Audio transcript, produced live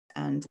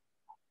And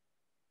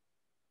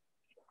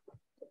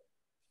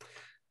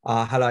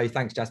hello,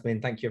 thanks,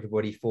 Jasmine. Thank you,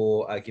 everybody,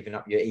 for giving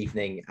up your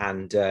evening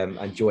and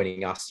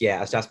joining us.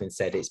 Yeah, as Jasmine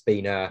said, it's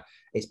been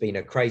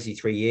a crazy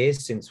 3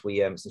 years since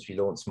we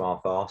launched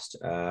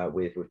SmileFast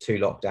with 2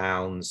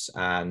 lockdowns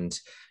and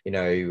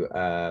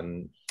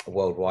a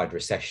worldwide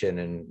recession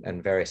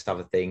and various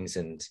other things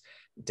and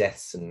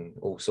deaths and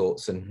all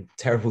sorts and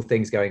terrible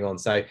things going on.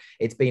 So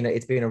it's been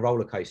a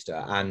roller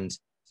coaster, and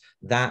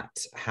that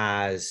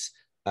has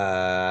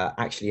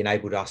actually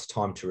enabled us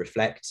time to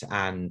reflect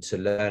and to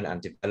learn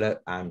and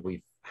develop. And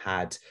we've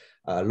had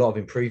a lot of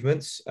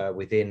improvements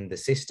within the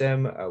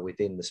system,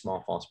 within the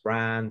SmileFast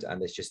brand.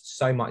 And there's just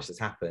so much that's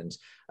happened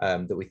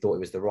that we thought it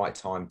was the right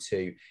time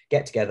to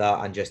get together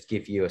and just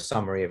give you a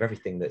summary of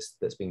everything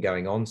that's been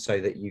going on, so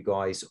that you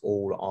guys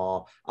all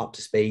are up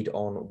to speed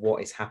on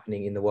what is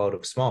happening in the world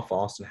of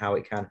SmileFast and how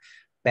it can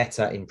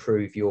better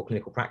improve your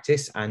clinical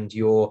practice and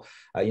your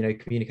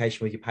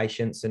communication with your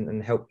patients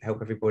and help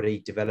everybody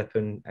develop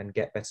and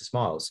get better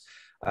smiles.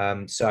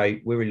 So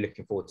we're really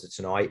looking forward to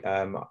tonight.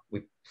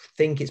 We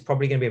think it's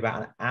probably going to be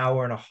about an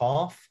hour and a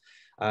half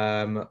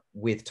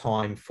with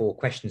time for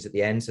questions at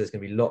the end. So there's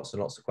going to be lots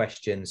and lots of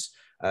questions.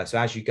 So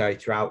as you go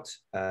throughout,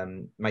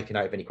 make a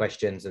note of any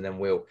questions, and then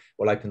we'll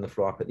open the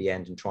floor up at the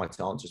end and try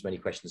to answer as many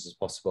questions as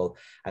possible.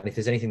 And if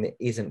there's anything that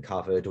isn't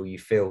covered, or you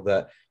feel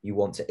that you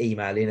want to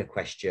email in a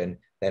question,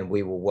 then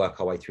we will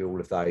work our way through all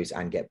of those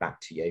and get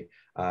back to you.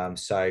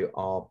 So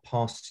I'll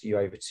pass you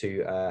over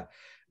to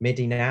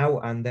Mide now,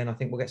 and then I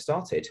think we'll get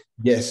started.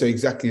 Yeah, so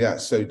exactly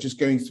that. So just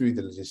going through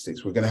the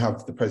logistics, we're going to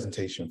have the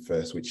presentation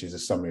first, which is a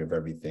summary of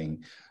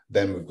everything.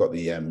 Then we've got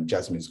the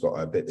Jasmine's got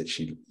a bit that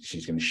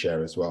she's going to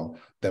share as well.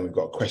 Then we've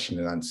got a question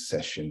and answer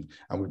session,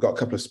 and we've got a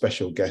couple of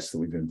special guests that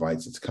we've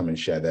invited to come and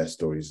share their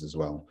stories as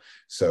well.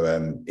 So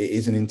it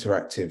is an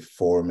interactive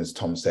forum, as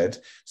Tom said.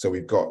 So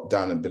we've got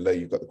down and below,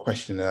 you've got the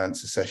question and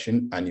answer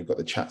session, and you've got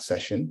the chat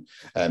section,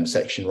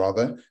 section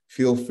rather.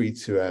 Feel free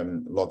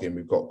to log in.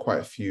 We've got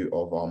quite a few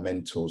of our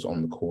mentors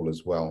on the call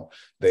as well.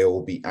 They'll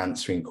all be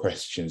answering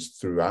questions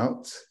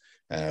throughout.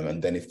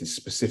 And then if there's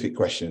specific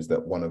questions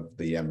that one of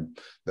the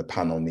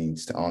panel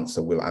needs to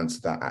answer, we'll answer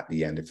that at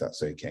the end, if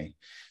that's okay.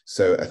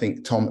 So I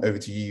think, Tom, over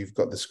to you. You've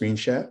got the screen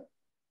share.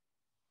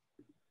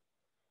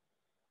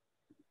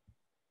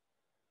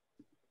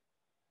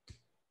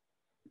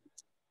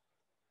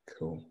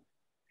 Cool.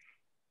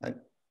 And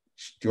do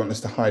you want us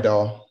to hide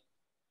our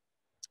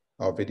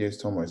videos,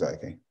 Tom, or is that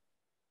okay?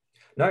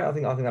 No, I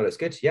think that looks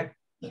good. Yeah.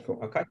 Cool.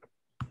 Okay.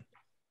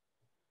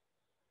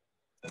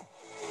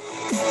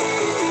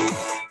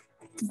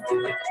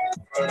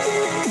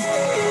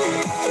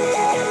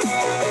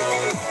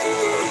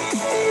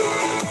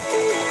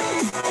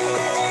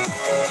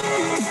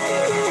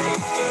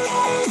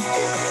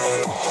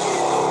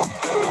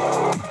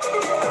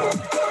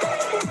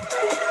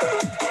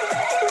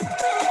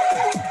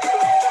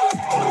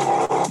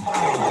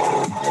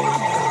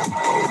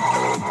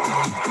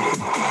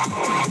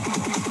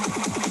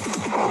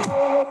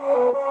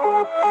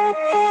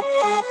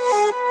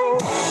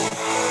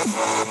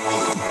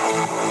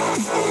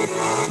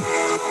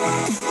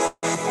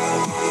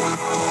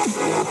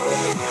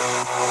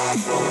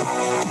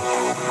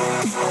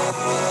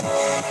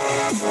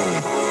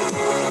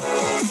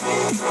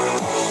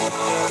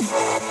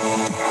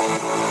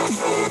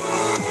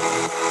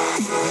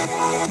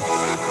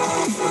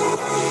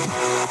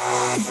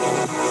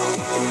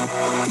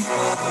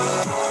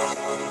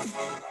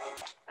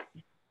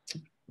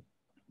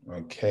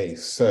 Okay,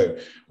 so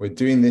we're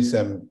doing this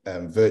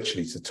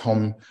virtually. So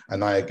Tom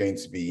and I are going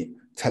to be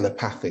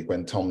telepathic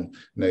when Tom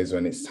knows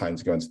when it's time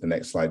to go on to the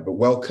next slide. But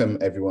welcome,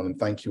 everyone, and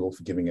thank you all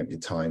for giving up your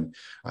time.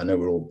 I know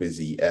we're all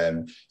busy.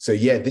 So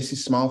yeah, this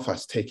is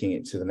SmileFast taking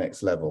it to the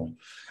next level.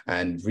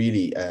 And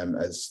really,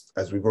 as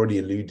we've already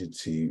alluded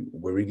to,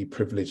 we're really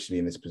privileged to be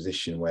in this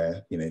position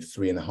where,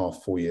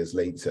 3.5, 4 years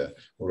later,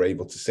 we're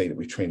able to say that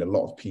we've trained a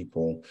lot of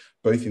people,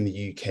 both in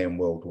the UK and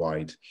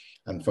worldwide.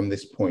 And from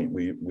this point,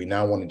 we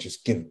now want to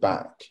just give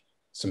back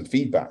some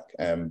feedback,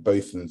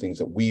 both in the things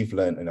that we've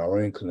learned in our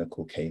own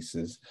clinical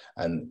cases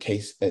and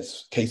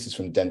cases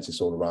from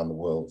dentists all around the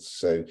world.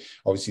 So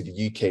obviously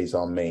the UK is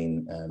our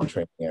main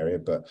training area,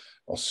 but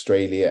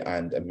Australia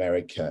and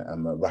America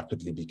are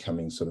rapidly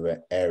becoming sort of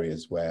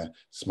areas where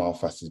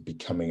SmileFast is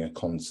becoming a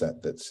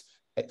concept that's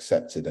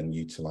accepted and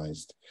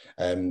utilized.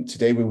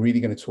 Today, we're really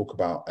going to talk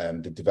about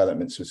the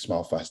developments with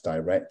SmileFast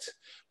Direct.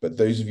 But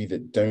those of you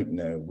that don't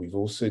know, we've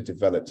also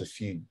developed a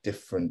few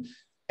different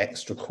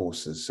extra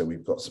courses. So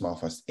we've got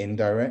SmileFast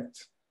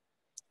Indirect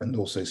and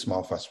also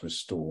SmileFast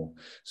Restore.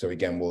 So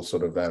again, we'll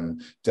sort of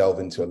delve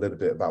into a little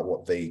bit about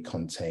what they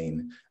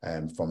contain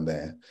from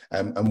there.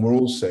 And we're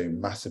also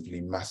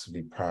massively,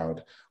 massively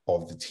proud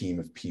of the team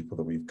of people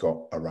that we've got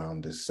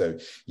around us. So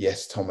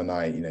yes, Tom and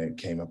I,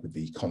 came up with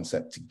the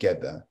concept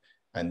together.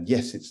 And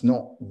yes, it's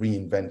not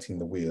reinventing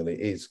the wheel. It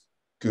is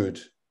good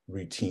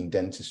routine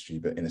dentistry,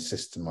 but in a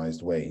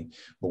systemized way.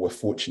 But we're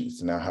fortunate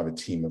to now have a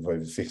team of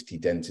over 50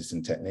 dentists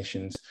and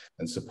technicians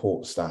and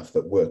support staff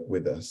that work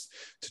with us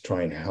to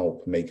try and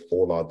help make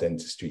all our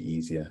dentistry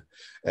easier.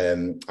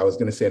 I was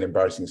going to say an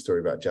embarrassing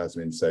story about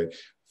Jasmine. So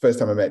first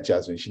time I met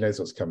Jasmine, she knows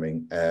what's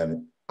coming.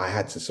 I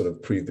had to sort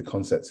of prove the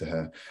concept to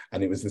her,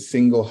 and it was the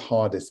single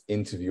hardest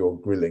interview or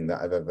grilling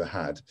that I've ever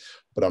had.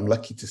 But I'm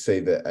lucky to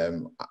say that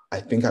I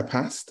think I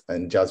passed,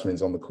 and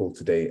Jasmine's on the call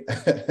today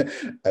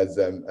as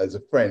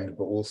a friend,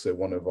 but also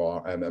one of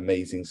our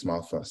amazing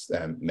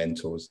SmileFast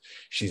mentors.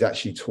 She's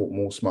actually taught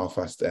more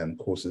SmileFast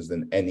courses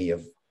than any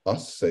of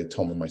us, so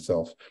Tom and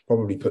myself,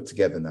 probably put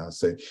together now.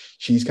 So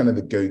she's kind of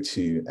the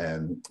go-to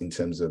in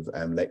terms of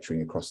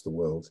lecturing across the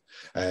world.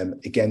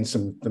 Again,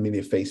 some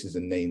familiar faces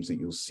and names that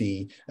you'll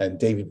see.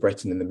 David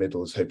Breton in the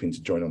middle is hoping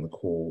to join on the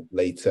call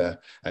later.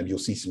 You'll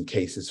see some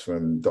cases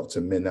from Dr.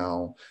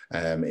 Minal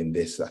in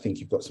this. I think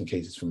you've got some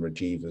cases from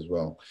Rajiv as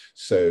well.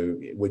 So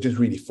we're just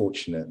really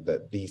fortunate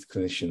that these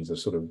clinicians have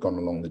sort of gone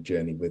along the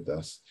journey with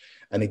us.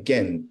 And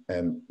again,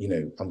 you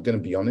know, I'm going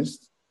to be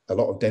honest, a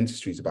lot of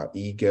dentistry is about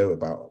ego,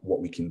 about what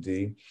we can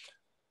do.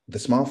 The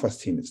SmileFast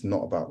team, it's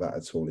not about that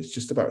at all. It's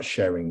just about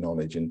sharing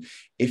knowledge. And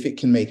if it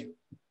can make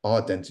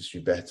our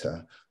dentistry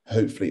better,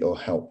 hopefully it'll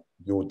help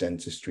your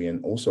dentistry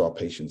and also our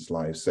patients'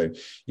 lives. So,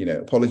 you know,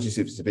 apologies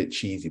if it's a bit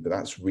cheesy, but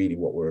that's really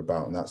what we're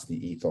about. And that's the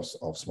ethos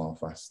of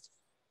SmileFast.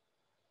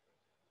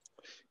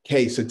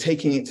 Okay, so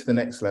taking it to the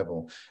next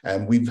level,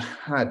 we've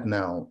had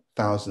now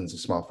thousands of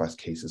SmileFast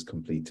cases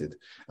completed,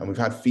 and we've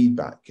had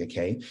feedback,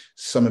 okay?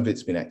 Some of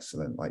it's been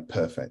excellent, like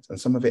perfect, and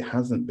some of it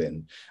hasn't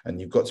been.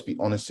 And you've got to be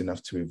honest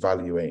enough to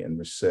evaluate and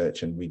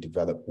research and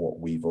redevelop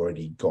what we've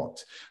already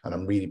got. And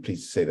I'm really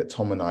pleased to say that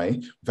Tom and I,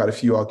 we've had a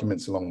few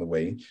arguments along the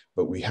way,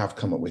 but we have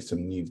come up with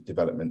some new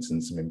developments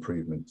and some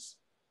improvements.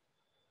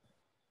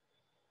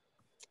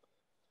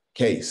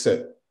 Okay,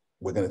 so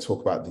we're going to talk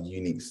about the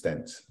unique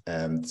stent.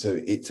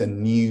 So it's a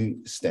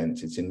new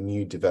stent. It's a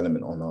new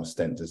development on our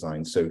stent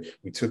design. So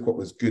we took what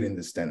was good in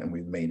the stent and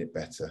we've made it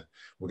better.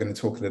 We're going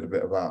to talk a little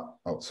bit about,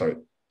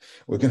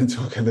 we're going to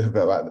talk a little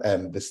bit about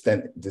the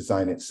stent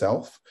design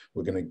itself.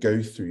 We're going to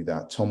go through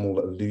that. Tom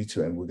will allude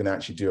to it, and we're going to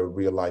actually do a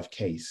real life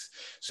case.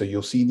 So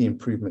you'll see the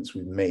improvements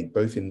we've made,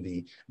 both in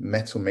the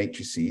metal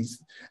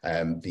matrices,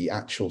 the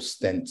actual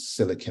stent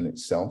silicon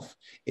itself.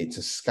 It's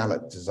a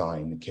scallop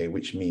design, okay,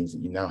 which means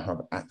that you now have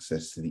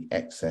access to the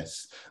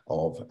excess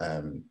of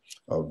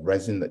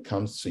resin that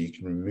comes, so you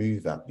can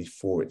remove that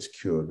before it's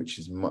cured, which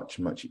is much,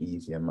 much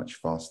easier, much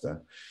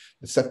faster.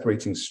 The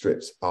separating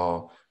strips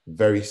are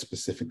very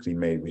specifically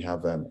made. We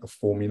have a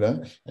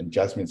formula, and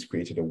Jasmine's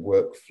created a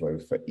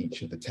workflow for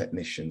each of the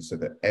technicians so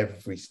that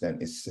every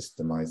stent is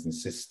systemized and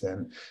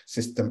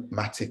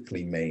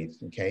systematically made,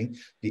 okay?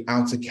 The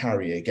outer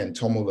carrier, again,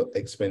 Tom will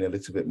explain a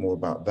little bit more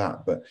about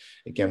that, but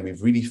again,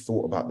 we've really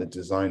thought about the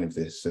design of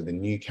this. So the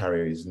new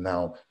carrier is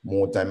now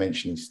more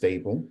dimensionally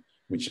stable,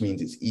 which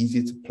means it's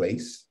easier to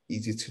place,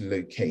 easier to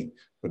locate,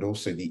 but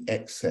also the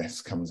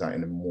excess comes out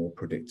in a more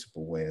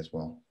predictable way as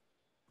well.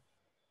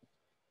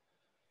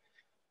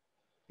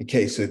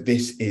 Okay, so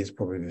this is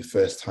probably the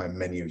first time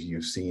many of you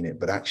have seen it,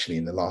 but actually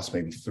in the last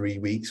maybe 3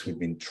 weeks, we've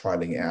been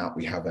trialing it out.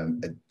 We have a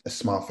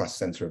SmileFast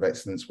Center of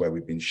Excellence where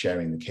we've been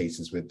sharing the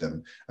cases with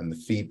them, and the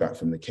feedback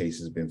from the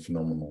cases has been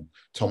phenomenal.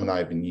 Tom and I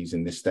have been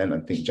using this stent.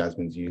 I think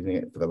Jasmine's using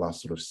it for the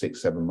last sort of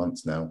 6-7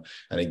 months now.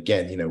 And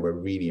again, you know, we're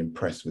really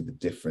impressed with the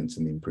difference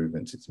and the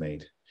improvements it's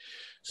made.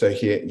 So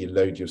here you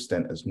load your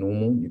stent as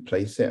normal, you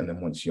place it, and then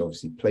once you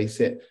obviously place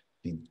it,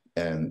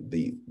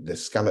 the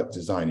scallop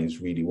design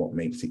is really what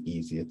makes it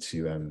easier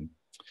to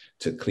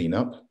clean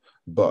up,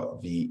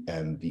 but the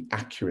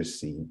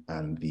accuracy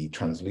and the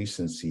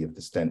translucency of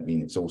the stent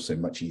mean it's also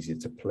much easier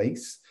to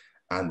place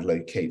and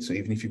locate. So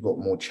even if you've got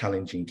more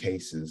challenging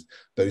cases,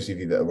 those of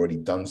you that have already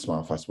done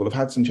SmileFast will have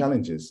had some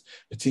challenges,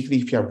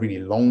 particularly if you have really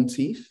long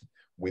teeth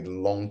with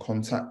long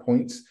contact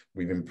points.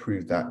 We've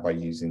improved that by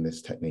using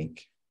this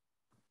technique.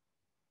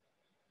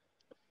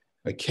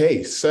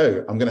 Okay,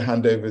 so I'm going to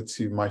hand over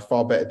to my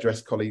far better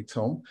dressed colleague,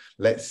 Tom.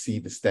 Let's see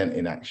the stent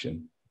in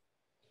action.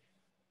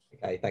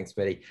 Okay, thanks,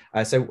 Billy.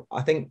 So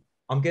I think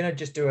I'm going to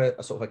just do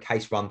a sort of a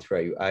case run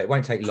through. It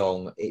won't take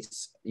long.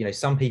 It's, you know,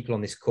 some people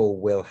on this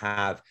call will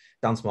have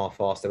done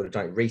SmileFast. They would have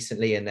done it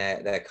recently, and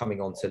they're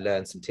coming on to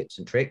learn some tips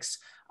and tricks.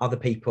 Other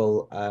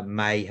people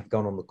may have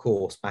gone on the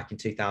course back in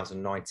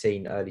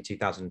 2019, early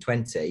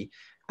 2020,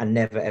 and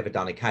never ever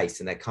done a case,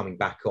 and they're coming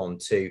back on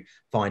to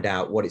find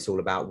out what it's all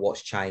about,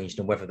 what's changed,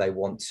 and whether they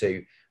want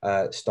to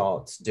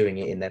start doing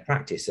it in their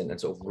practice and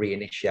sort of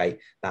reinitiate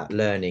that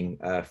learning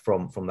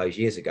from those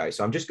years ago.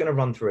 So I'm just going to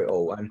run through it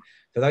all. And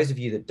for those of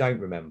you that don't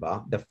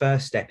remember, the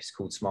first step is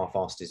called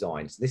SmileFast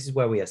Design. So this is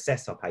where we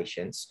assess our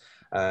patients.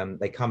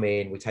 They come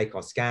in, we take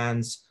our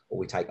scans, or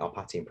we take our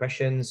putty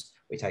impressions,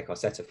 we take our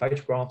set of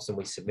photographs, and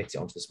we submit it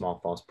onto the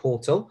SmileFast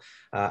portal,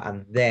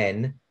 and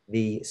then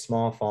the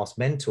SmileFast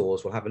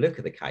mentors will have a look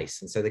at the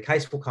case. And so the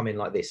case will come in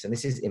like this. And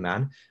this is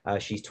Iman.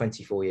 She's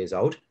 24 years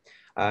old.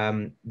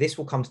 This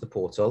will come to the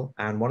portal,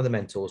 and one of the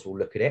mentors will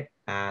look at it,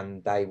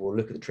 and they will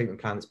look at the treatment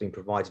plan that's been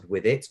provided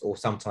with it, or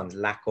sometimes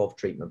lack of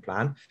treatment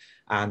plan,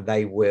 and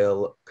they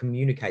will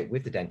communicate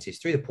with the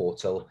dentist through the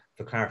portal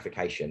for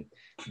clarification.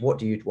 What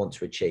do you want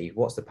to achieve?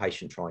 What's the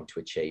patient trying to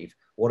achieve?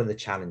 What are the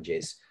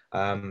challenges?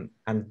 And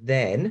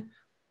then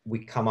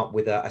we come up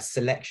with a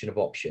selection of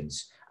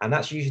options. And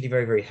that's usually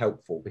very, very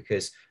helpful,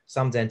 because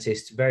some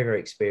dentists, very, very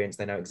experienced,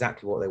 they know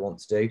exactly what they want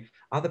to do.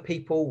 Other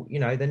people, you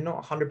know, they're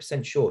not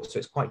 100% sure. So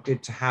it's quite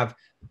good to have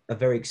a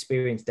very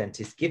experienced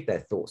dentist give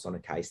their thoughts on a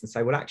case and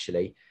say, well,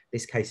 actually,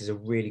 this case is a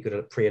really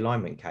good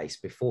pre-alignment case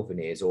before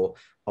veneers, or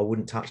I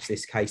wouldn't touch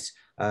this case,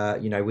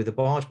 you know, with a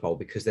barge pole,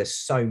 because there's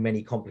so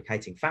many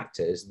complicating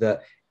factors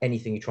that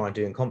anything you try and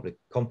do in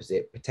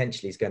composite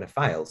potentially is going to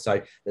fail.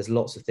 So there's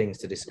lots of things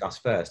to discuss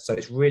first. So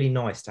it's really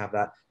nice to have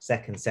that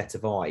second set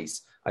of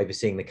eyes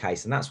overseeing the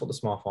case. And that's what the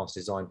SmileFast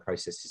design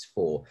process is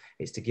for.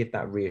 It's to give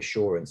that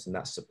reassurance and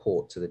that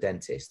support to the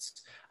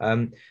dentists.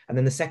 And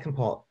then the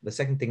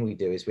second thing we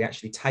do is we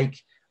actually take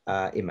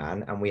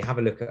Iman and we have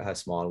a look at her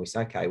smile and we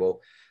say, okay,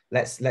 well,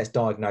 let's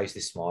diagnose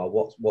this smile.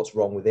 What's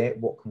wrong with it?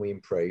 What can we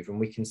improve? And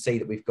we can see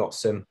that we've got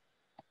some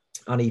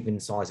uneven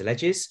incisal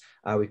edges.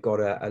 We've got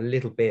a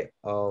little bit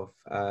of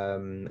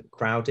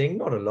crowding,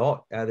 not a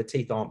lot. The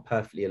teeth aren't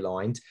perfectly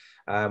aligned.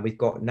 We've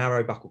got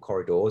narrow buccal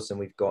corridors, and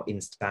we've got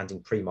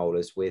instanding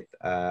premolars with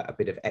a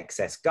bit of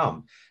excess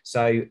gum.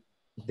 So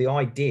the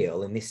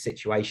ideal in this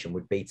situation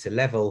would be to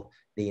level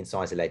the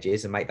incisal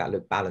edges and make that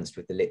look balanced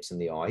with the lips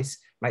and the eyes,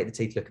 make the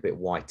teeth look a bit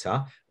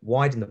whiter,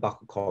 widen the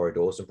buccal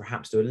corridors, and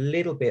perhaps do a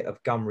little bit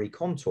of gum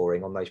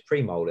recontouring on those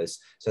premolars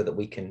so that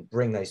we can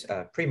bring those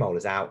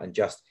premolars out and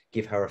just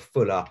give her a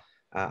fuller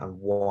and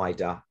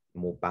wider,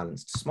 more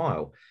balanced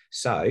smile.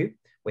 So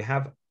we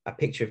have a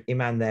picture of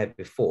Iman there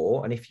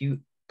before, and if you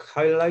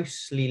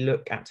closely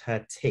look at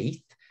her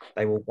teeth,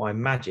 they will by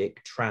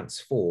magic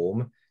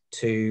transform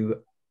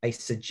to a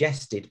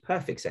suggested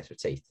perfect set of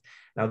teeth.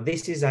 Now,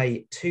 this is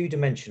a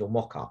two-dimensional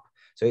mock-up.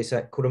 So it's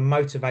called a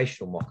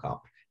motivational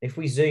mock-up. If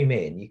we zoom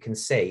in, you can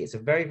see it's a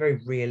very,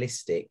 very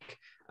realistic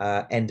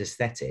end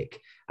aesthetic.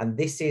 And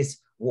this is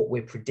what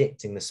we're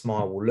predicting the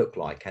smile will look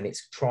like. And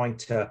it's trying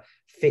to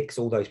fix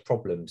all those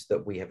problems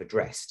that we have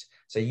addressed.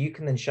 So you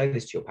can then show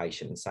this to your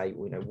patient and say,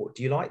 well, you know, what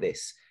do you like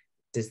this?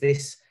 Does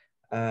this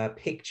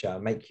picture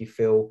make you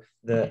feel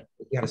that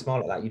if you had a smile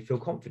like that, you'd feel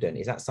confident?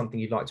 Is that something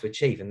you'd like to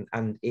achieve?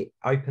 And it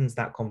opens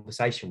that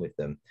conversation with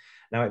them.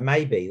 Now, it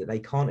may be that they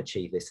can't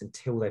achieve this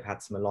until they've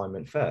had some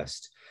alignment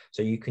first.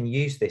 So you can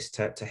use this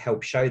to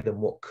help show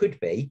them what could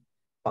be,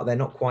 but they're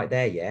not quite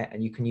there yet.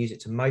 And you can use it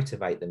to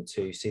motivate them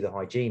to see the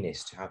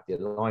hygienist, to have the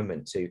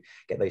alignment, to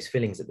get those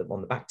fillings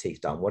on the back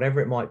teeth done, whatever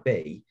it might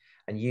be,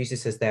 and use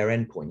this as their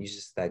endpoint, use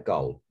this as their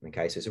goal.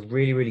 Okay, so it's a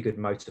really, really good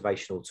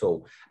motivational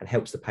tool and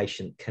helps the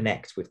patient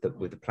connect with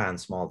the planned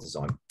smile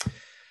design.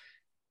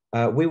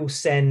 We will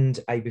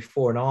send a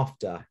before and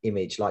after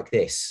image like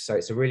this. So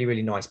it's a really,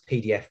 really nice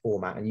PDF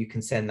format, and you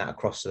can send that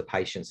across to the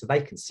patient so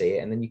they can see it.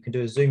 And then you can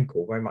do a Zoom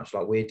call, very much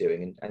like we're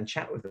doing, and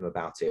chat with them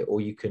about it.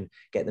 Or you can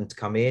get them to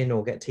come in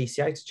or get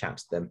TCO to chat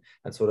to them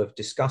and sort of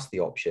discuss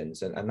the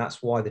options. And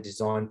that's why the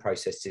design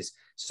process is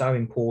so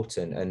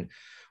important. And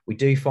we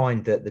do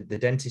find that the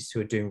dentists who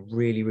are doing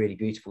really, really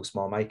beautiful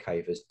smile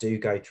makeovers do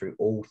go through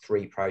all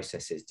three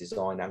processes: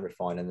 design and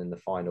refine, and then the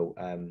final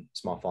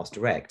SmileFast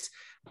Direct.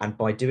 And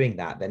by doing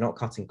that, they're not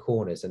cutting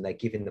corners, and they're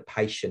giving the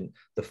patient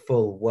the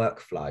full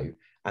workflow,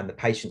 and the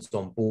patient's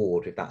on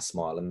board with that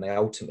smile, and they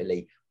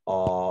ultimately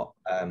are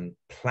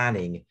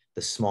planning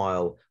the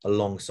smile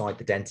alongside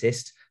the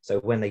dentist. So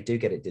when they do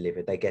get it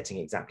delivered, they're getting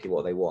exactly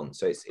what they want.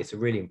 So it's a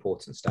really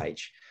important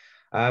stage.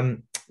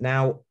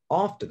 Now,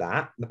 after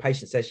that, the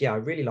patient says, yeah, I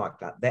really like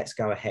that. Let's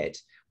go ahead.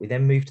 We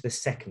then move to the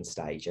second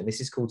stage, and this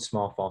is called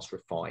SmileFast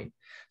Refine.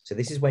 So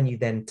this is when you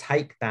then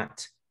take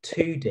that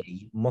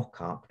 2D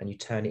mock-up and you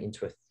turn it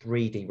into a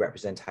 3D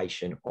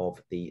representation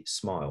of the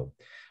smile.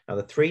 Now,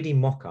 the 3D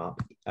mock-up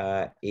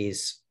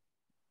is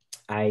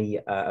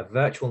a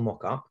virtual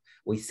mock-up.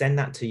 We send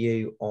that to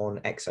you on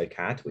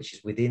ExoCAD, which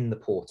is within the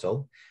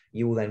portal.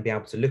 You will then be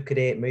able to look at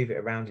it, move it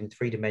around in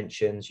 3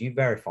 dimensions. You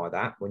verify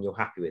that when you're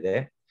happy with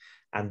it.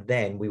 And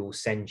then we will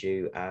send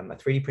you a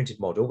 3D printed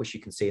model, which you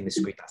can see in the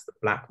screen. That's the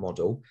black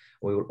model.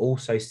 We will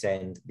also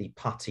send the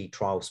putty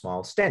trial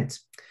smile stent.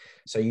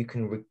 So you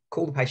can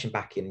call the patient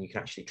back in and you can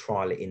actually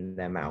trial it in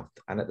their mouth.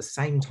 And at the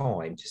same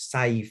time, to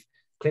save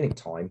clinic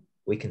time,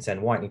 we can send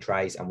whitening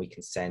trays and we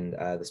can send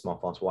the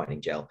SmileFast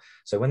whitening gel.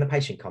 So when the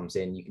patient comes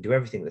in, you can do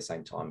everything at the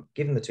same time,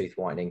 give them the tooth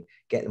whitening,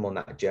 get them on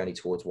that journey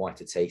towards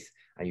whiter teeth,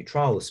 and you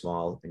trial the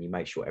smile and you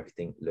make sure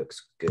everything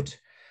looks good.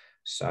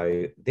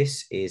 So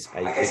this is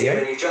a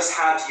video. So you just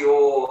had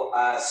your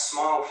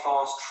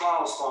SmileFast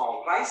trial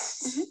smile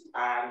placed,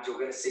 and you're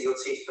going to see your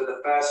teeth for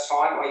the first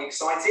time. Are you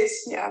excited?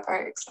 Yeah,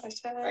 very excited.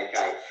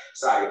 Okay,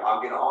 so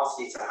I'm going to ask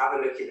you to have a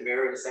look in the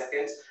mirror in a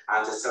second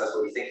and just tell us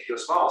what you think of your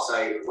smile.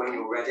 So when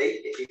you're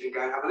ready, if you can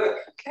go and have a look.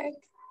 Okay.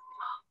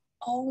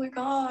 Oh my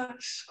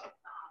gosh,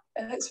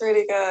 it looks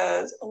really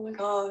good. Oh my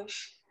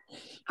gosh.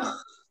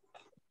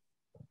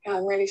 Yeah,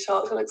 I'm really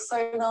shocked. It looks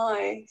so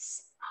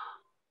nice.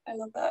 I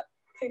love it.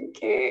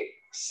 Thank you.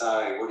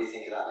 So what do you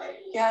think of that, then?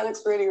 Yeah, it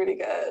looks really, really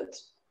good.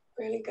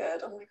 Really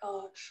good. Oh my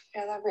gosh.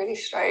 Yeah, they're really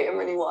straight and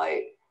really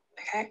white.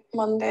 Okay,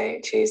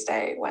 Monday,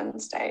 Tuesday,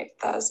 Wednesday,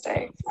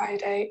 Thursday,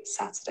 Friday,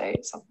 Saturday,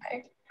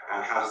 Sunday.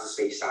 And how does the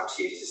speech sound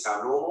to you? Does it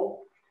sound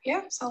normal?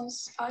 Yeah,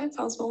 sounds fine.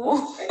 Sounds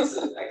normal.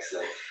 Excellent,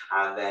 excellent.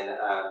 And then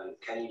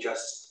can you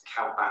just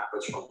count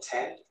backwards from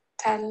 10?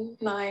 10,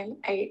 9,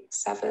 8,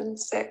 7,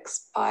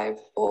 6, 5,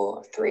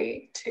 4,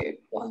 3, 2,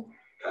 1.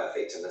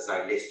 Perfect. And there's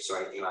no lisps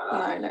or anything like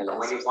that? No, no lisps. And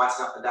when you're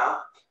writing up and down,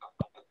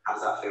 how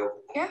does that feel?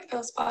 Yeah,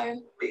 feels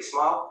fine. Big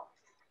smile?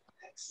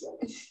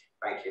 Excellent.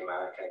 Thank you,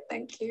 America.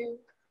 Thank you.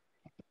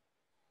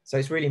 So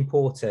it's really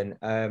important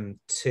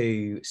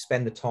to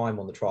spend the time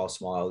on the trial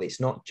smile. It's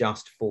not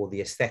just for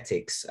the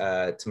aesthetics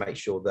to make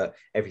sure that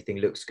everything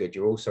looks good.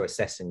 You're also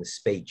assessing the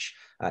speech.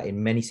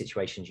 In many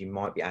situations, you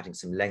might be adding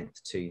some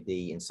length to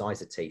the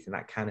incisor teeth, and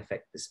that can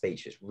affect the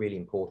speech. It's really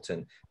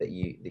important that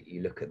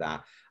you look at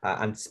that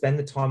and spend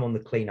the time on the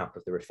cleanup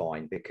of the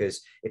refine, because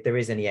if there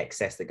is any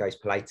excess that goes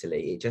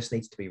palatally, it just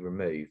needs to be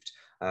removed.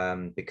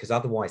 Because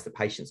otherwise the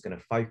patient's going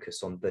to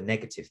focus on the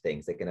negative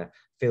things. They're going to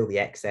feel the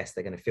excess,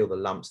 they're going to feel the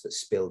lumps that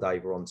spilled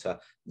over onto,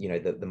 you know,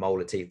 the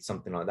molar teeth,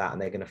 something like that,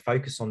 and they're going to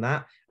focus on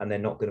that, and they're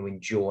not going to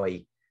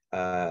enjoy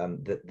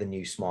the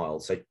new smile.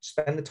 So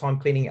spend the time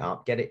cleaning it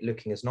up, get it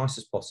looking as nice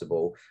as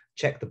possible,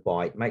 check the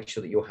bite, make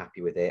sure that you're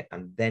happy with it,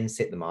 and then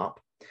sit them up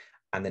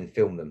and then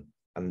film them.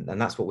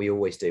 And that's what we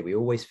always do. We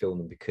always film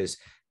them, because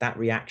that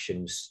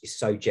reaction is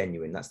so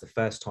genuine. That's the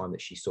first time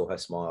that she saw her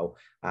smile,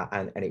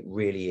 and it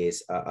really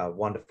is a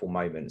wonderful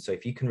moment. So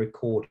if you can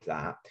record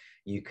that,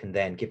 you can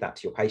then give that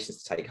to your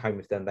patients to take home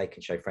with them. They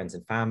can show friends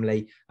and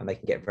family, and they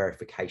can get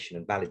verification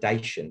and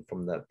validation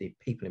from the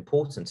people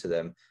important to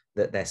them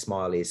that their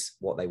smile is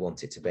what they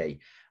want it to be.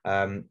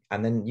 And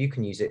then you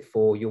can use it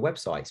for your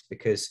websites,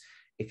 because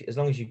as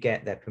long as you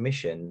get their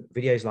permission,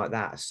 videos like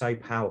that are so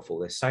powerful.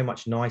 They're so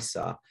much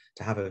nicer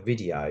to have a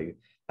video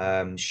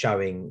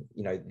showing,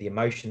 you know, the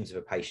emotions of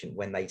a patient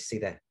when they see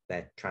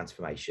their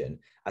transformation,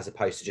 as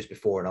opposed to just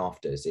before and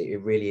afters.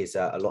 It really is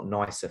a lot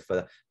nicer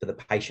for the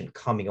patient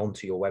coming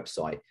onto your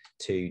website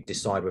to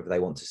decide whether they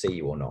want to see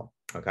you or not.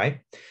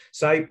 Okay,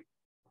 so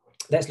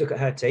let's look at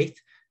her teeth.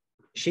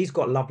 She's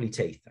got lovely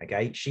teeth.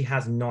 Okay, she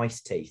has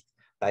nice teeth.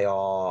 They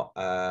are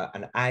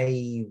an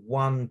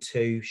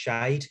A1-2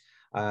 shade.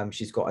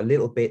 She's got a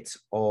little bit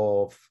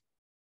of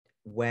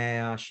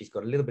wear, she's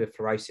got a little bit of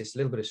fluorosis, a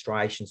little bit of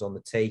striations on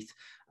the teeth.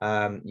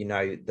 You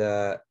know,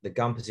 the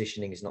gum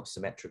positioning is not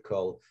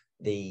symmetrical.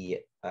 The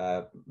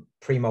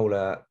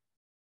premolar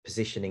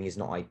positioning is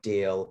not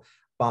ideal,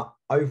 but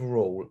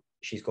overall,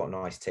 she's got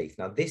nice teeth.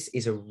 Now, this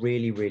is a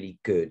really, really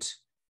good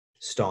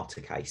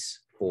starter case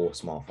for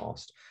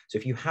SmileFast. So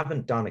if you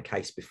haven't done a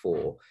case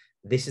before,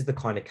 this is the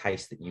kind of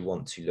case that you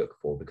want to look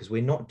for, because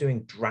we're not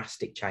doing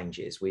drastic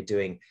changes. We're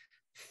doing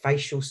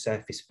facial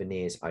surface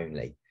veneers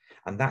only.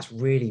 And that's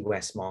really where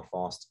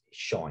SmileFast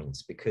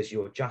shines, because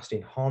you're just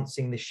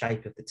enhancing the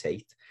shape of the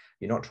teeth.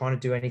 You're not trying to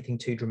do anything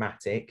too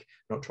dramatic,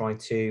 not trying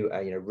to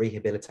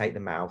rehabilitate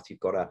the mouth. You've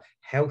got a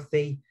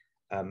healthy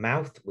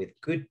mouth with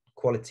good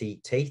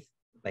quality teeth.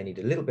 They need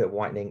a little bit of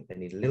whitening, they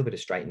need a little bit of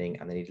straightening,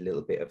 and they need a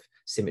little bit of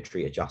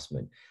symmetry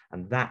adjustment.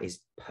 And that is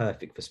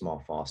perfect for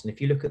SmileFast. And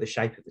if you look at the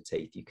shape of the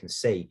teeth, you can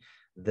see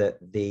that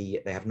they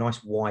have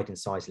nice wide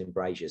incisal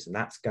embrasures, and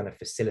that's going to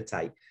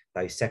facilitate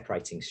those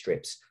separating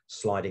strips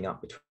sliding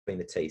up between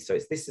the teeth. So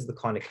this is the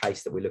kind of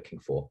case that we're looking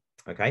for.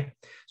 Okay,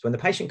 so when the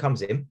patient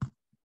comes in,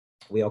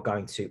 we are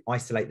going to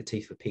isolate the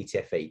teeth with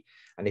PTFE.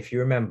 And if you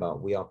remember,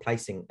 we are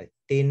placing a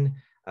thin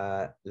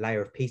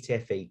layer of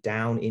PTFE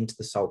down into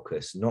the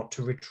sulcus, not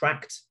to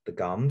retract the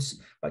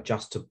gums, but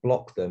just to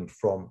block them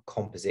from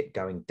composite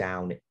going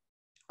down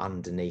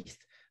underneath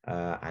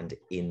and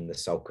in the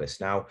sulcus.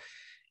 Now,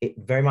 it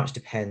very much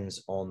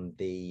depends on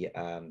the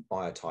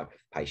biotype of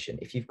the patient.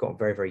 If you've got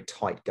very, very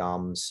tight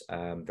gums,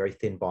 very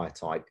thin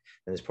biotype,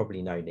 then there's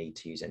probably no need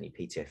to use any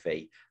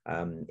PTFE.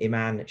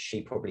 Iman,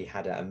 she probably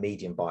had a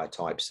medium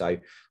biotype. So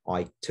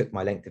I took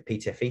my length of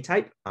PTFE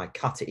tape, I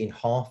cut it in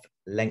half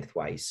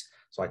lengthways.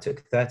 So I took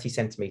 30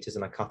 centimeters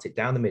and I cut it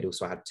down the middle.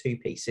 So I had two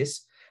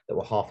pieces that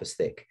were half as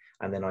thick.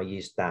 And then I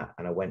used that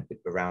and I went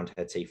around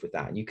her teeth with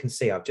that. And you can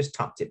see I've just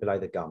tucked it below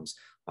the gums.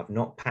 I've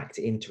not packed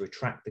it in to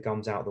retract the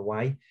gums out of the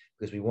way,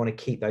 because we want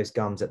to keep those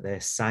gums at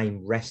their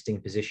same resting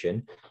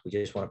position. We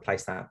just want to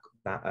place that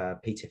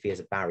PTFE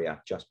as a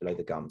barrier just below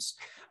the gums.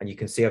 And you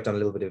can see I've done a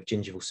little bit of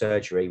gingival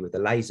surgery with the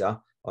laser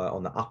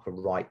on the upper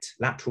right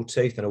lateral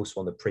tooth and also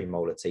on the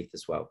premolar teeth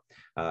as well.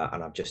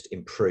 And I've just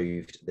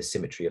improved the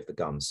symmetry of the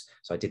gums.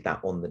 So I did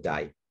that on the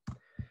day.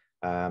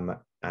 And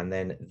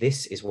then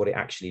this is what it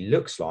actually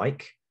looks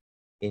like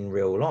in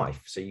real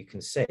life. So you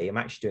can see I'm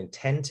actually doing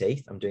 10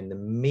 teeth. I'm doing the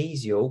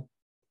mesial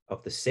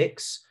of the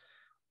 6,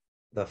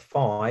 the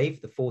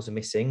 5, the 4s are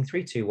missing,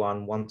 3, 2,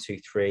 1, 1, 2,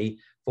 3,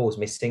 4's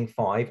missing,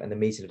 5, and the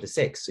mesial of the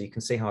 6. So you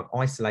can see how I've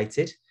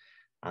isolated,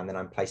 and then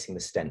I'm placing the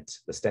stent.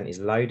 The stent is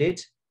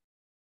loaded,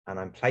 and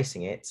I'm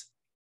placing it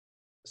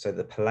So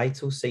the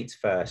palatal seats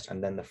first,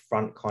 and then the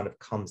front kind of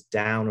comes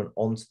down and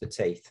onto the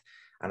teeth.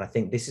 And I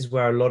think this is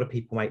where a lot of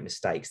people make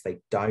mistakes. They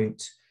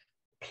don't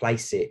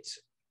place it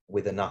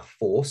with enough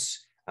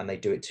force, and they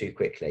do it too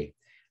quickly.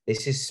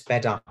 This is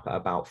sped up at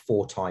about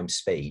 4 times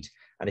speed.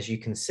 And as you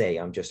can see,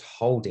 I'm just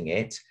holding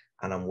it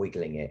and I'm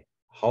wiggling it,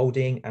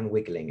 holding and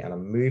wiggling, and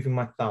I'm moving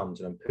my thumbs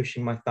and I'm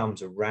pushing my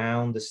thumbs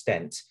around the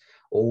stent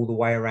all the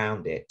way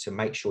around it to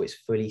make sure it's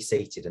fully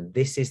seated. And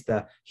this is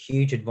the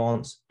huge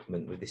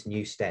advancement with this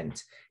new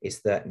stent,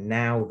 is that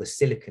now the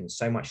silicon's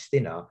so much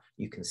thinner,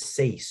 you can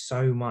see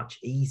so much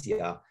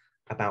easier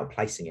about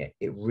placing it.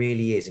 It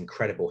really is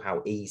incredible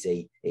how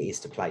easy it is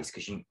to place,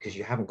 because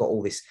you haven't got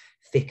all this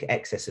thick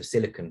excess of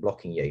silicon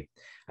blocking you.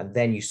 And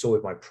then you saw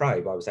with my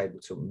probe, I was able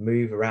to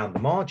move around the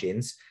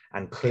margins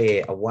and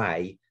clear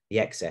away the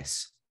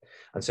excess.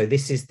 And so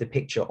this is the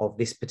picture of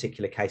this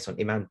particular case on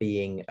Iman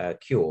being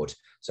cured.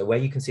 So where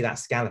you can see that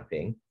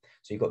scalloping,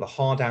 so you've got the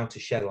hard outer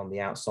shell on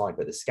the outside,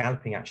 but the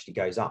scalloping actually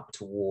goes up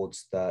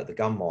towards the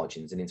gum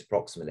margins and into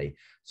proximally.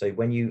 So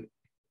when you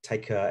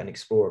take an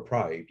Explorer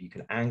probe, you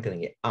can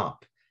angling it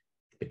up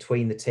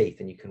between the teeth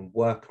and you can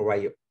work your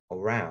way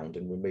around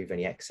and remove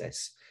any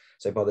excess.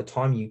 So by the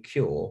time you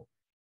cure,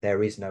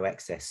 there is no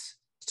excess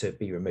to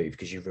be removed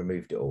because you've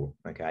removed it all,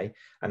 okay?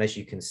 And as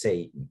you can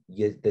see,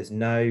 there's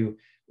no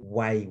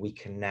way we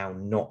can now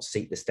not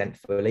seat the stent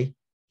fully,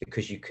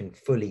 because you can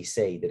fully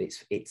see that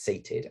it's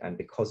seated, and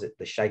because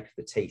the shape of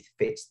the teeth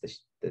fits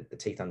the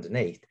teeth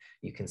underneath,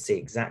 you can see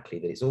exactly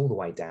that it's all the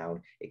way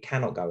down, it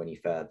cannot go any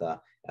further,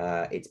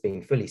 it's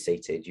been fully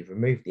seated, you've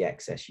removed the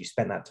excess, you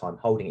spent that time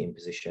holding it in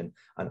position,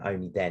 and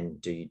only then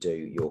do you do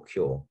your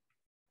cure.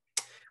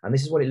 And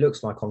this is what it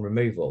looks like on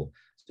removal.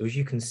 So as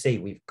you can see,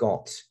 we've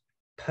got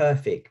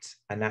perfect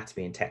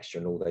anatomy and texture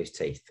in all those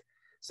teeth.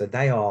 So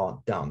they are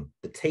done.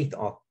 The teeth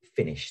are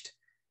finished.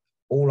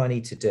 All I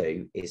need to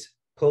do is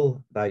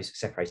pull those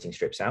separating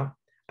strips out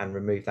and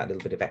remove that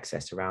little bit of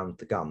excess around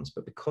the gums.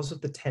 But because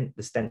of the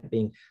stent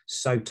being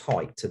so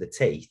tight to the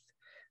teeth,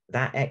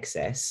 that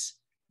excess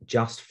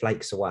just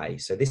flakes away.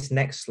 So this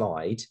next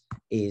slide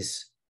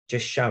is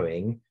just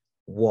showing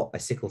what a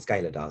sickle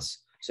scaler does.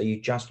 So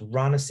you just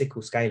run a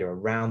sickle scaler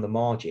around the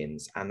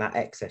margins and that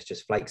excess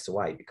just flakes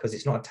away because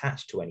it's not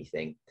attached to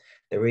anything.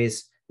 There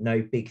is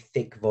no big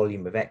thick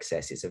volume of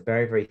excess. It's a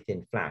very, very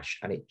thin flash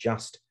and it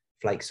just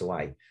flakes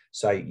away.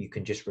 So you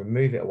can just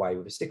remove it away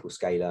with a sickle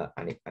scaler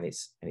and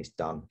it's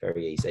done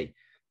very easy.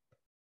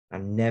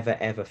 And never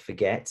ever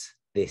forget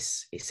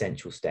this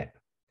essential step,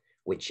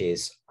 which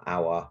is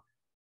our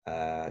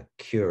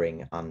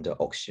curing under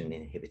oxygen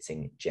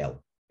inhibiting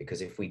gel.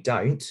 Because if we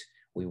don't,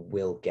 we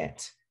will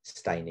get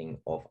staining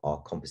of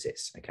our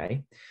composites,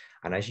 okay?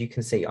 And as you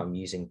can see, I'm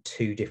using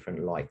 2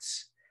 different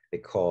lights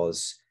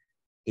because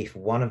if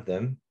one of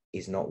them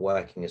is not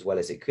working as well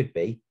as it could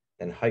be,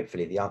 then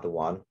hopefully the other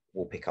one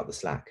will pick up the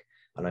slack.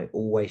 And I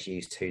always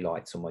use 2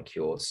 lights on my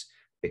cures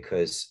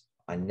because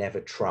I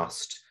never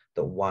trust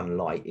that one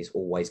light is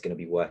always going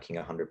to be working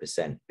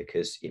 100%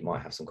 because it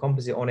might have some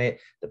composite on it,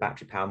 the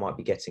battery power might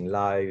be getting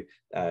low,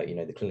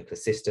 the clinical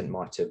assistant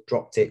might have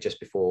dropped it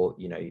just before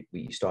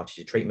you started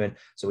your treatment.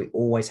 So we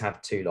always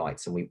have 2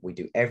 lights and we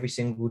do every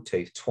single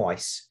tooth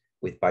twice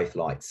with both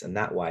lights, and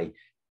that way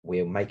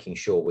we're making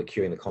sure we're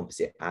curing the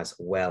composite as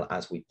well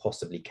as we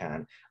possibly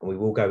can. And we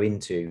will go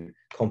into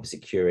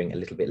composite curing a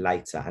little bit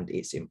later and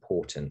its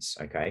importance,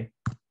 okay?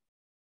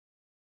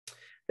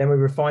 Then we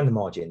refine the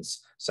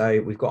margins. So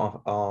we've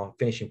got our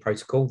finishing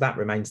protocol, that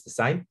remains the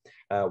same.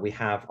 We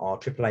have our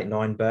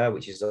 888-9 burr,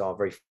 which is our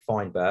very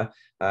fine burr.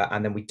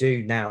 And then we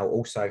do now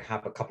also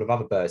have a couple of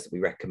other burrs that we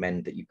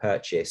recommend that you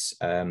purchase,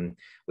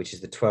 which is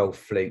the 12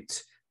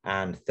 flute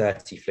and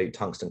 30 flute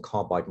tungsten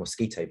carbide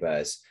mosquito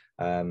burrs.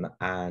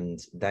 And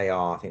they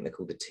are, I think they're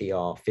called the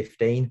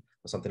TR15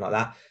 or something like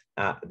that.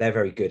 They're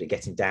very good at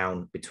getting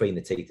down between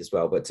the teeth as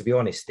well. But to be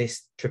honest,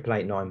 this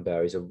 888-9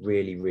 burr is a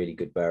really, really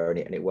good burr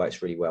and it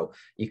works really well.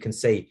 You can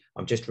see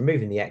I'm just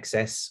removing the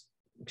excess,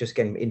 just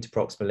getting into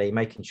proximally,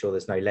 making sure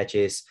there's no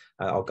ledges.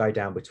 I'll go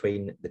down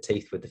between the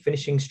teeth with the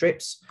finishing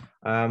strips.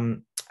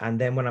 And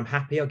then when I'm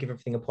happy, I'll give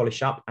everything a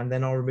polish up and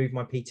then I'll remove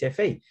my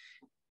PTFE.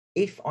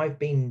 If I've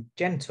been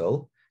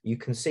gentle, you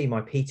can see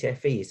my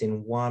PTFE is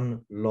in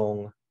one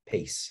long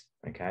piece.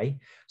 Okay,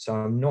 so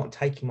I'm not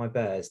taking my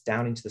burrs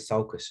down into the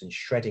sulcus and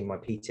shredding my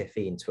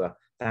PTFE into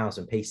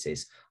 1,000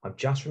 pieces. I'm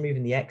just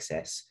removing the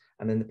excess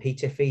and then the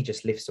PTFE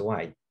just lifts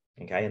away.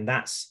 Okay, and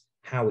that's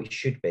how it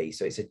should be.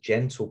 So it's a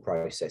gentle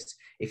process.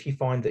 If you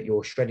find that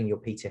you're shredding your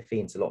PTFE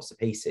into lots of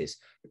pieces,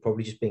 you're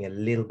probably just being a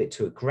little bit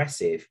too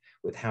aggressive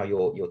with how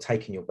you're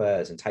taking your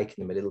burrs and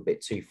taking them a little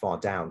bit too far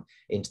down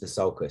into the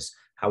sulcus.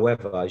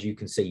 However, as you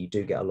can see, you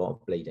do get a lot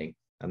of bleeding,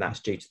 and that's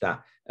due to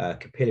that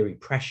capillary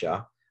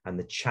pressure and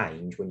the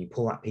change. When you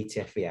pull that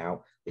PTFE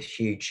out, this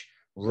huge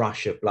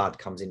rush of blood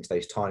comes into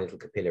those tiny little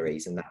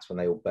capillaries, and that's when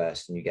they all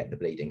burst and you get the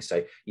bleeding.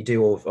 So you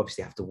do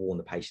obviously have to warn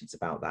the patients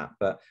about that.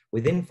 But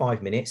within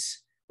 5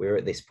 minutes, we're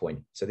at this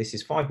point. So this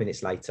is 5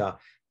 minutes later,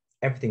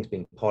 everything's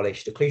been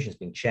polished, occlusion's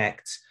been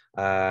checked,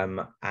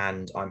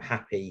 and I'm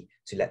happy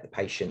to let the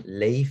patient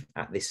leave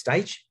at this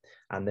stage,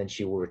 and then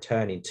she will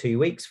return in 2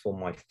 weeks for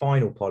my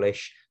final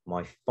polish,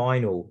 my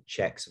final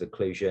checks of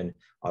occlusion.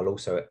 I'll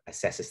also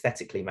assess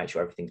aesthetically, make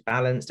sure everything's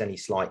balanced, any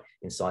slight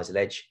incisal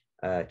edge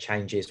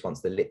changes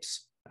once the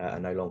lips are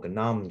no longer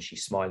numb and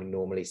she's smiling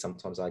normally.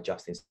 Sometimes I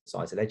adjust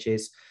incisal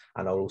edges,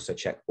 and I'll also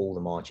check all the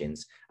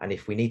margins. And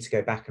if we need to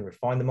go back and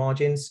refine the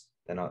margins,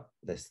 then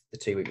the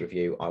 2-week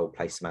review, I will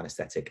place some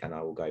anesthetic and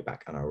I will go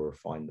back and I will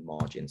refine the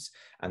margins.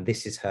 And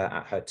this is her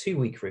at her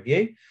 2-week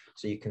review.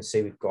 So you can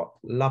see we've got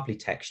lovely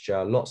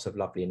texture, lots of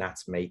lovely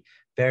anatomy,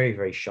 very,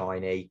 very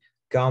shiny.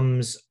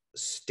 Gums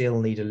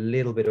still need a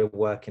little bit of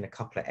work in a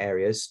couple of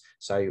areas.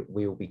 So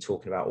we will be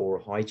talking about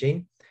oral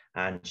hygiene,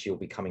 and she'll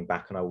be coming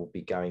back and I will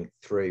be going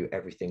through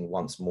everything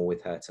once more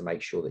with her to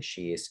make sure that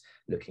she is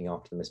looking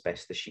after them as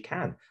best as she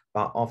can.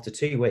 But after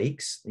 2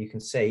 weeks, you can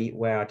see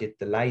where I did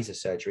the laser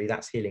surgery,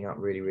 that's healing up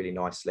really, really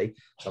nicely.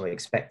 So I'm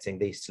expecting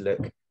these to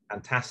look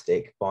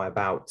fantastic by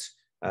about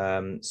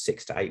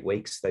 6 to 8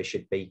 weeks. They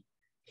should be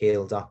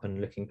healed up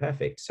and looking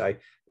perfect. So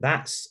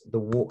that's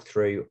the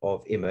walkthrough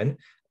of Iman.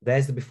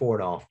 There's the before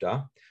and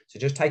after. So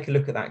just take a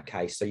look at that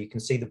case. So you can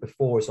see the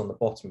before is on the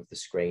bottom of the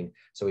screen.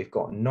 So we've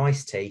got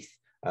nice teeth,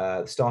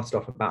 started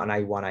off about an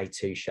A1,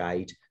 A2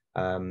 shade.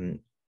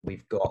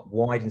 We've got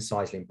wide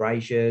incisal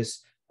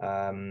embrasures,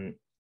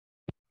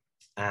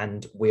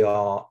 and we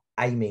are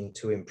aiming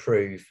to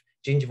improve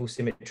gingival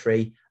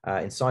symmetry,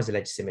 incisal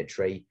edge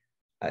symmetry,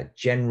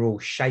 general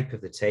shape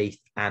of the teeth,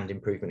 and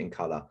improvement in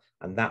color.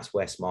 And that's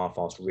where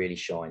SmileFast really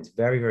shines.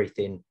 Very, very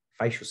thin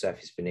facial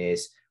surface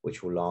veneers,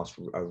 which will last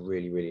a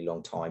really, really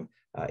long time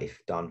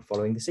if done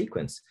following the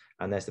sequence.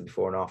 And there's the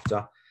before and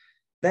after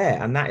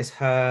there. And that is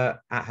her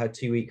at her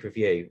 2-week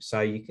review.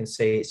 So you can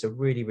see it's a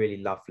really,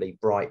 really lovely,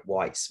 bright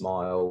white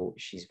smile.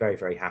 She's very,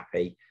 very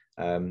happy.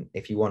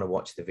 If you want to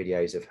watch the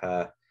videos of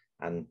her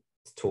and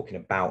talking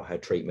about her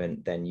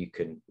treatment, then you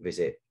can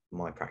visit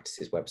my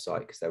practice's website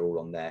because they're all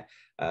on there.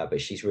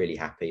 But she's really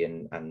happy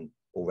and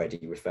already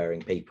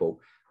referring people,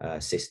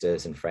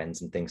 sisters and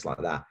friends and things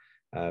like that.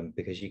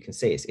 Because you can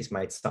see it's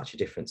made such a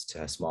difference to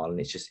her smile, and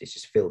it's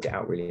just filled it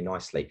out really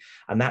nicely.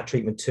 And that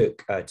treatment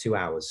took 2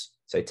 hours.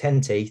 So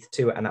 10 teeth,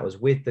 and that was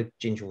with the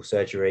gingival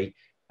surgery,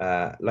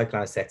 local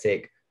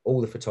anesthetic, all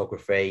the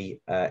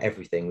photography,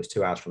 everything was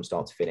 2 hours from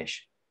start to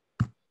finish.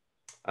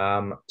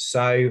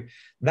 So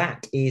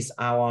that is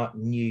our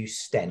new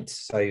stent.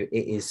 So it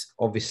is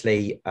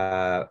obviously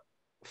far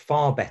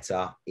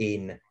better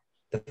in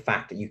the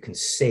fact that you can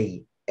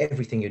see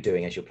everything you're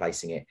doing as you're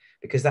placing it,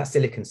 because that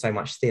silicon's so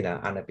much thinner,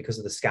 and because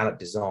of the scallop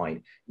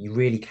design, you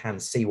really can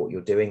see what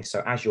you're doing.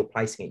 So as you're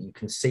placing it, you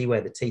can see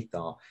where the teeth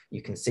are,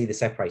 you can see the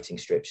separating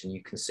strips, and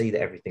you can see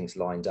that everything's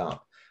lined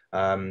up.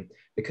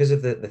 Because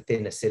of the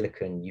thinner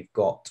silicon, you've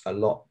got a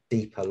lot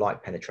deeper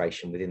light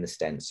penetration within the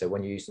stent. So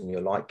when you're using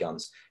your light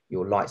guns,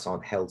 your lights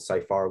aren't held so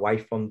far away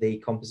from the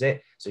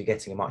composite, so you're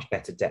getting a much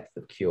better depth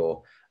of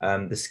cure.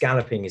 The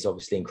scalloping is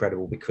obviously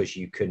incredible because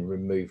you can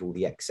remove all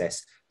the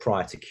excess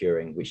prior to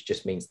curing, which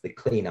just means the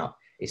cleanup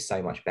is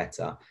so much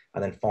better.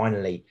 And then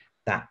finally,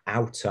 that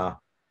outer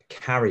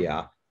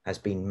carrier has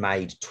been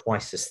made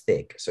twice as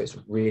thick, so it's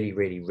really,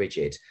 really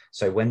rigid.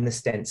 So when the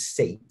stent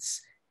seats,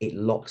 it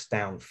locks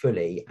down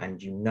fully,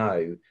 and you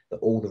know that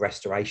all the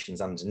restorations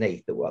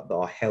underneath that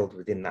are held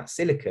within that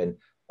silicon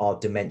are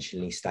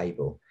dimensionally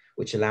stable,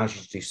 which allows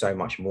you to do so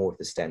much more of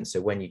the stent. So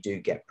when you do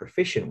get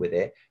proficient with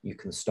it, you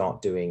can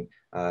start doing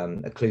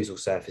occlusal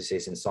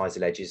surfaces,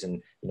 incisal edges,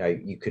 and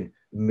you can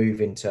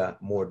move into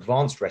more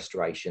advanced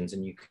restorations,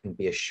 and you can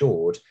be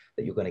assured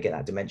that you're going to get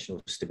that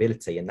dimensional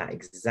stability and that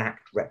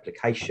exact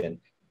replication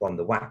from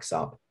the wax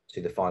up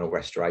to the final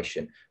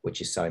restoration,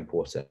 which is so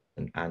important.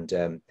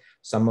 And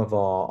some of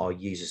our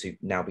users who've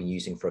now been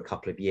using for a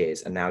couple of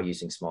years are now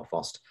using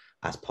SmileFast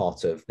as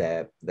part of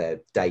their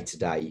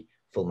day-to-day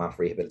full mouth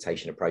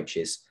rehabilitation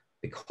approaches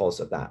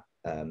because of that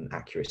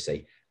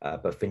accuracy.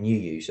 But for new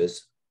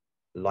users,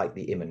 like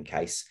the Iman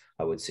case,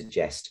 I would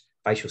suggest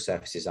facial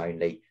surfaces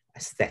only,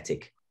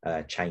 aesthetic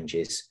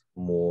changes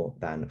more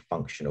than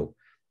functional.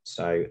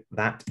 So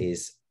that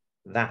is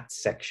that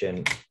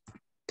section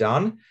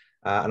done.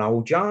 And I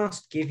will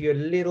just give you a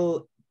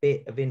little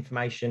bit of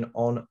information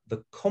on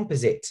the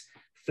composite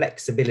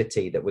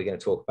flexibility that we're going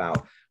to talk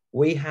about.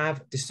 We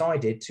have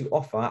decided to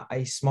offer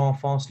a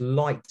SmileFast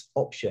Lite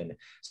option.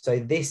 So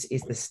this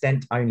is the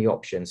stent only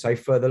option. So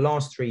for the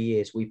last 3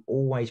 years, we've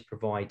always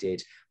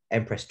provided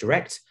Empress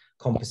Direct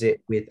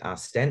composite with our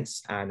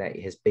stents, and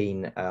it has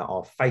been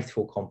our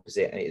faithful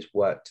composite, and it has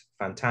worked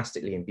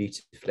fantastically and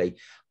beautifully.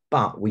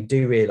 But we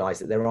do realize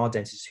that there are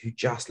dentists who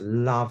just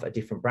love a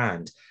different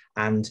brand,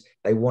 and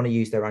they want to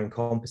use their own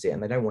composite,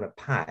 and they don't want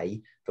to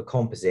pay for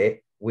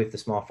composite with the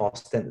SmileFast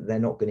stent that they're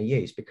not going to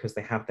use because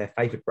they have their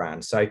favorite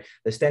brand. So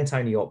the stent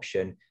only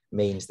option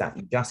means that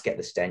you just get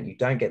the stent, you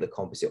don't get the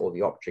composite or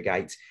the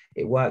Optrogate.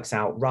 It works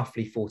out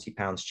roughly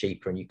 £40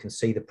 cheaper, and you can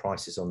see the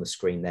prices on the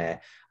screen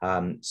there.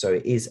 So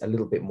it is a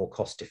little bit more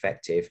cost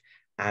effective.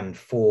 And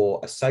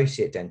for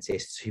associate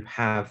dentists who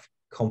have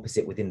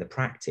composite within the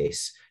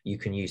practice, you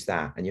can use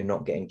that, and you're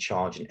not getting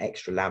charged an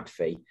extra lab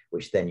fee,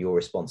 which then you're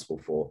responsible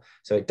for.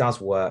 So it does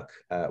work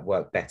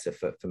better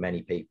for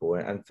many people.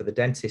 And for the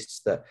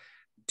dentists that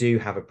do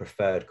have a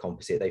preferred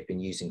composite they've been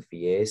using for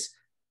years,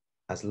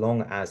 as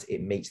long as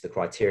it meets the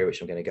criteria,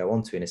 which I'm going to go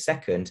on to in a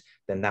second,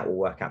 then that will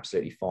work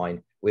absolutely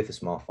fine with the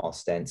SmileFast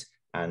stent,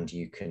 and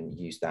you can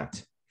use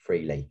that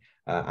freely.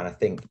 And I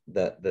think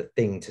that the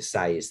thing to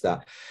say is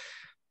that,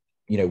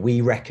 you know,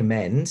 we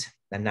recommend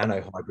a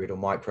nano hybrid or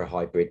micro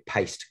hybrid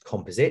paste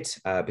composite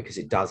because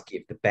it does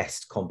give the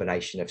best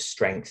combination of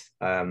strength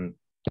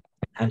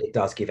and it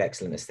does give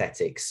excellent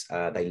aesthetics.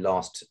 They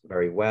last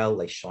very well,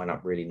 they shine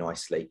up really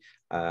nicely,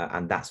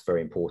 and that's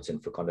very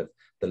important for kind of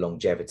the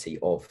longevity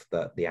of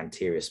the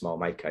anterior smile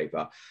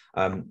makeover.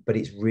 But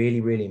it's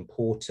really, really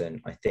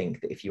important, I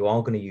think, that if you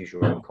are going to use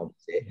your own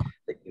composite,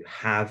 that you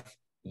have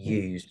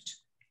used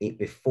it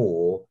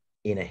before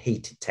in a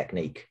heated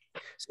technique.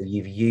 So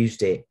you've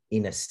used it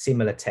in a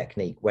similar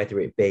technique, whether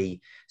it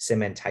be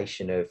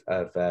cementation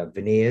of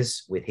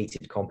veneers with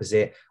heated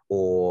composite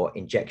or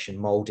injection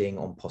molding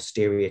on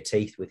posterior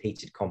teeth with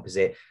heated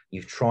composite.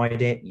 You've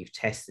tried it, you've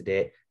tested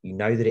it, you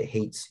know that it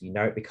heats, you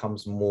know it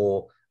becomes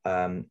more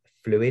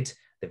fluid,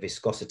 the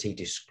viscosity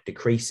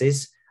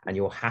decreases, and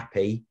you're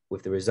happy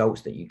with the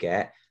results that you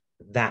get.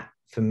 That,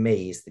 for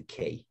me, is the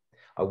key.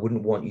 I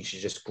wouldn't want you to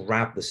just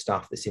grab the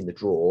stuff that's in the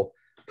drawer,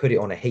 put it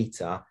on a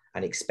heater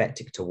and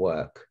expect it to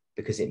work,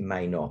 because it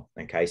may not.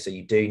 Okay, so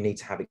you do need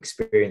to have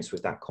experience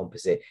with that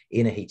composite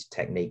in a heated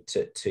technique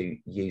to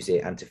use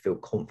it and to feel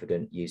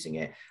confident using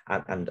it.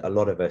 And a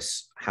lot of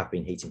us have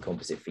been heating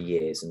composite for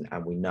years,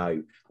 and we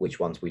know which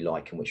ones we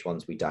like and which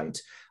ones we don't.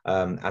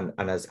 And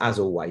as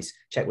always,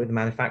 check with the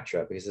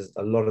manufacturer, because there's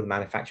a lot of the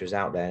manufacturers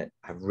out there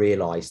have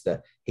realized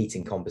that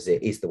heating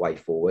composite is the way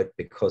forward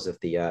because of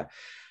the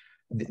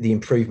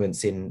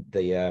improvements in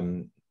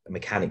the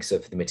mechanics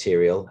of the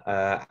material,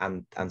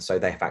 and so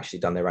they have actually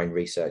done their own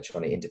research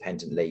on it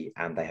independently,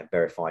 and they have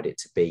verified it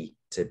to be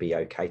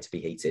okay to be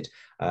heated.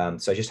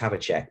 So just have a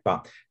check,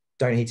 but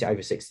don't heat it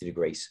over 60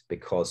 degrees,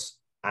 because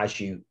as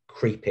you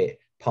creep it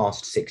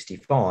past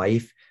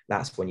 65,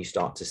 that's when you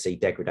start to see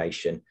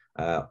degradation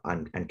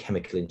and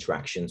chemical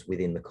interactions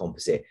within the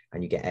composite,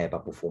 and you get air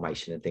bubble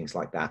formation and things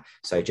like that.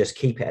 So just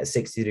keep it at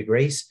 60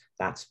 degrees.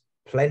 That's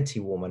plenty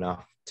warm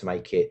enough to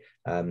make it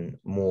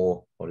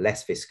more or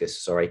less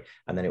viscous,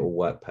 and then it will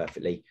work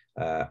perfectly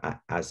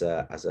as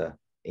a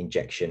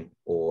injection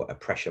or a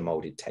pressure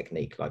molded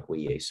technique like we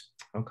use.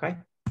 Okay,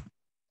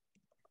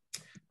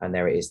 and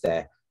there it is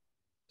there.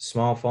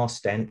 SmileFast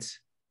stent,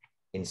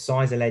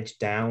 incisor edge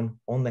down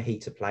on the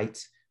heater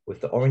plate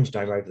with the orange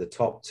dome over the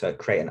top to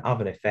create an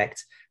oven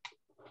effect,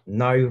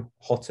 no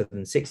hotter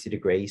than 60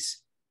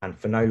 degrees and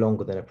for no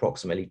longer than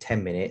approximately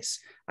 10 minutes.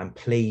 And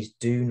please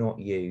do not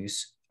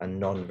use a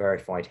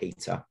non-verified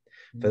heater.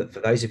 For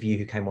those of you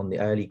who came on the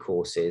early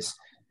courses,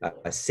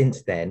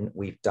 since then,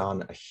 we've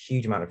done a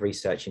huge amount of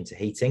research into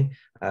heating.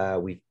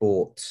 We've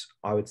bought,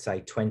 I would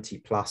say, 20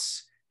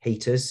 plus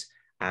heaters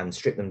and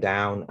stripped them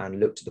down and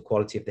looked at the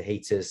quality of the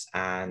heaters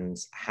and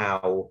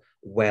how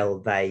well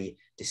they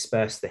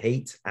disperse the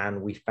heat.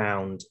 And we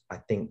found, I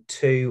think,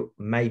 2,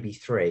 maybe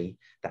 3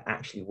 that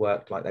actually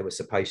worked like they were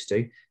supposed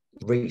to,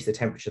 reached the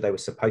temperature they were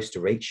supposed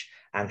to reach,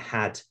 and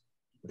had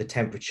the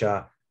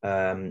temperature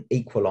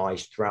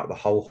equalized throughout the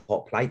whole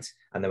hot plate,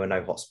 and there were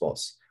no hot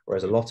spots.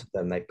 Whereas a lot of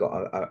them, they've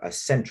got a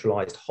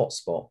centralized hot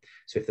spot.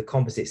 So if the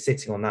composite's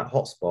sitting on that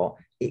hot spot,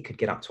 it could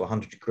get up to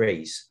 100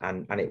 degrees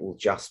and it will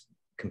just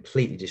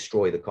completely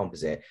destroy the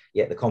composite.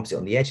 Yet the composite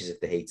on the edges of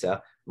the heater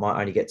might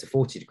only get to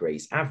 40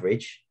 degrees.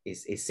 Average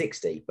is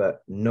 60, but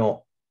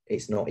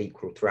it's not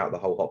equal throughout the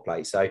whole hot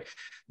plate. So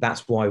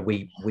that's why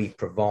we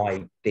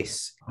provide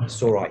this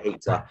Sealey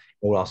heater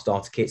in all our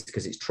starter kits,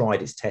 because it's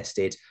tried, it's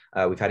tested.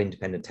 We've had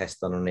independent tests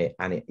done on it,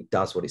 and it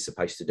does what it's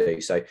supposed to do.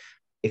 So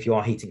if you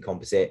are heating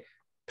composite,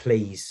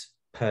 please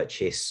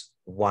purchase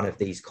one of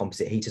these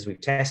composite heaters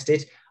we've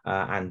tested,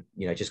 and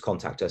just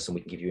contact us and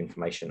we can give you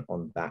information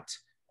on that.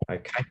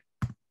 Okay.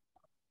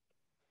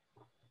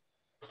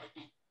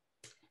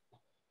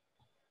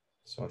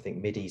 So I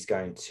think Midi's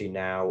going to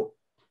now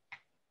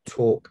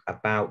talk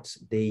about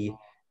the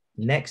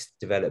next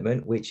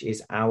development, which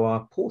is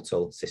our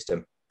portal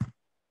system.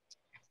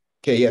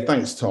 Okay, yeah,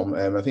 thanks, Tom.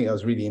 I think that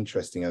was really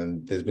interesting,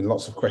 and there's been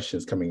lots of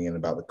questions coming in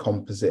about the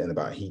composite and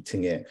about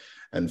heating it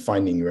and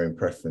finding your own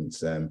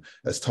preference.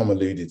 As Tom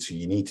alluded to,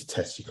 you need to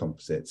test your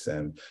composites.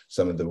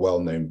 Some of the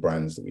well-known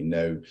brands that we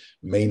know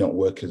may not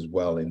work as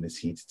well in this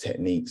heated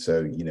technique.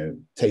 So,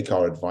 take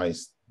our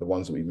advice. The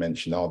ones that we've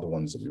mentioned are the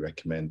ones that we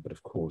recommend, but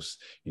of course,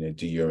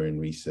 do your own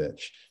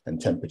research.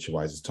 And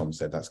temperature-wise, as Tom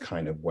said, that's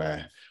kind of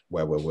where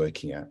we're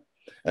working at.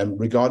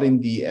 Regarding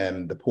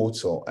the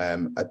portal,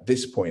 at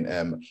this point,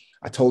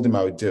 I told him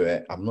I would do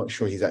it. I'm not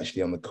sure he's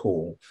actually on the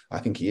call. I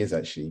think he is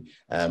actually.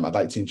 I'd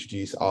like to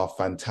introduce our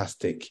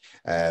fantastic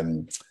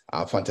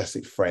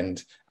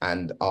friend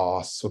and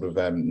our sort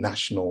of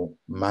national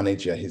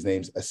manager. His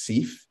name's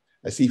Asif.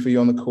 Asif, are you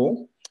on the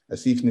call?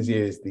 Asif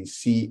Nazir is the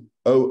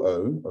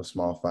COO of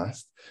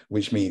SmileFast,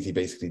 which means he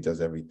basically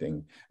does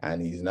everything.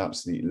 And he's an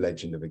absolute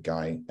legend of a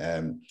guy.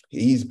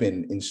 He's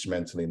been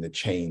instrumental in the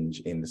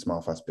change in the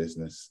SmileFast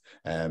business.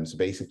 So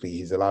basically,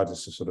 he's allowed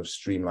us to sort of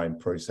streamline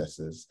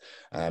processes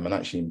and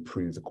actually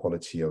improve the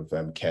quality of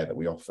care that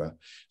we offer.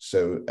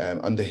 So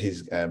under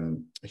his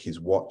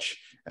watch,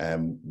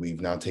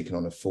 we've now taken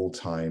on a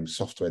full-time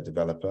software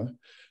developer,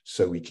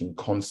 so we can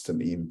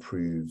constantly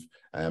improve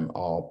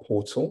our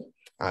portal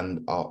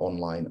and our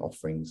online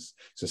offerings.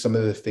 So some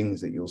of the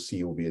things that you'll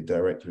see will be a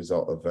direct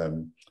result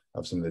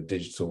of some of the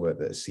digital work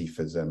that Asif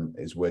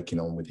is working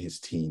on with his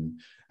team.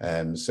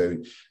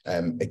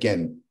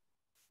 Again,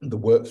 the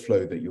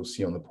workflow that you'll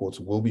see on the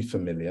portal will be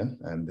familiar,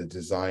 and the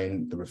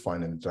design, the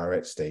refine, and the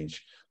direct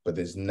stage, but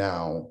there's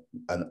now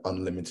an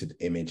unlimited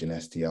image and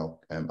STL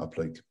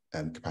upload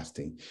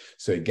capacity.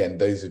 So again,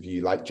 those of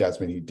you like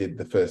Jasmine who did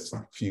the first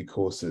few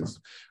courses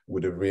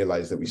would have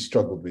realized that we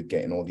struggled with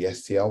getting all the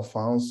STL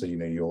files. So, you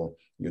know, your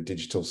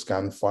digital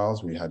scan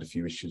files, we had a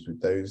few issues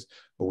with those,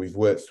 but we've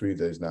worked through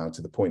those now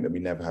to the point that we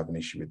never have an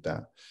issue with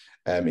that.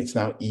 It's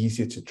now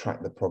easier to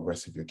track the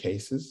progress of your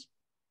cases,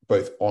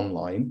 both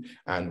online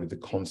and with the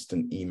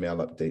constant email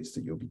updates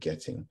that you'll be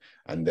getting.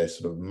 And they're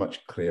sort of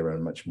much clearer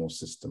and much more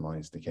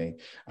systemized, okay?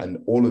 And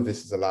all of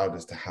this has allowed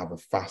us to have a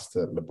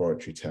faster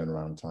laboratory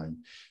turnaround time.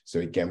 So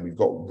again, we've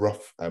got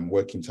rough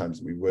working times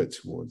that we work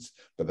towards,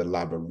 but the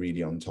lab are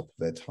really on top of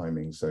their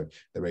timing. So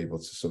they're able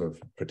to sort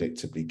of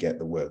predictably get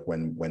the work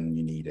when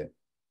you need it.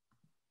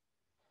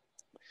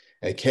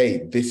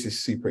 Okay, this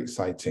is super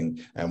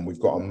exciting. And we've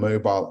got a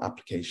mobile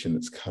application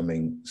that's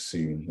coming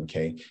soon,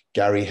 okay?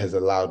 Gary has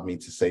allowed me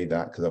to say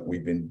that because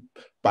we've been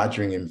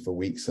badgering him for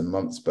weeks and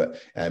months, but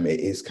it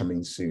is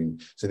coming soon.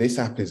 So this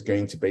app is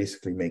going to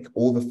basically make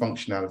all the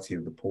functionality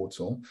of the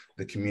portal,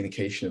 the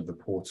communication of the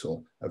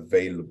portal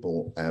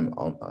available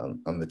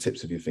on the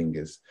tips of your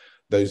fingers.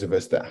 Those of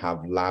us that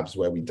have labs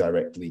where we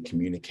directly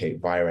communicate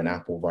via an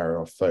app or via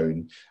our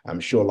phone, I'm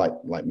sure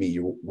like me,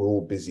 we're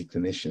all busy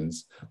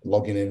clinicians.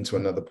 Logging into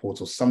another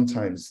portal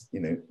sometimes,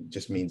 you know,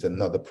 just means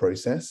another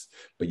process,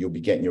 but you'll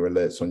be getting your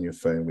alerts on your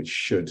phone, which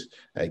should,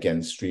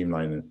 again,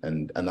 streamline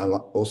and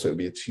also it'll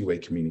be a two-way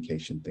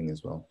communication thing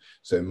as well.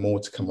 So more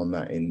to come on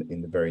that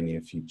in the very near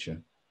future.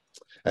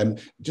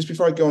 Just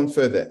before I go on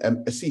further,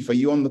 Asif, are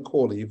you on the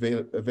call? Are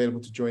you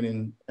available to join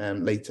in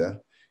later?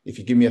 If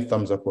you give me a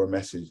thumbs up or a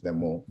message, then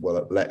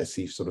we'll let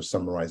Asif sort of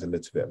summarize a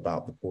little bit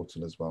about the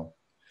portal as well.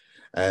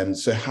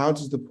 So how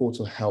does the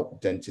portal help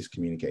dentists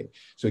communicate?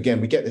 So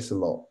again, we get this a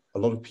lot. A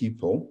lot of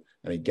people,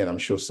 and again, I'm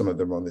sure some of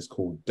them on this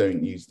call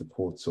don't use the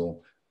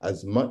portal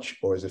as much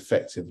or as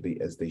effectively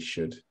as they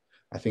should.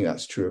 I think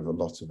that's true of a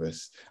lot of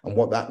us. And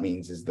what that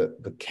means is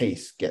that the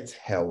case gets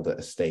held at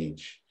a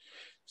stage.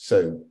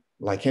 So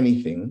like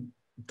anything,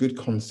 good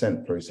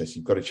consent process,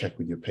 you've got to check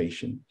with your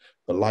patient.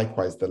 But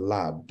likewise, the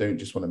lab don't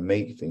just want to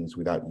make things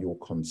without your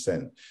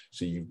consent.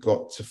 So you've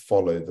got to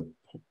follow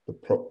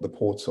the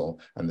portal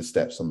and the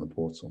steps on the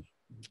portal.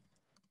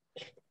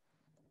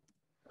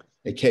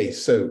 Okay,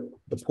 so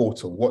the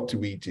portal, what do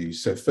we do?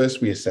 So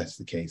first we assess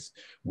the case.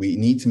 We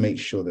need to make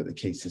sure that the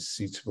case is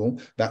suitable.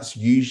 That's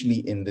usually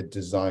in the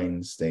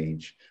design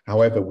stage.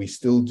 However, we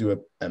still do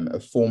a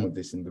form of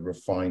this in the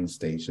refine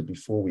stage. So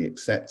before we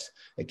accept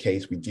a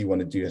case, we do want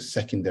to do a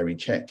secondary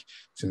check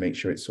to make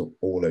sure it's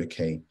all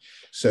okay.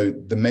 So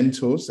the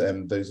mentors,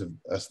 those of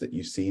us that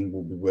you've seen,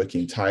 will be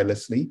working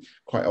tirelessly,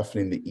 quite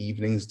often in the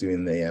evenings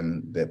doing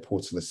their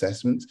portal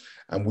assessment,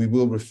 and we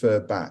will refer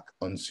back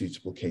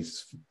unsuitable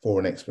cases for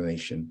an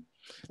explanation.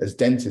 As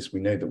dentists, we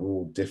know that we're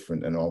all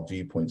different and our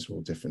viewpoints are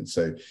all different.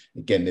 So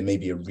again, there may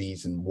be a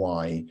reason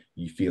why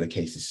you feel a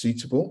case is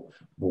suitable,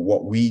 but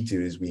what we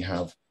do is we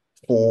have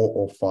 4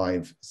 or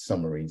 5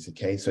 summaries,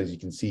 okay? So as you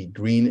can see,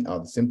 green are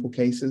the simple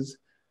cases,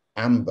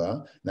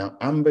 amber. Now,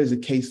 amber is a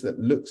case that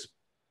looks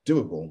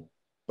doable,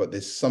 but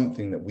there's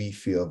something that we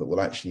feel that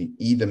will actually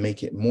either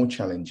make it more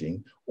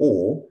challenging,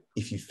 or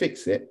if you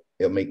fix it,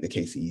 it'll make the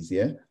case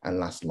easier and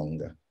last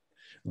longer.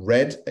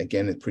 Red,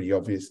 again, is pretty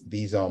obvious.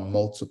 These are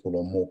multiple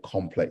or more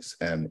complex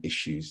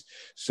issues.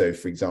 So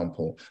for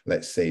example,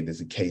 let's say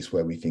there's a case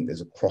where we think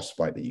there's a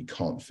crossbite that you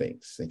can't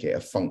fix, okay, a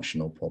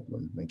functional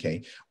problem,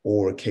 okay,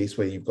 or a case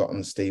where you've got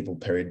unstable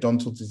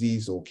periodontal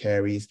disease or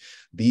caries.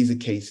 These are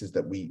cases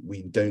that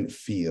we don't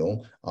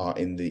feel are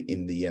in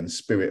the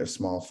spirit of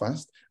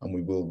SmileFast, and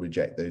we will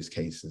reject those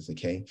cases,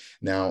 okay?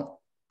 Now,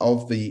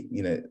 of the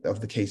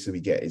cases we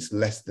get, it's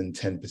less than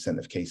 10%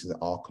 of cases that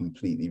are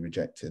completely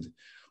rejected.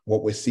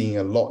 What we're seeing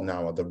a lot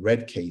now are the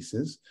red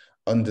cases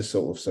under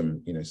sort of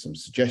some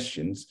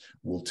suggestions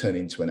will turn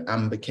into an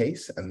amber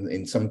case. And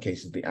in some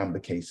cases, the amber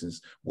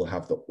cases will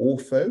have the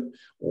ortho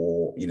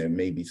or,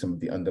 maybe some of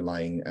the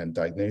underlying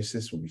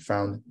diagnosis will be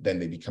found, then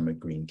they become a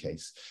green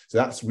case. So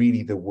that's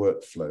really the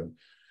workflow.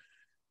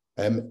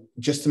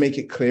 Just to make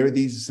it clearer,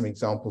 these are some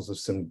examples of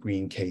some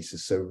green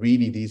cases. So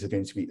really, these are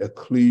going to be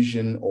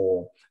occlusion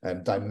or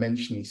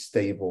dimensionally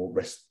stable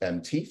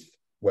teeth,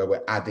 where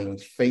we're adding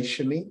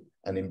facially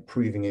and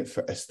improving it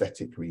for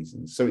aesthetic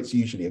reasons. So it's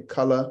usually a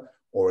color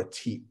or a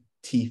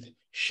teeth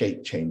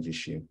shape change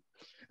issue.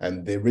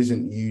 And there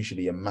isn't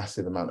usually a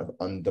massive amount of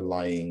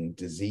underlying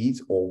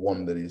disease or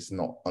one that is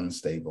not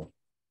unstable.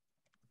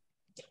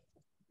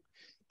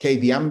 Okay,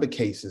 the amber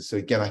cases. So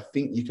again, I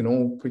think you can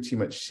all pretty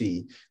much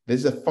see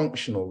there's a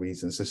functional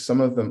reason. So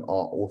some of them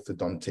are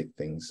orthodontic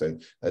things. So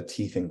a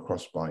teeth and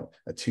crossbite,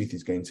 a tooth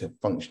is going to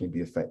functionally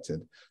be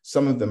affected.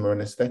 Some of them are an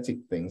aesthetic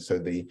thing. So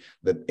the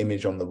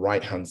image on the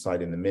right-hand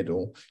side in the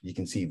middle, you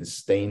can see the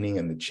staining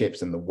and the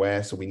chips and the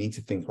wear. So we need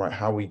to think, right,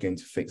 how are we going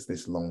to fix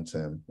this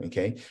long-term?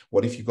 Okay,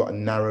 what if you've got a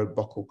narrow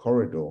buccal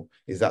corridor?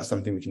 Is that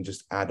something we can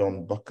just add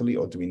on buccally,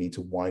 or do we need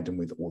to widen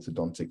with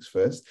orthodontics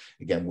first?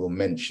 Again, we'll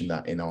mention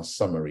that in our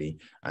summary,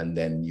 and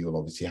then you'll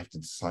obviously have to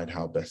decide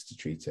how best to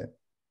treat it.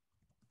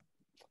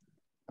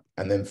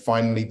 And then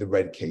finally, the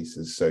red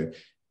cases. So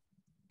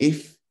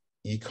if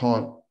you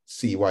can't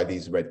see why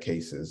these red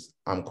cases,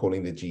 I'm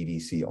calling the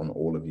GDC on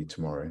all of you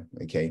tomorrow,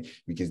 okay?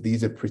 Because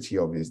these are pretty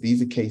obvious.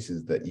 These are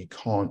cases that you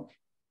can't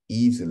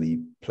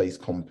easily place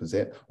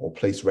composite or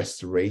place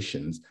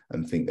restorations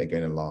and think they're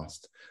going to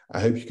last.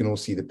 I hope you can all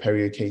see the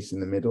perio case in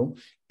the middle.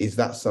 Is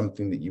that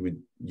something that you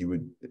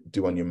would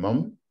do on your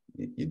mum,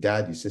 your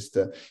dad, your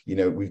sister? You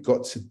know, we've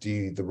got to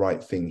do the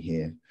right thing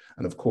here.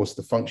 And of course,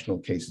 the functional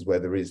cases where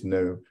there is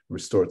no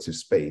restorative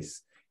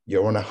space,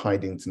 you're on a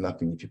hiding to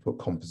nothing if you put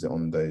composite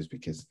on those,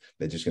 because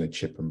they're just going to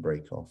chip and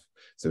break off.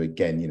 So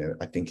again, you know,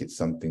 I think it's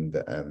something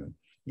that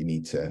you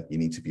need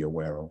to be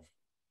aware of.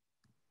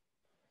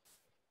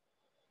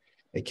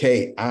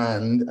 Okay,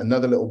 and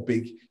another little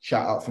big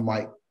shout out for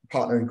my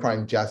partner in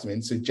crime,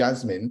 Jasmine. So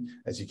Jasmine,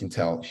 as you can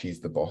tell, she's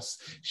the boss.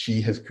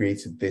 She has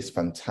created this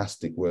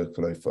fantastic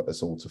workflow for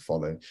us all to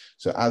follow.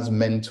 So as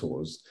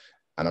mentors,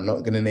 and I'm not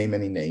going to name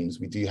any names,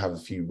 we do have a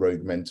few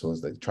rogue mentors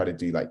that try to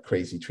do like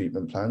crazy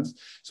treatment plans.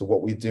 So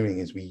what we're doing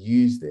is we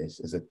use this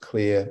as a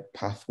clear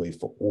pathway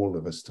for all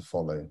of us to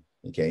follow,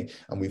 okay?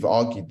 And we've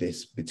argued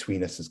this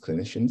between us as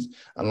clinicians.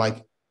 And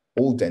like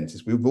all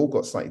dentists, we've all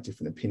got slightly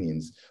different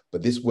opinions,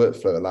 but this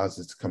workflow allows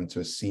us to come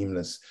to a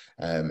seamless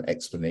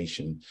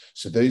explanation.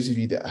 So those of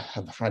you that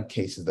have had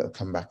cases that have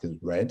come back as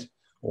red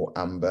or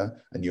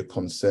amber, and you're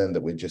concerned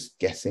that we're just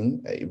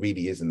guessing, it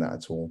really isn't that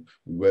at all.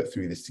 We work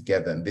through this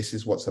together, and this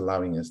is what's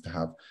allowing us to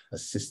have a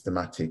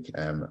systematic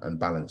and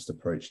balanced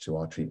approach to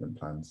our treatment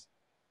plans.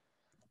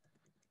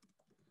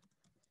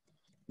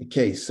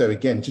 Okay, so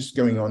again, just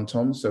going on,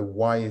 Tom, so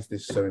why is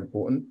this so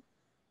important?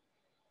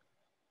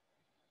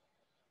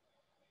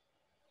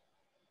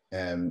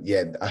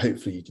 Yeah,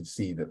 hopefully you can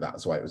see that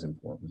that's why it was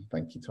important.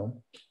 Thank you, Tom.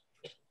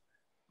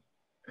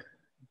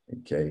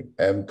 Okay,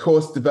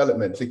 course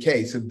development.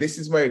 Okay, so this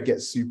is where it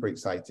gets super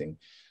exciting.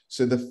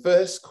 So the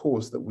first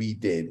course that we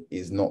did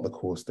is not the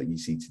course that you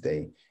see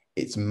today.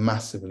 It's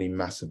massively,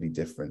 massively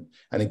different.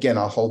 And again,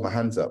 I'll hold my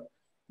hands up.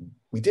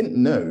 We didn't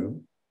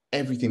know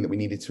everything that we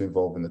needed to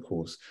involve in the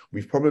course.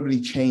 We've probably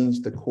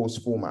changed the course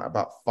format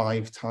about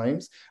 5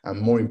 times.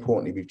 And more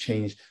importantly, we've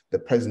changed the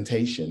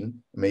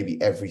presentation maybe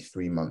every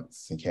 3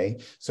 months, okay?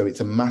 So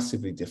it's a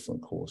massively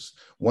different course.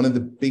 One of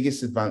the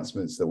biggest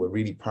advancements that we're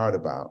really proud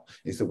about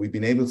is that we've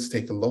been able to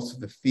take a lot of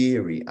the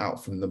theory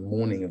out from the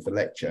morning of the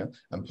lecture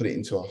and put it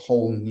into a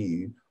whole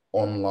new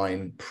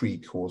online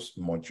pre-course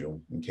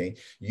module, okay?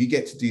 You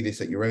get to do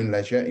this at your own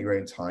leisure, at your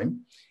own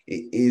time.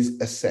 It is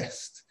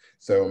assessed.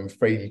 So I'm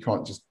afraid you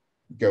can't just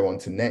go on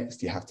to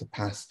next. You have to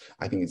pass,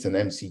 I think it's an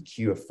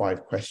MCQ of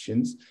 5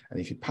 questions. And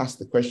if you pass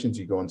the questions,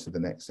 you go on to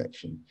the next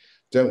section.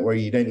 Don't worry,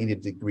 you don't need a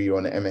degree or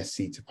an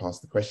MSc to pass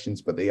the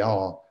questions, but they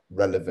are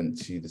relevant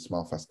to the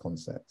SmileFast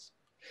concepts.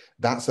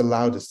 That's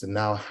allowed us to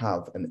now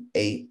have an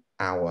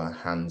 8-hour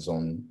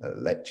hands-on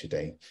lecture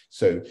day.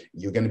 So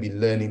you're going to be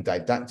learning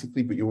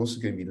didactically, but you're also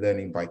going to be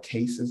learning by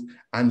cases,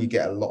 and you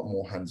get a lot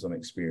more hands-on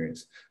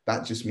experience.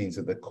 That just means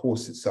that the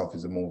course itself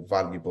is a more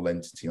valuable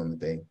entity on the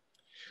day.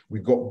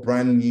 We've got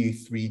brand new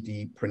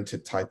 3D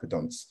printed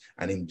typodonts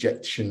and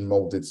injection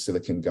molded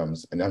silicone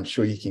gums. And I'm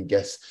sure you can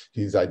guess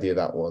whose idea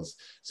that was.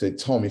 So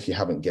Tom, if you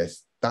haven't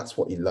guessed, that's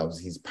what he loves.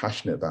 He's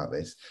passionate about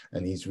this,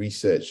 and he's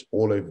researched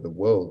all over the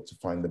world to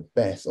find the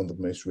best on the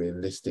most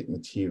realistic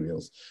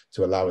materials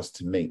to allow us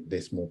to make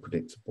this more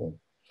predictable.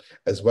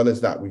 As well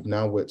as that, we've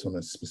now worked on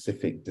a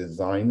specific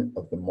design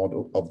of the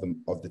model of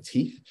the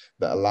teeth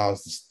that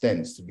allows the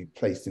stents to be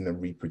placed in a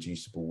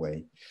reproducible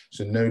way.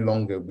 So no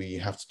longer we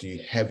have to do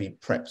heavy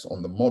preps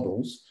on the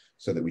models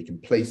so that we can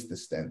place the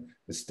stent.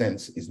 The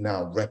stent is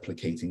now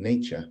replicating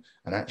nature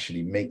and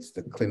actually makes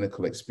the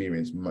clinical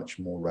experience much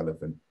more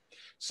relevant.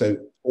 So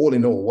all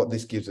in all, what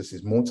this gives us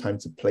is more time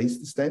to place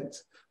the stent,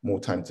 more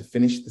time to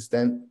finish the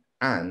stent.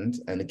 And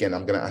again,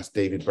 I'm going to ask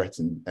David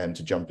Breton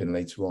to jump in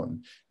later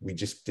on. We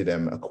just did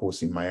a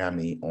course in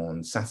Miami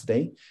on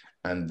Saturday,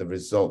 and the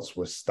results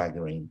were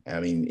staggering. I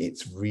mean,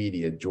 it's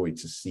really a joy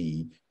to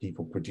see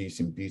people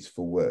producing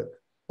beautiful work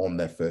on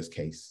their first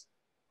case.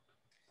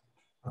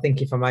 I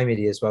think if I may,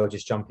 Midi, as well,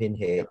 just jump in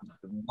here.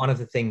 One of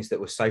the things that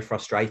was so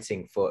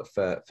frustrating for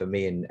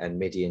me and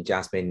Midi and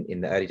Jasmine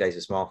in the early days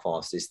of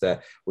SmileFast is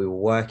that we were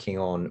working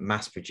on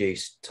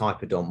mass-produced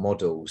typodont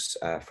models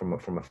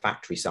from a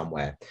factory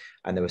somewhere,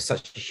 and there was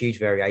such a huge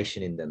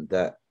variation in them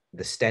that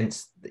the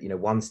stents, you know,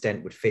 one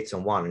stent would fit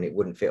on one and it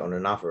wouldn't fit on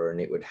another,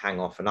 and it would hang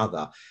off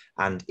another.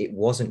 And it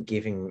wasn't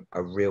giving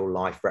a real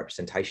life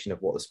representation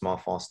of what the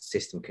SmileFast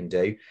system can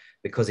do,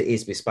 because it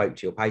is bespoke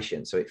to your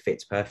patient. So it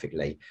fits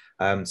perfectly.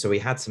 So we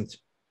had some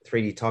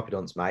 3D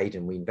typodonts made,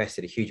 and we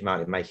invested a huge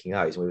amount in making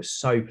those. And we were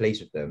so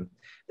pleased with them.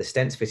 The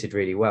stents fitted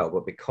really well,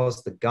 but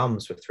because the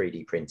gums were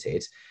 3D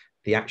printed,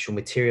 the actual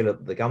material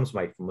that the gums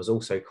made from was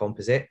also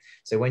composite.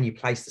 So when you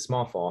place the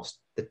SmileFast,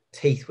 the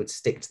teeth would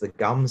stick to the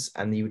gums,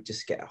 and you would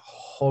just get a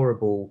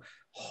horrible,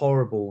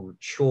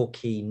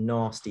 chalky,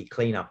 nasty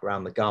cleanup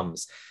around the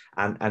gums.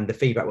 And the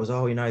feedback was,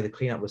 oh, you know, the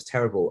cleanup was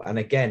terrible. And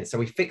again, so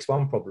we fixed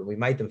one problem, we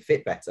made them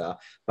fit better,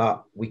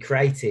 but we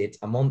created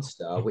a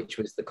monster, which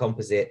was the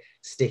composite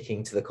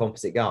sticking to the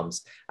composite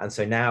gums. And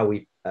so now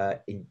we've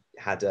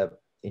had a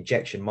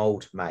injection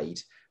mold made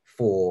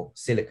for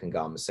silicone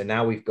gums. So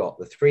now we've got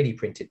the 3D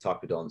printed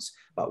typodonts,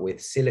 but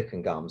with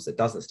silicone gums that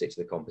doesn't stick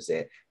to the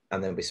composite,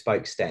 and then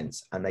bespoke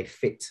stents, and they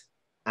fit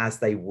as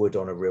they would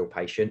on a real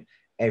patient.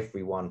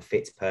 Everyone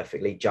fits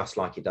perfectly, just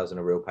like it does on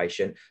a real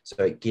patient.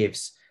 So it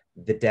gives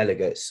the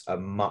delegates a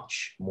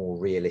much more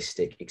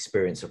realistic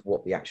experience of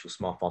what the actual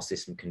SmileFast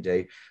system can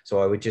do. So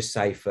I would just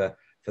say for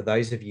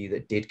those of you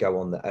that did go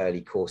on the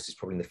early courses,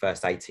 probably in the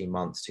first 18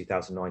 months,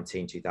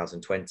 2019,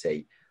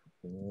 2020,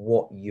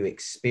 what you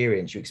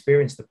experience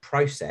the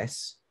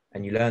process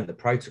and you learn the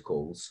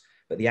protocols,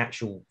 but the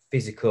actual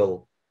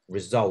physical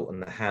result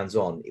and the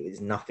hands-on, it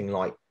is nothing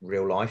like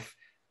real life,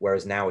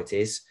 whereas now it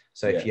is.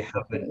 So if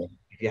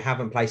you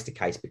haven't placed a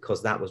case,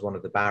 because that was one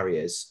of the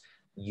barriers,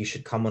 you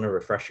should come on a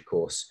refresher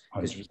course,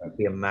 because you will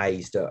be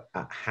amazed at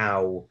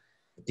how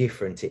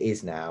different it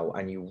is now,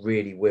 and you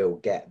really will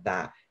get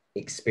that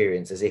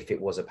experience as if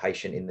it was a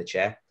patient in the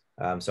chair.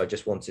 So I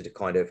just wanted to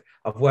kind of,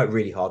 I've worked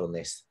really hard on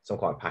this, so I'm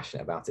quite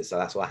passionate about it. So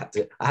that's why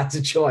I had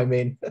to chime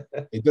in.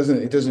 It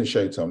doesn't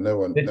show, Tom. No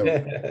one.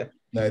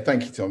 No,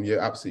 thank you, Tom. You're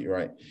absolutely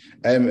right.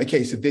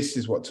 Okay, so this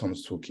is what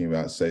Tom's talking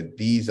about. So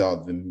these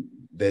are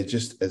they're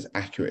just as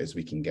accurate as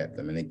we can get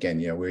them. And again,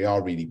 you know, we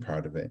are really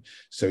proud of it.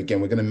 So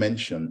again, we're going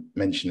to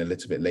mention a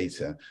little bit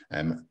later,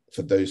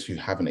 for those who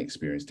haven't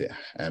experienced it,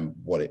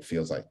 what it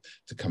feels like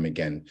to come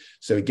again.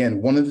 So again,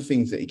 one of the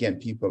things that, again,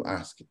 people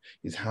ask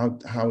is how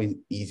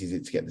easy is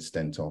it to get the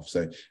stent off?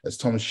 So as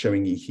Tom's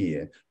showing you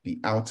here, the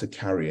outer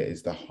carrier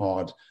is the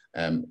hard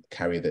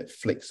carrier that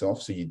flicks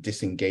off. So you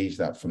disengage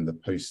that from the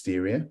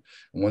posterior.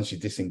 And once you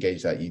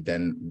disengage that, you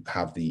then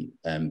have the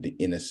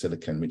inner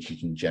silicone, which you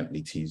can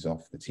gently tease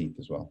off the teeth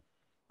as well.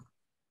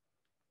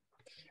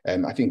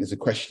 I think there's a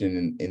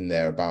question in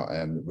there about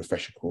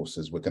refresher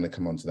courses. We're going to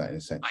come on to that in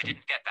a second. I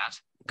didn't get that.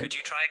 Could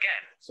you try again?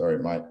 Sorry,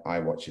 my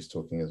iWatch is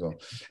talking as well.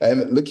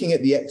 Looking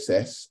at the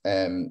excess,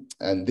 and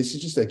this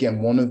is just,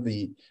 again, one of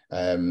the,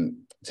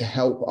 to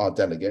help our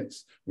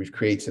delegates, we've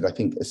created, I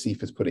think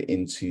Asif has put it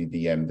into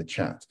the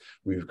chat,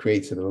 we've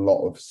created a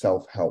lot of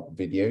self-help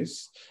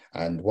videos.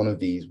 And one of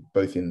these,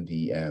 both in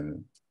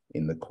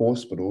the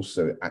course, but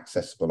also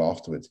accessible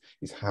afterwards,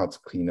 is how to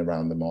clean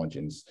around the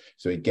margins.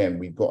 So again,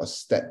 we've got a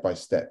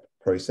step-by-step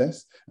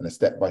process and a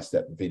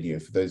step-by-step video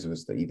for those of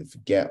us that either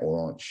forget or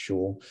aren't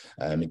sure.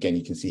 Again,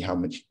 you can see how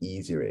much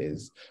easier it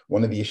is.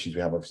 One of the issues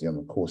we have obviously on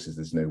the course is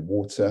there's no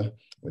water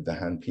with the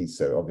handpiece.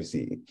 So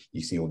obviously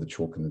you see all the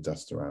chalk and the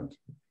dust around.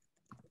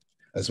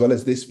 As well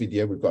as this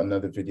video, we've got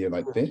another video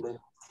like this.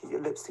 Keep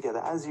your lips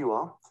together as you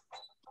are.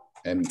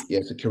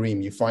 Yeah, so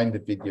Kareem, you find the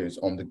videos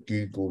on the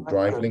Google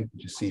Drive link,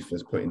 which Asif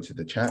has put into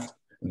the chat.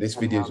 And this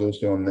video is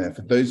also on there.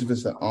 For those of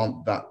us that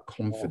aren't that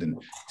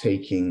confident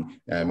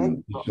taking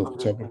digital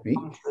photography,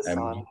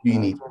 you do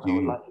need to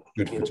do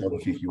good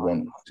photography if you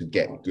want to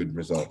get good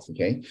results,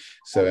 okay?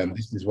 So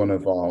this is one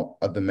of our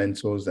other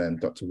mentors,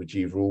 Dr.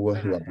 Rajiv Rawar,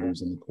 who I believe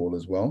is on the call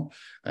as well.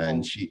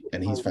 And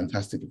he's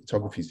fantastic at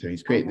photography. So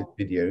he's created this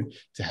video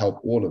to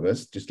help all of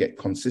us just get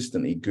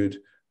consistently good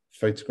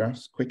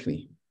photographs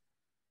quickly.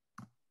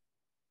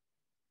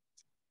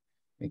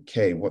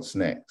 Okay, what's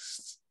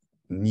next?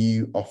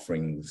 New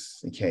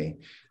offerings. Okay,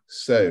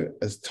 so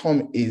as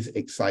Tom is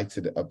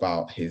excited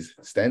about his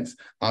stents,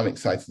 I'm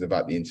excited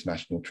about the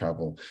international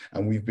travel.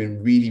 And we've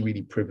been really,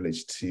 really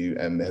privileged to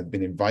have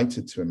been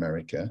invited to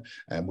America.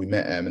 And we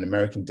met an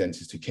American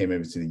dentist who came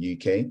over to the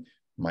UK.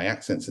 My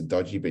accents are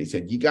dodgy, but he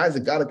said, you guys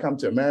have got to come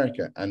to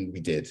America. And we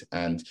did.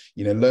 And,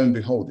 you know, lo and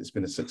behold, it's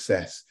been a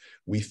success.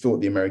 We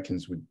thought the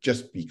Americans would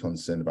just be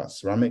concerned about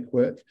ceramic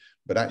work,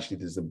 but actually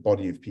there's a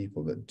body of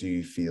people that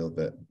do feel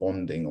that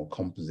bonding or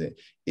composite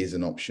is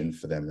an option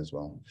for them as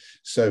well.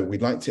 So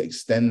we'd like to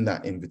extend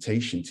that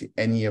invitation to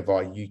any of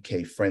our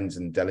UK friends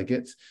and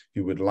delegates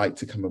who would like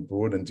to come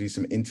abroad and do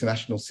some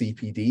international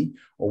CPD,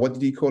 or what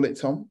did you call it,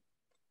 Tom?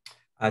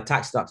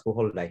 Tax deductible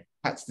holiday.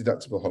 Tax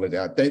deductible holiday.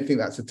 I don't think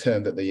that's a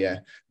term that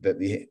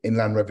the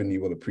Inland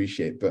Revenue will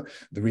appreciate, but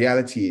the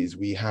reality is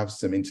we have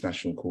some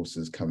international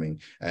courses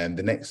coming. And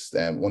the next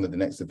one of the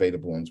next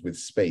available ones with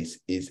space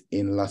is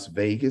in Las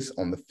Vegas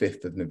on the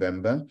 5th of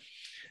November.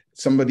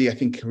 Somebody, I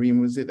think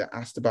Kareem was it, that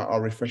asked about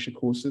our refresher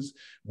courses.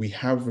 We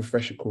have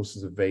refresher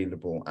courses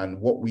available, and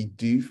what we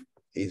do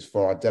is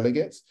for our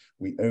delegates,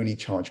 we only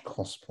charge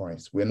cost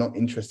price. We're not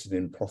interested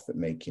in profit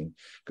making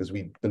because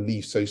we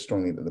believe so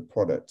strongly that the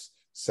product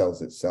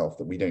sells itself,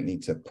 that we don't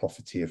need to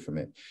profiteer from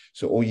it.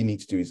 So all you need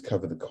to do is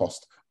cover the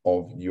cost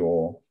of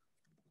your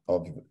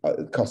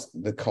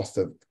the cost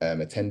of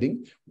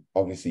attending,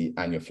 obviously,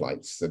 and your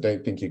flights. So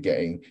don't think you're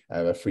getting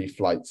a free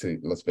flight to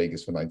Las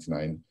Vegas for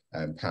 £99.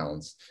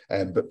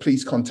 But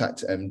please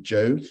contact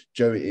Jo.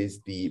 Jo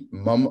is the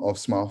mum of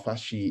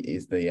SmileFast. She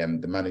is the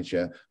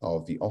manager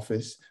of the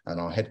office and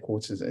our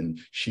headquarters, and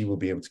she will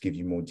be able to give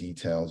you more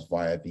details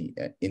via the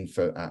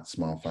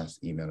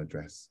info@SmileFast email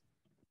address.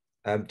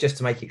 Just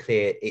to make it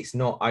clear, it's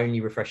not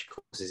only refresher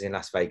courses in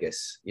Las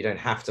Vegas. You don't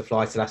have to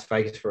fly to Las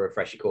Vegas for a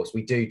refresher course.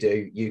 We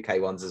do UK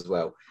ones as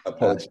well.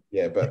 Apologies,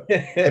 yeah, but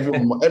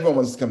everyone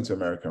wants to come to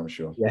America, I'm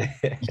sure. Yeah.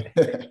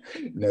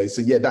 No,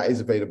 so yeah, that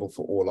is available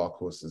for all our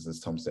courses, as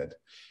Tom said.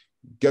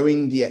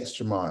 Going the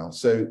extra mile.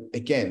 So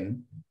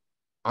again,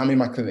 I'm in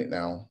my clinic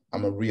now.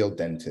 I'm a real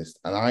dentist,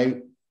 and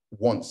I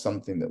want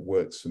something that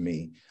works for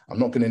me. I'm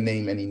not going to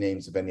name any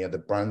names of any other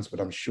brands, but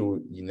I'm sure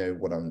you know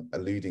what I'm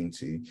alluding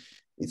to.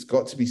 It's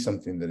got to be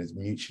something that is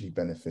mutually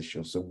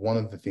beneficial. So one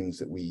of the things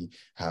that we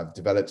have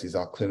developed is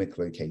our clinic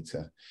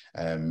locator.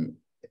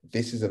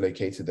 This is a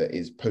locator that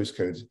is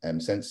postcode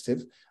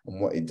sensitive.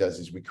 And what it does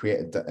is we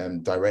create a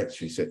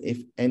directory. So if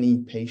any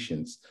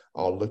patients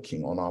are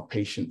looking on our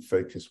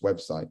patient-focused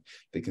website,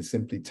 they can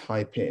simply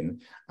type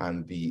in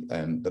and the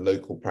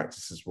local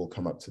practices will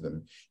come up to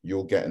them.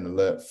 You'll get an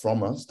alert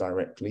from us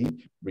directly,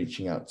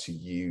 reaching out to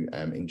you,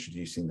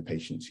 introducing the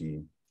patient to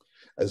you.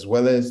 As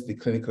well as the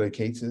clinic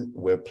locator,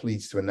 we're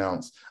pleased to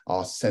announce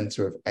our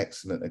Center of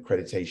Excellence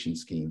accreditation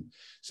scheme.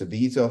 So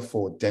these are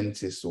for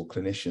dentists or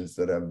clinicians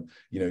that are,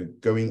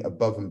 going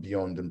above and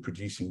beyond and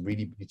producing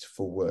really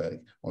beautiful work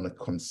on a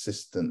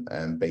consistent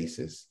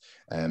basis.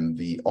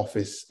 The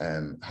office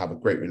have a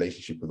great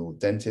relationship with all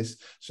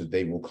dentists, so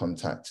they will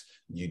contact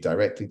you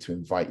directly to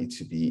invite you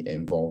to be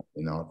involved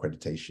in our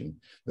accreditation.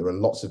 There are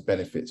lots of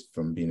benefits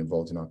from being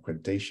involved in our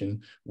accreditation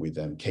with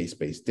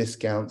case-based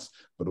discounts,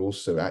 but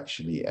also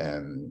actually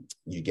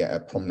you get a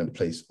prominent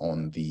place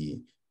on the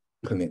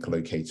clinic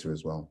locator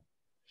as well.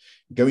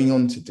 Going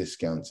on to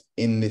discounts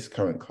in this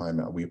current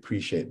climate, we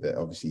appreciate that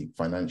obviously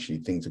financially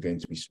things are going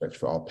to be stretched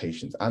for our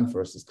patients and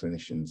for us as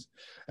clinicians.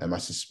 I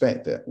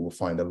suspect that we'll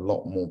find a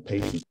lot more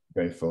patients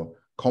going for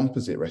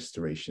composite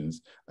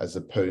restorations as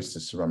opposed to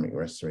ceramic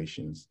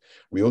restorations.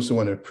 We also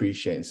want to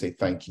appreciate and say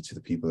thank you to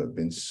the people that have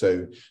been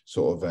so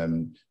sort of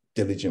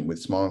diligent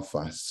with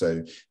SmileFast.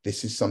 So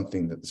this is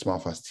something that the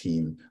SmileFast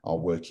team are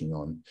working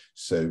on.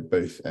 So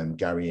both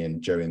Gary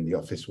and Joe in the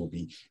office will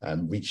be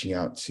reaching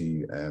out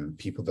to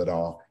people that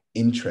are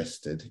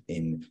interested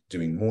in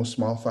doing more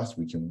SmileFast.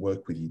 We can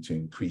work with you to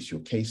increase your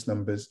case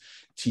numbers,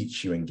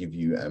 teach you and give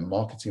you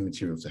marketing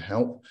material to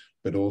help,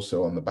 but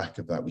also on the back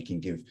of that, we can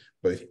give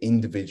both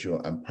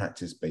individual and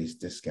practice-based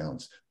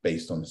discounts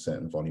based on a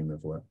certain volume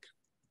of work.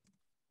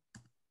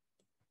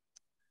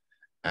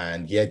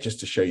 And yeah, just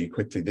to show you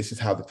quickly, this is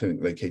how the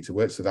clinic locator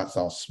works. So that's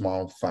our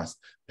SmileFast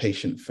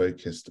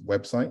patient-focused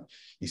website.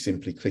 You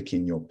simply click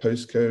in your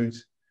postcode,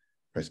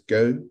 press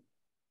go,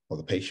 or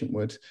the patient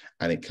would,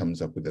 and it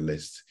comes up with a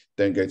list.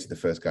 Don't go to the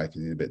first guy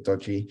because he's a bit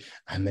dodgy.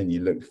 And then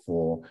you look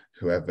for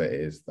whoever it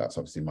is. That's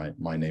obviously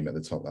my name at the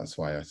top. That's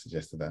why I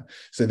suggested that.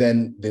 So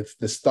then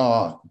the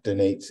star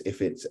donates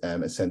if it's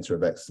a Center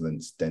of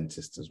Excellence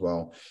dentist as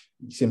well.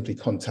 You simply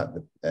contact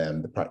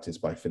the practice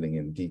by filling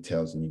in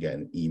details and you get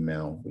an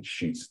email which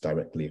shoots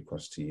directly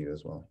across to you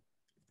as well.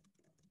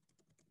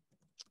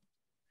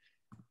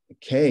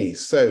 Okay,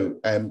 so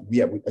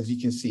yeah, as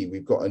you can see,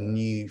 we've got a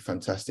new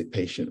fantastic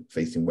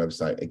patient-facing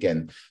website,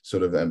 again,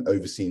 sort of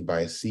overseen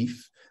by a CEF,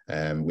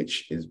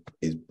 which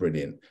is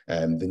brilliant.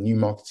 The new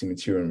marketing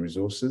material and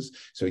resources.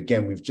 So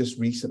again, we've just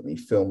recently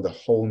filmed a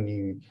whole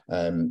new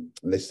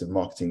list of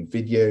marketing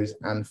videos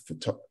and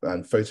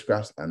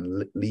photographs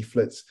and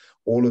leaflets.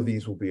 All of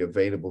these will be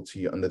available to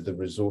you under the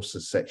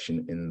resources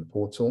section in the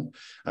portal.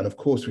 And of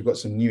course, we've got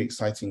some new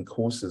exciting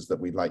courses that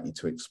we'd like you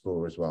to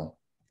explore as well.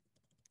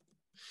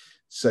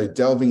 So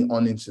delving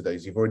on into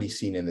those, you've already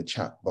seen in the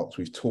chat box,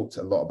 we've talked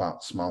a lot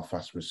about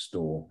SmileFast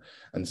Restore.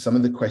 And some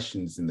of the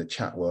questions in the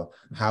chat were,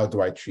 how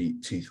do I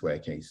treat tooth wear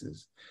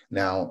cases?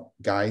 Now,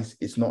 guys,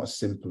 it's not as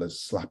simple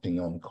as slapping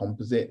on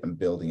composite and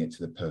building it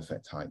to the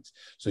perfect height.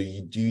 So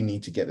you do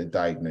need to get the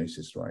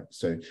diagnosis right.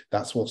 So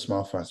that's what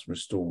SmileFast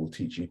Restore will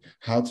teach you,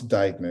 how to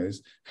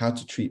diagnose, how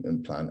to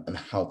treatment plan, and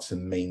how to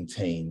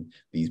maintain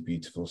these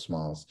beautiful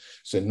smiles.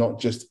 So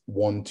not just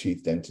one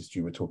tooth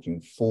dentistry, we're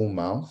talking full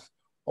mouth,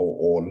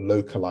 or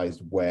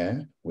localized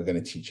wear. We're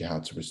going to teach you how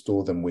to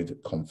restore them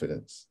with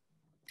confidence.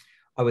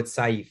 I would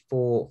say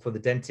for the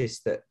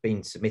dentists that have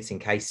been submitting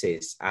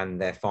cases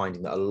and they're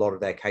finding that a lot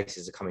of their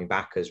cases are coming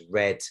back as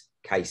red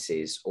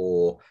cases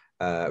or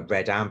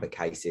red amber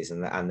cases,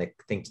 and they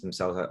think to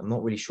themselves, I'm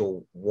not really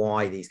sure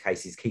why these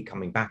cases keep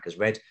coming back as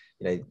red.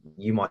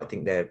 You might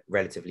think they're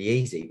relatively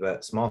easy,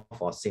 but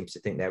SmileFast seems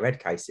to think they're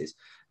red cases.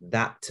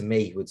 That to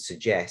me would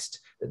suggest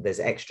that there's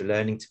extra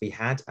learning to be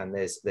had, and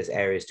there's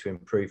areas to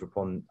improve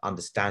upon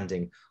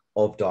understanding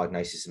of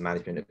diagnosis and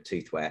management of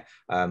tooth wear.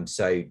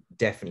 So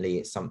definitely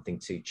it's something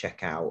to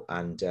check out,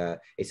 and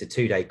it's a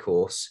 2-day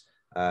course,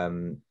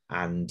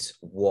 and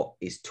what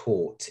is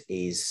taught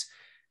is,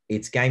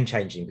 it's game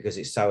changing because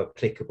it's so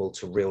applicable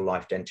to real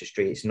life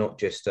dentistry. It's not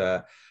just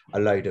a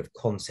load of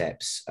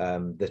concepts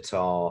that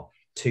are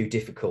too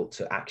difficult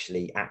to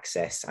actually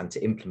access and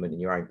to implement in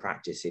your own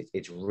practice.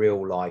 It's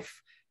real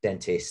life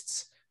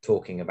dentists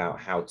talking about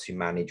how to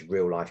manage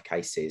real life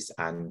cases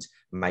and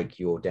make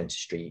your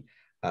dentistry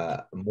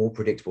more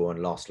predictable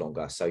and last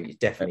longer. So it's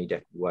definitely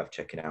worth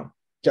checking out.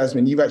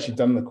 Jasmine, you've actually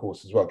done the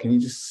course as well. Can you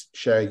just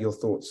share your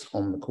thoughts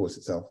on the course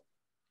itself?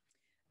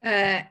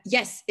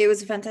 Yes, it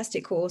was a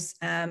fantastic course,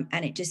 and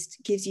it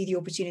just gives you the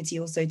opportunity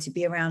also to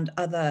be around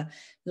other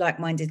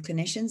like-minded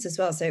clinicians as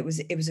well. So it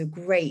was a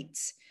great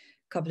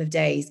couple of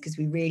days, because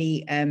we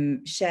really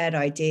shared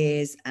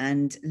ideas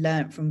and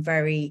learnt from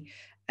very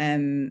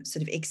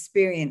sort of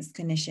experienced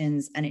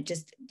clinicians, and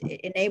it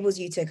enables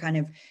you to kind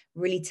of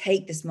really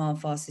take the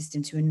SmileFast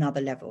system to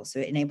another level. So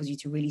it enables you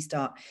to really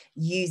start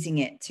using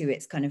it to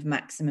its kind of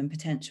maximum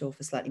potential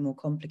for slightly more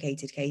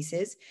complicated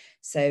cases.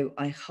 So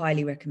I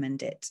highly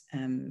recommend it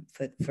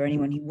for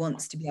anyone who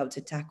wants to be able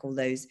to tackle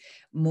those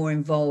more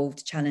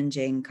involved,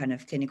 challenging kind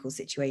of clinical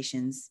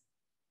situations.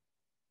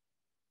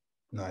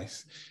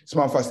 Nice.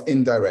 SmileFast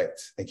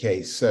indirect.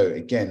 Okay, so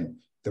again,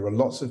 there are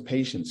lots of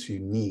patients who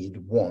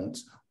want,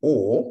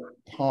 or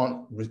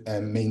can't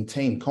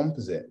maintain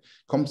composite.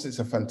 Composites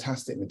are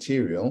fantastic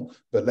material,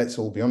 but let's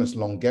all be honest,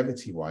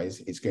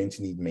 longevity-wise, it's going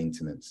to need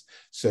maintenance.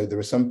 So there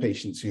are some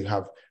patients who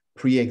have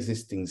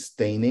pre-existing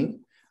staining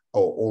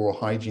or oral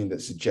hygiene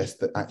that suggests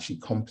that actually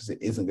composite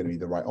isn't going to be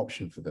the right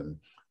option for them.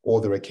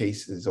 Or there are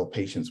cases or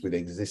patients with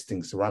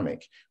existing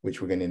ceramic, which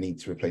we're going to need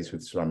to replace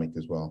with ceramic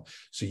as well.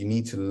 So you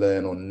need to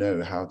learn or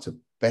know how to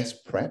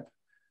best prep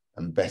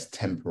and best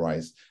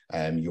temporize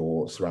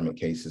your ceramic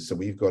cases. So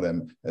we've got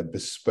a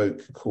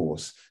bespoke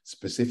course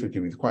specifically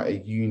with quite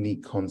a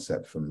unique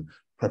concept, from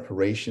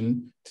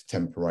preparation to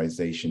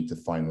temporization to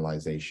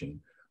finalization.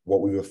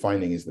 What we were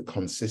finding is that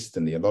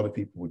consistently, a lot of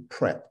people would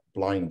prep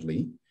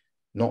blindly,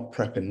 not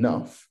prep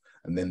enough,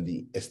 and then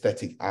the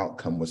aesthetic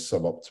outcome was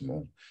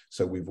suboptimal.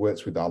 So we've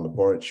worked with our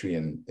laboratory,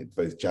 and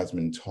both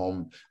Jasmine,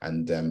 Tom,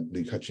 and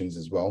Luke Hutchins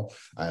as well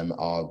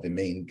are the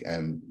main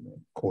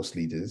course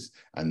leaders.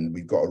 And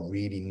we've got a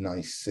really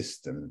nice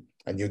system.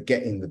 And you're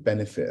getting the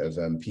benefit of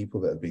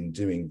people that have been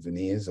doing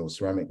veneers or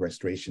ceramic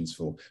restorations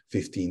for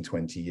 15,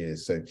 20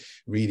 years. So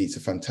really, it's a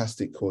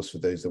fantastic course for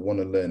those that want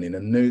to learn in a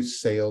no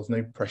sales,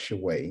 no pressure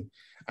way.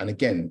 And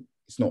again,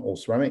 it's not all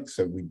ceramic.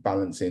 So we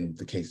balance in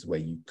the cases where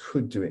you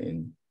could do it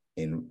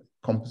in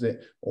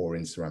composite or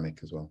in ceramic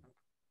as well.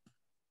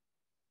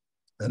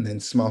 And then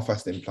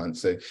SmileFast implants.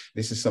 So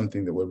this is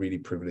something that we're really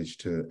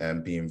privileged to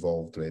be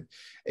involved with.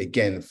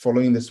 Again,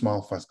 following the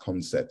SmileFast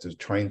concept of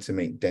trying to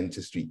make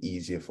dentistry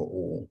easier for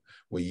all,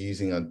 we're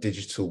using our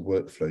digital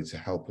workflow to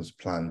help us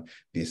plan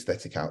the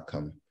aesthetic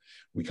outcome.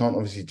 We can't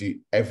obviously do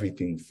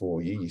everything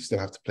for you. You still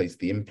have to place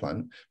the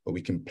implant, but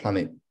we can plan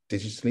it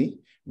digitally.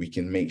 We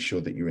can make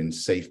sure that you're in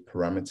safe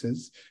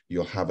parameters.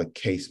 You'll have a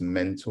case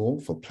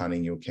mentor for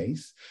planning your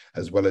case.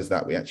 As well as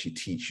that, we actually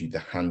teach you the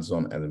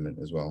hands-on element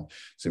as well.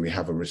 So we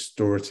have a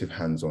restorative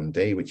hands-on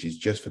day, which is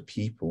just for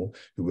people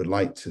who would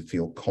like to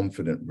feel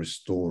confident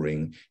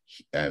restoring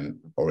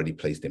already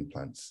placed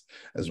implants.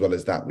 As well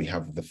as that, we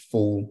have the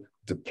full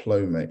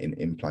diploma in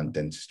implant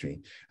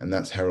dentistry, and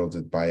that's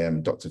heralded by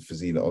Dr.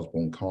 Fazila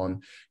Osborne-Khan,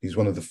 who's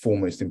one of the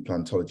foremost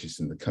implantologists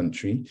in the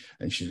country,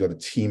 and she's got a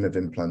team of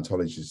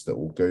implantologists that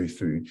will go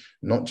through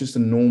not just a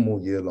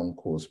normal year-long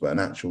course, but an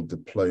actual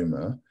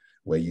diploma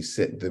where you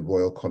sit the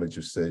Royal College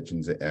of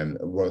Surgeons,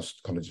 Royal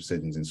College of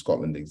Surgeons in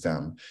Scotland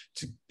exam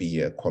to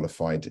be a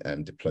qualified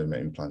diploma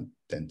implant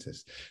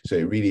dentist. So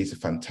it really is a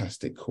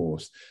fantastic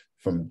course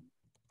from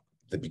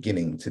the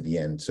beginning to the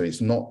end. So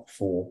it's not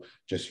for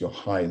just your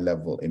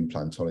high-level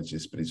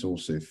implantologists, but it's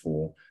also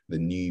for the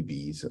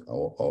newbies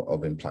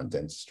of implant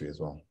dentistry as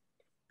well.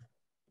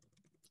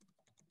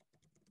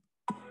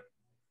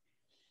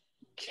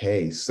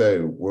 Okay,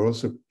 so we're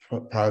also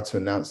proud to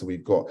announce that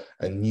we've got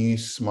a new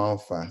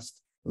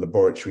SmileFast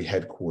laboratory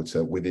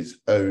headquarter with its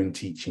own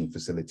teaching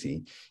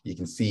facility. You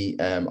can see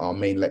our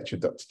main lecturer,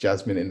 Dr.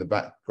 Jasmine, in the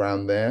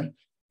background there.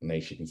 No,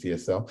 she can see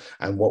herself.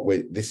 And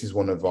this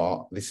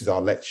is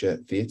our lecture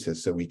theatre,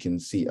 so we can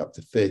see up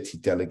to 30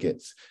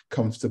 delegates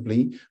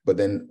comfortably. But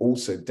then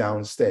also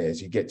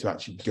downstairs, you get to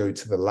actually go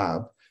to the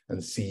lab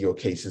and see your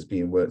cases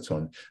being worked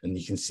on. And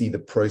you can see the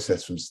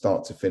process from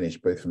start to finish,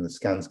 both from the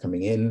scans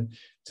coming in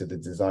to the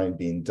design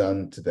being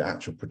done to the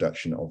actual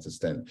production of the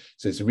stent.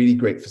 So it's a really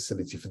great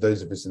facility for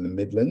those of us in the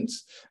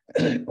Midlands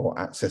or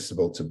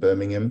accessible to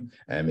Birmingham.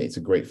 It's a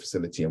great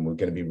facility, and we're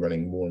going to be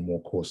running more and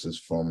more courses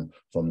from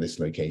this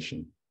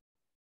location.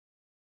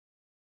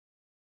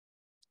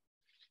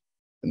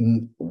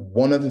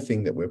 One other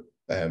thing that we're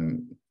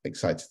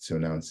excited to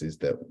announce is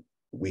that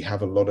we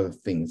have a lot of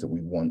things that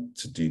we want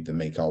to do to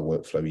make our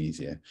workflow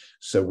easier.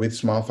 So with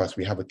SmileFast,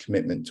 we have a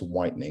commitment to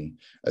whitening.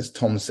 As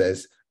Tom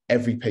says,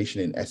 every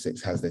patient in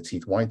Essex has their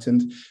teeth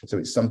whitened. So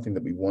it's something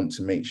that we want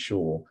to make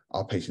sure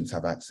our patients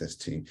have access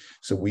to.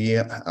 So we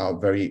are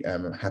very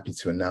happy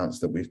to announce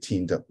that we've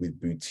teamed up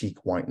with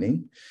Boutique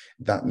Whitening.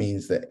 That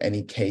means that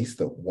any case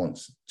that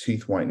wants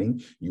tooth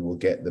whitening, you will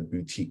get the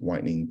Boutique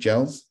Whitening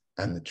gels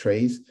and the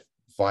trays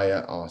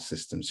via our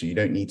system. So you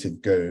don't need to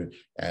go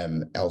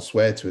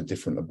elsewhere to a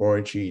different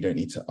laboratory. You don't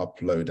need to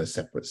upload a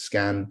separate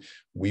scan.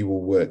 We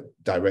will work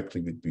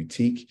directly with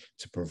Boutique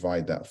to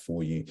provide that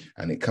for you.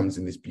 And it comes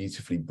in this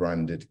beautifully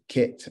branded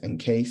kit and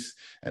case.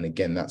 And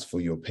again, that's for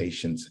your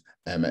patients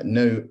at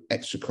no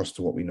extra cost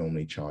to what we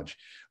normally charge.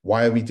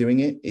 Why are we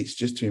doing it? It's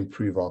just to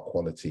improve our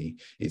quality.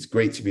 It's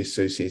great to be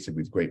associated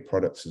with great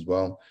products as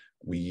well.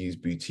 We use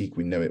Boutique,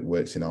 we know it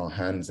works in our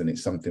hands, and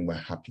it's something we're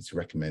happy to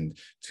recommend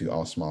to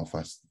our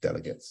SmileFast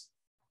delegates.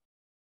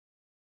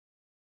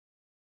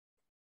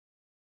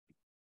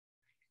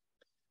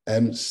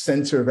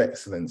 Center of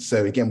Excellence.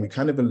 So again, we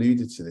kind of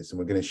alluded to this, and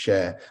we're going to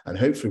share, and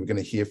hopefully we're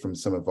going to hear from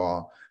some of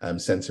our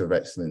Center of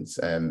Excellence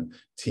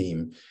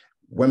team.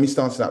 When we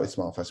started out with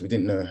SmileFast, we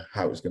didn't know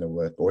how it was going to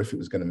work, or if it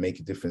was going to make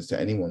a difference to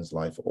anyone's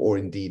life, or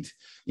indeed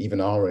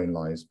even our own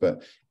lives.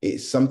 But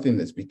it's something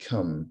that's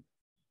become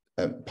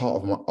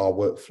part of our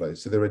workflow.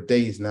 So there are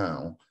days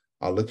now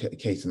I'll look at a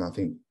case and I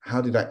think,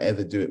 how did I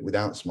ever do it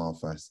without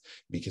SmileFast?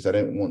 Because I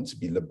don't want to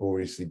be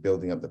laboriously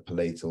building up the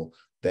palatal,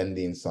 then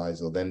the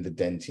incisal, then the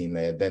dentine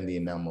layer, then the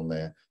enamel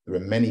layer. There are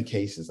many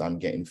cases I'm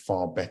getting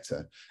far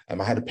better.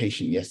 I had a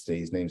patient yesterday,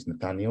 his name's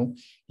Nathaniel.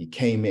 He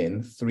came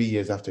in 3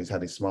 years after he's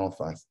had his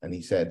SmileFast, and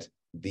he said,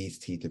 these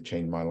teeth have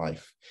changed my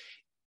life.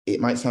 It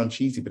might sound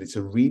cheesy, but it's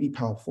a really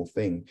powerful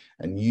thing.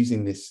 And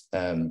using this,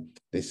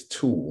 this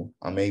tool,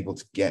 I'm able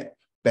to get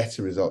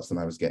better results than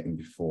I was getting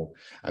before.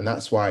 And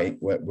that's why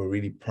we're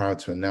really proud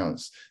to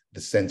announce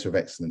the Center of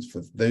Excellence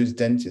for those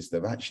dentists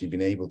that have actually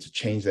been able to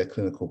change their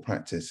clinical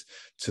practice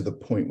to the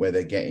point where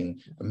they're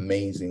getting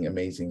amazing,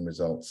 amazing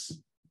results.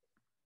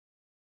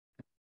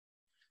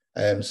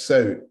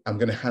 So I'm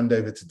going to hand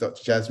over to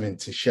Dr. Jasmine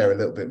to share a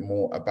little bit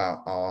more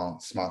about our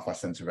SmileFast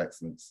Center of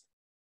Excellence.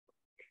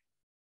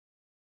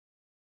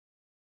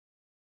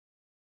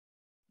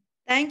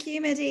 Thank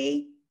you,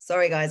 Mide.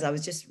 Sorry, guys, I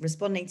was just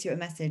responding to a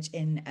message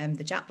in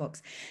the chat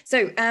box.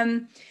 So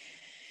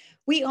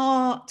we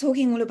are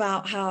talking all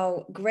about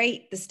how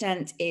great the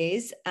stent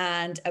is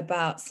and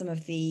about some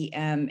of the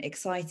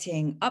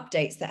exciting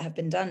updates that have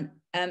been done.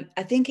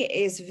 I think it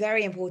is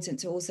very important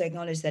to also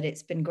acknowledge that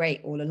it's been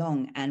great all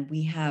along, and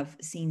we have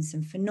seen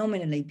some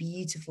phenomenally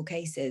beautiful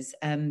cases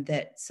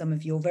that some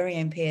of your very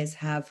own peers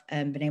have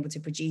been able to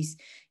produce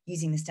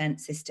using the stent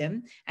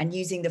system and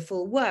using the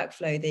full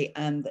workflow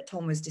that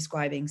Tom was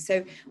describing.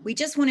 So we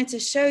just wanted to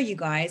show you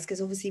guys,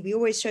 because obviously we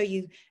always show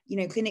you,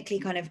 clinically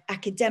kind of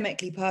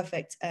academically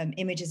perfect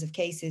images of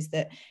cases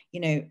that,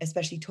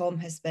 especially Tom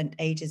has spent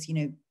ages,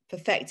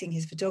 perfecting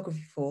his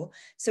photography for.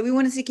 So we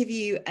wanted to give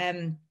you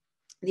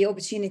the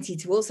opportunity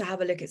to also have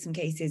a look at some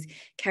cases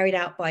carried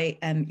out by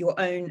your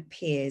own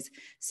peers.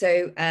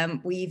 So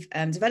we've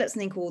developed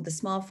something called the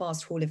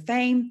SmileFast Hall of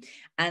Fame,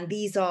 and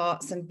these are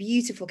some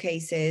beautiful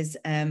cases,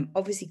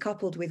 obviously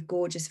coupled with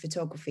gorgeous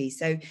photography.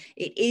 So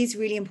it is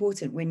really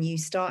important when you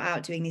start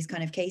out doing these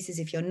kind of cases,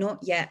 if you're not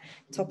yet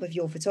top of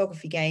your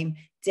photography game,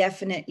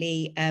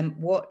 definitely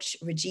watch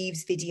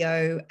Rajiv's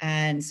video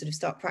and sort of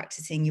start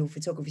practicing your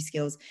photography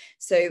skills.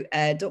 So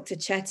Dr.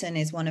 Chetan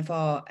is one of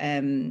our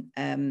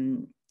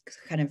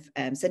Center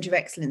of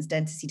Excellence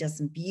dentists. He does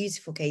some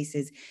beautiful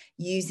cases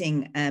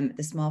using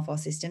the SmileFast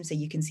system. So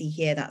you can see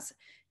here, that's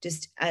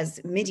just, as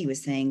Mide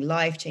was saying,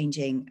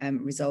 life-changing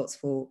results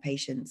for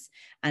patients,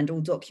 and all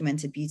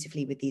documented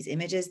beautifully with these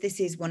images. This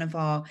is one of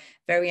our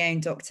very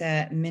own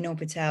Dr. Minal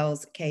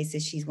Patel's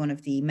cases. She's one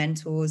of the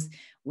mentors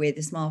with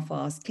the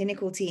SmileFast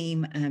clinical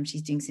team.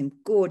 She's doing some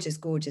gorgeous,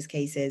 gorgeous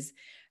cases.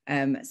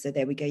 So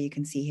there we go. You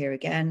can see here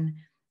again.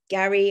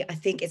 Gary, I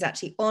think, is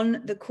actually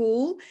on the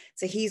call.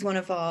 So he's one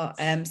of our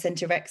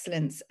Center of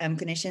Excellence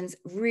clinicians.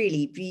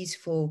 Really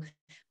beautiful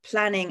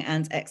planning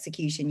and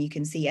execution, you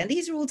can see. And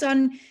these are all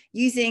done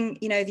using,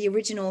 the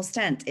original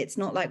stent. It's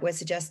not like we're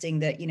suggesting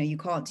that, you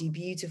can't do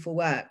beautiful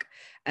work.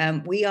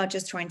 We are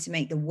just trying to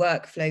make the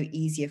workflow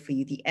easier for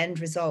you. The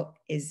end result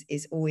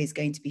is always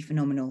going to be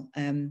phenomenal.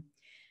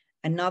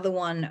 Another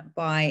one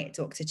by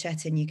Dr.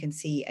 Chetan, you can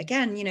see,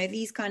 again,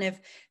 these kind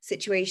of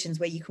situations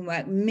where you can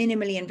work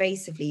minimally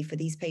invasively for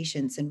these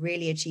patients and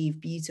really achieve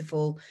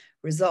beautiful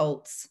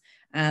results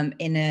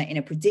in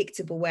a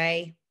predictable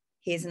way.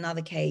 Here's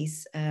another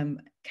case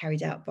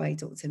carried out by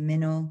Dr.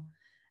 Minal.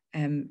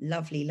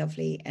 Lovely,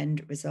 lovely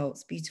end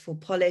results, beautiful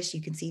polish.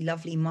 You can see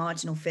lovely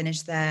marginal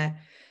finish there.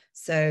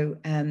 So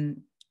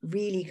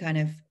really kind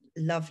of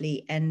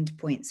lovely end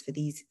points for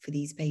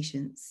these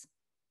patients.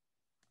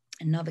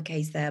 Another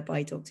case there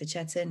by Dr.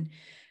 Chetan.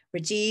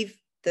 Rajiv,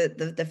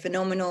 the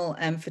phenomenal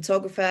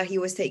photographer. He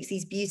always takes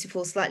these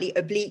beautiful, slightly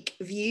oblique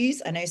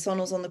views. I know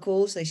Sonal's on the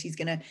call, so she's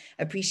going to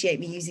appreciate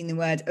me using the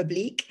word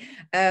oblique.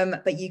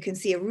 But you can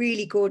see a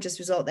really gorgeous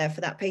result there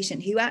for that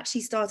patient who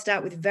actually started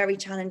out with very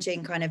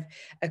challenging kind of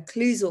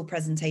occlusal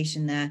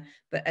presentation there,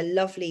 but a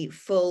lovely,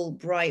 full,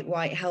 bright,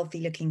 white,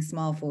 healthy looking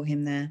smile for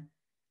him there.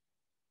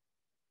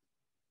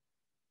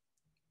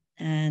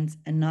 And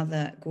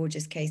another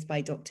gorgeous case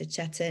by Dr.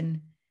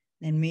 Chetan.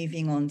 Then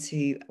moving on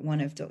to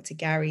one of Dr.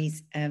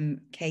 Gary's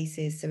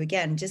cases. So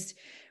again, just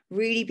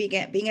really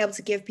being able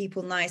to give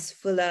people nice,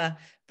 fuller,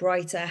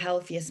 brighter,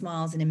 healthier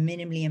smiles in a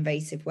minimally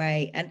invasive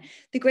way. And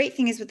the great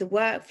thing is with the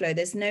workflow,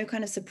 there's no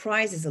kind of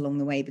surprises along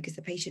the way because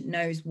the patient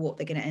knows what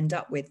they're going to end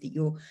up with, that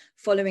you're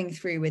following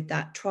through with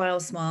that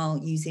trial smile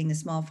using the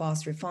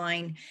SmileFast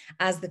Refine.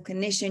 As the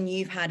clinician,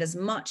 you've had as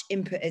much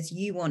input as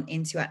you want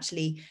into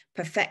actually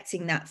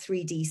perfecting that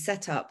 3D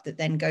setup that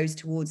then goes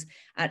towards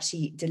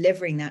actually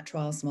delivering that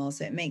trial smile.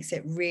 So it makes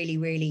it really,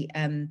 really,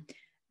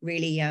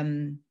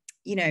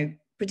 you know,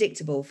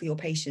 predictable for your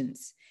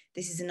patients.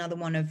 This is another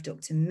one of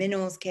Dr.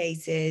 Minal's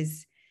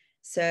cases.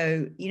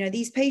 So, you know,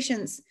 these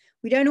patients,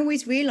 we don't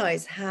always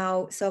realize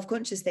how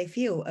self-conscious they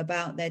feel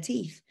about their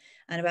teeth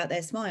and about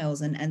their smiles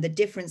and the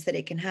difference that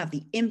it can have,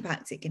 the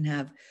impact it can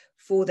have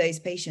for those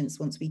patients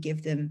once we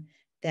give them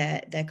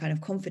their kind of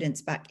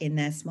confidence back in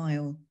their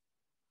smile.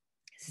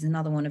 This is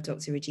another one of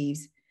Dr.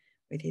 Rajiv's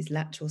with his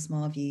lateral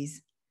smile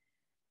views.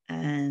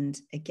 And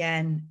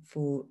again,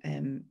 for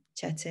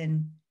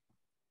Chetan,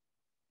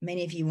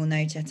 many of you will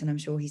know Chetan. I'm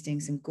sure he's doing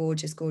some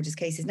gorgeous, gorgeous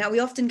cases. Now, we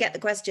often get the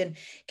question,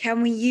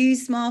 can we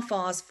use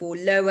SmileFast for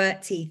lower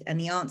teeth? And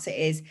the answer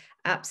is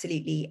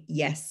absolutely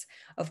yes.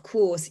 Of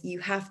course, you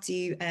have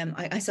to,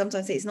 I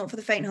sometimes say it's not for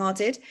the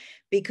faint-hearted,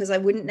 because I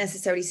wouldn't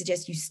necessarily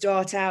suggest you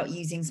start out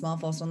using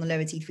SmileFast on the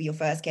lower teeth for your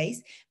first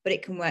case, but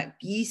it can work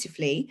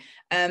beautifully.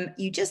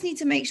 You just need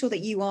to make sure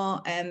that you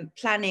are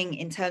planning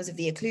in terms of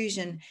the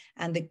occlusion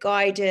and the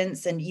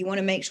guidance, and you want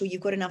to make sure you've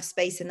got enough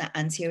space in that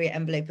anterior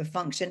envelope of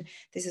function.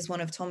 This is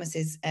one of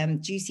Thomas's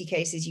juicy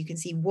cases. You can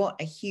see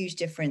what a huge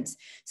difference.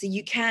 So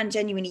you can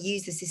genuinely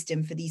use the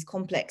system for these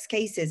complex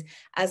cases,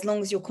 as long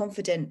as you're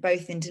confident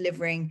both in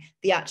delivering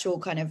the actual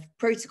kind of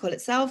protocol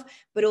itself,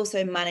 but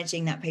also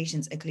managing that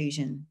patient's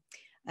occlusion.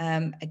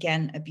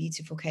 Again, a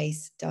beautiful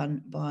case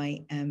done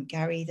by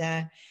Gary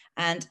there.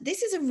 And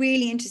this is a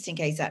really interesting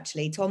case,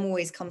 actually. Tom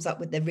always comes up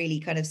with the really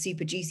kind of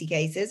super juicy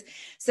cases.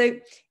 So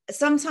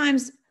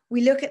sometimes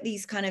we look at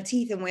these kind of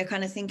teeth and we're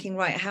kind of thinking,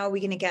 right, how are we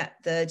going to get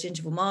the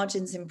gingival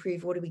margins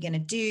improved? What are we going to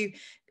do?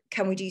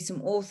 Can we do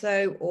some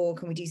ortho or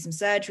can we do some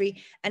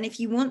surgery? And if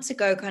you want to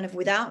go kind of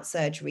without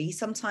surgery,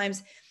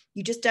 sometimes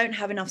you just don't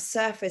have enough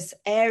surface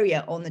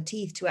area on the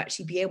teeth to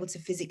actually be able to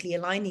physically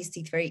align these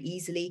teeth very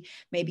easily.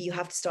 Maybe you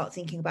have to start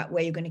thinking about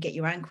where you're going to get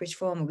your anchorage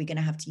from. Are we going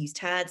to have to use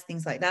TADs,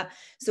 things like that?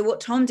 So what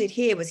Tom did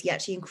here was he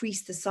actually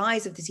increased the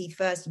size of the teeth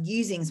first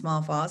using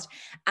SmileFast,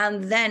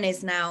 and then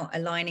is now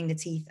aligning the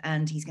teeth,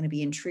 and he's going to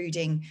be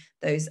intruding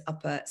those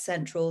upper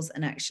centrals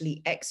and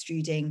actually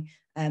extruding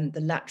the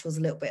laterals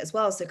a little bit as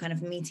well. So kind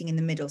of meeting in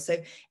the middle. So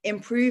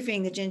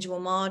improving the gingival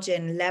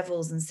margin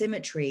levels and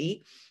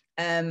symmetry,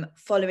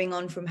 following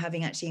on from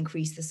having actually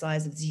increased the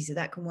size of the teeth. So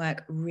that can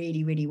work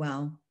really, really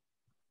well.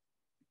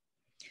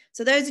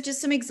 So those are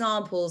just some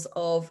examples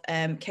of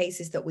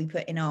cases that we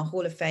put in our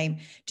Hall of Fame,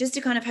 just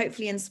to kind of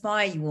hopefully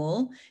inspire you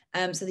all,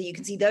 so that you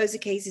can see those are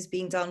cases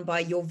being done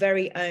by your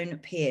very own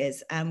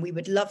peers. And we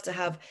would love to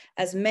have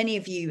as many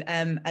of you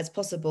as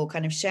possible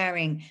kind of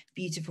sharing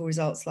beautiful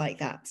results like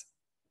that.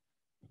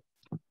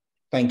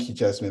 Thank you,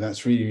 Jasmine.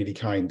 That's really, really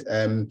kind.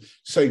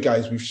 So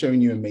guys, we've shown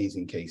you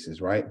amazing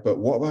cases, right? But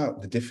what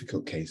about the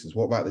difficult cases?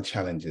 What about the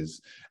challenges?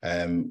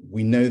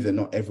 We know that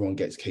not everyone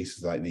gets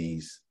cases like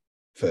these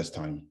first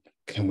time.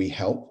 Can we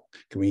help?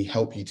 Can we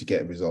help you to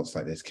get results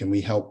like this? Can we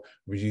help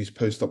reduce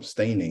post-op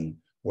staining?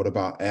 What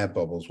about air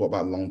bubbles? What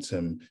about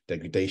long-term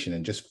degradation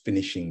and just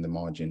finishing the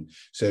margin?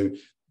 So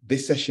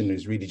this session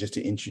is really just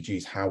to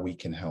introduce how we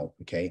can help,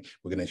 okay?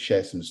 We're going to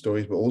share some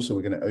stories, but also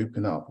we're going to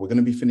open up. We're going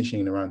to be finishing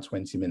in around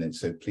 20 minutes,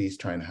 so please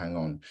try and hang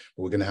on.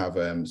 But we're going to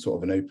have sort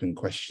of an open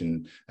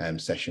question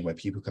session where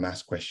people can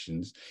ask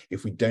questions.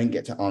 If we don't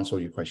get to answer all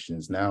your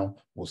questions now,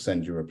 we'll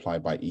send you a reply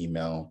by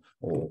email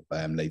or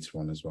later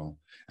on as well.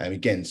 And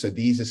again, so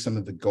these are some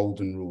of the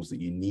golden rules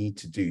that you need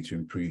to do to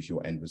improve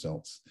your end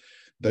results.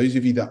 Those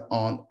of you that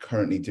aren't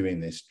currently doing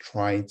this,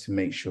 try to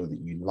make sure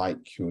that you light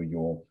cure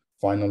your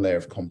final layer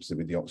of composite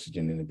with the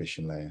oxygen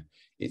inhibition layer.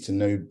 It's a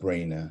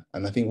no-brainer.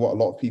 And I think what a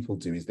lot of people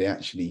do is they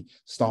actually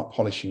start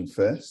polishing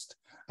first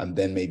and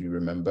then maybe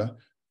remember.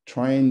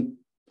 Try and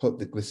put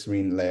the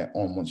glycerine layer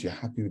on once you're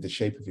happy with the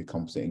shape of your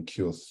composite and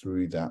cure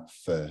through that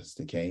first,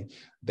 okay?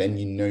 Then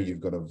you know you've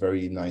got a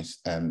very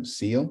nice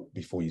seal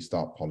before you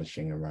start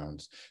polishing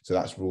around. So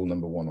that's rule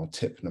number one, or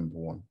tip number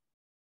one.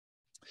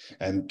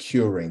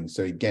 Curing.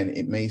 So again,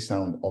 it may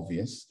sound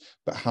obvious,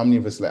 but how many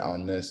of us let our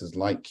nurses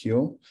light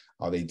cure?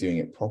 Are they doing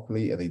it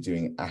properly? Are they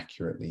doing it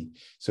accurately?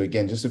 So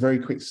again, just a very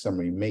quick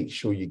summary, make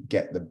sure you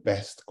get the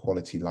best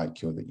quality light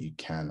cure that you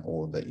can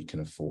or that you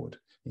can afford.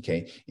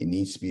 Okay, it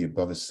needs to be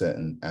above a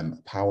certain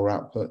power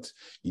output.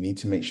 You need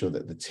to make sure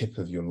that the tip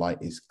of your light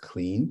is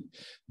clean.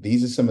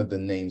 These are some of the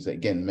names that,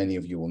 again, many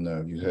of you will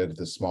know. You heard of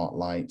the Smart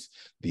Light,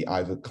 the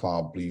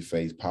Ivoclar Blue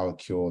Phase Power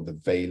Cure, the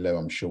Velo,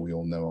 I'm sure we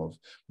all know of.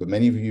 But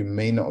many of you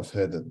may not have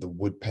heard that the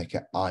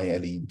Woodpecker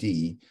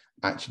iLED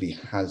actually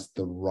has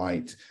the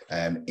right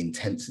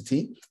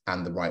intensity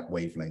and the right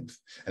wavelength.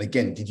 And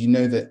again, did you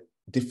know that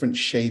different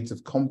shades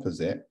of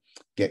composite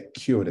get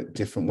cured at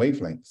different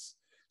wavelengths?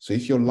 So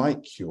if your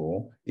light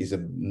cure is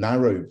a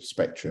narrow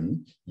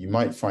spectrum, you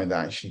might find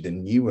that actually the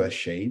newer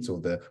shades or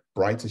the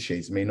brighter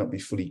shades may not be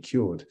fully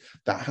cured.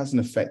 That has an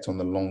effect on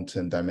the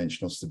long-term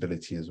dimensional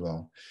stability as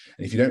well.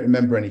 And if you don't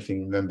remember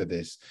anything, remember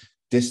this: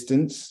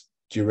 distance,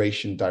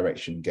 duration,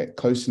 direction. Get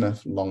close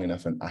enough, long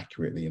enough, and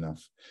accurately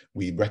enough.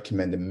 We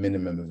recommend a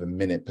minimum of a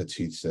minute per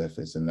tooth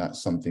surface. And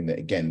that's something that,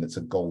 again, that's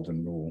a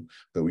golden rule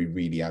that we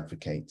really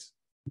advocate.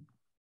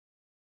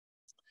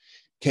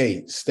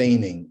 Okay,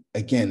 staining.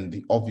 Again,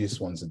 the obvious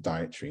ones are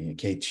dietary.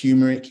 Okay,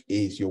 turmeric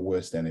is your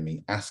worst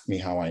enemy. Ask me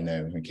how I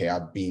know. Okay,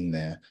 I've been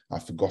there.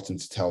 I've forgotten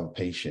to tell the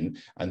patient.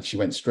 And she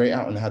went straight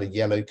out and had a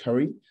yellow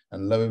curry.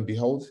 And lo and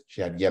behold,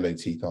 she had yellow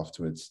teeth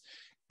afterwards.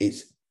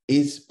 It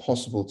is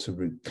possible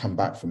to come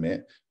back from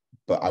it,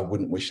 but I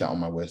wouldn't wish that on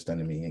my worst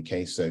enemy.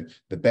 Okay, so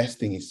the best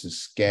thing is to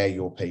scare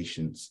your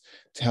patients.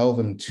 Tell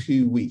them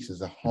 2 weeks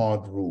is a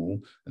hard rule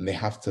and they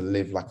have to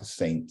live like a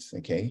saint.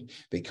 Okay,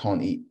 they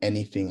can't eat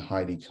anything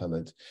highly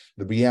colored.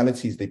 The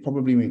reality is they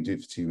probably won't do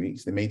it for 2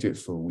 weeks. They may do it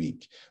for a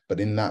week, but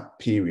in that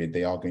period,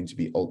 they are going to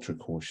be ultra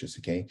cautious.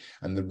 Okay,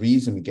 and the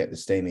reason we get the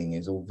staining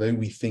is, although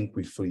we think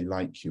we're fully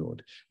light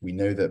cured, we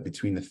know that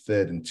between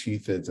 1/3 and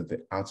 2/3 of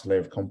the outer layer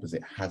of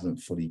composite hasn't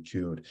fully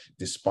cured,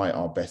 despite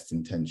our best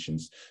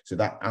intentions. So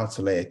that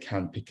outer layer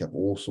can pick up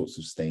all sorts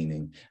of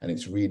staining, and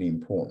it's really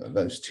important that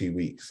those 2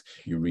 weeks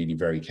you're really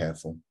very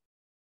careful.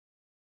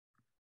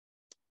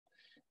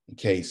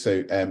 Okay,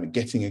 so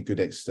getting a good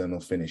external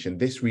finish, and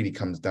this really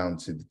comes down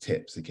to the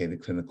tips, okay, the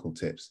clinical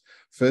tips.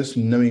 First,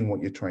 knowing what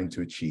you're trying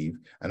to achieve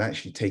and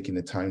actually taking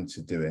the time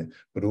to do it,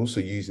 but also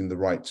using the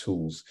right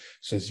tools.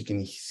 So as you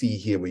can see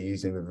here, we're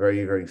using a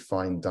very, very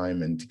fine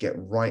diamond to get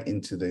right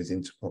into those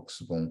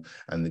interproximal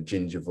and the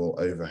gingival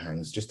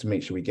overhangs, just to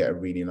make sure we get a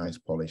really nice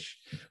polish.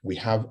 We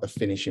have a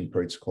finishing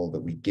protocol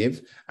that we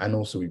give, and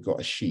also we've got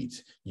a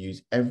sheet.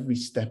 Use every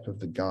step of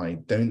the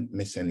guide. Don't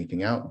miss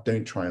anything out.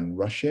 Don't try and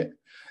rush it.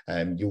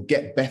 You'll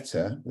get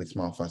better with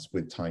SmileFast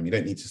with time. You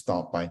don't need to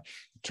start by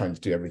trying to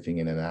do everything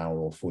in an hour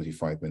or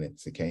 45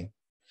 minutes, okay?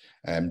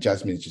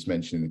 Jasmine's just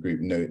mentioned in the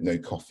group, no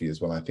coffee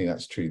as well. I think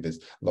that's true. There's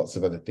lots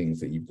of other things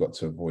that you've got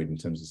to avoid in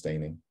terms of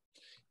staining.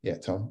 Yeah,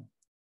 Tom?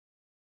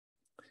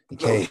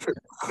 Okay.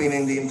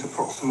 Cleaning the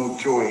interproximal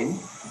joint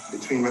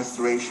between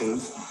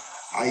restorations,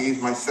 I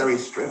use my Sealey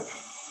strip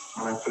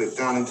and I put it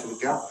down into the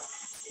gap.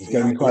 It's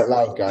going to be quite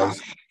loud,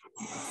 guys.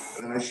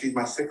 And then I use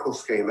my sickle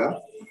scaler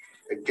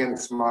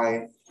against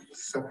my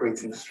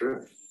separating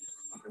strip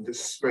and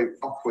just scrape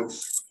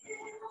upwards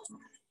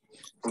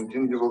from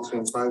gingival to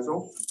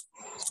incisal.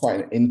 It's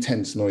quite an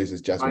intense noise, as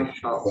Jasmine. Nice.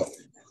 But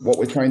what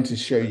we're trying to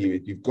show you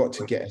is you've got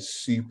to get a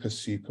super,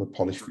 super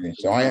polished finish.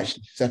 So I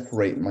actually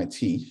separate my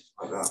teeth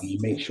and you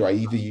make sure I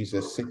either use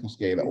a sickle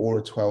scaler or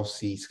a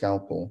 12C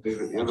scalpel.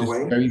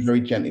 Just very,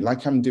 very gently,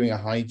 like I'm doing a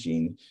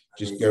hygiene,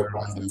 just go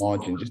around the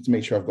margin just to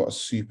make sure I've got a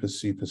super,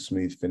 super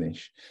smooth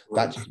finish.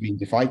 That just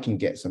means if I can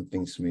get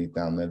something smooth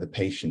down there, the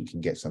patient can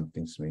get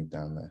something smooth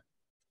down there.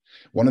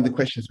 One of the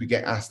questions we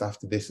get asked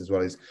after this as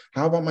well is,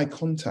 how about my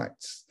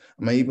contacts?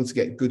 Am I able to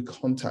get good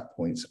contact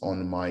points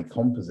on my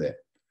composite?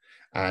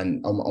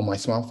 And on my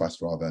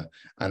SmileFast rather.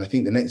 And I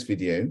think the next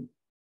video.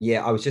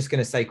 Yeah, I was just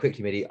going to say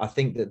quickly, Mide, I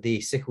think that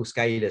the sickle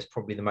scaler is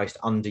probably the most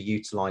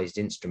underutilized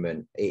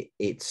instrument.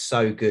 It's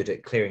so good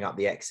at clearing up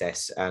the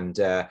excess, and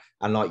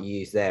like you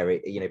use there,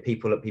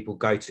 people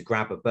go to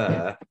grab a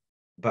burr,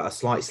 but a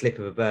slight slip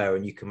of a burr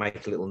and you can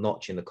make a little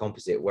notch in the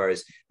composite,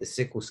 whereas the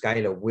sickle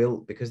scaler will,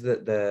 because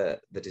the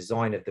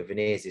design of the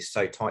veneers is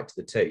so tight to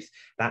the tooth,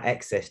 that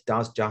excess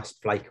does just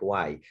flake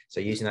away. So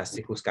using that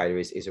sickle scaler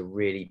is a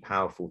really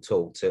powerful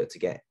tool to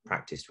get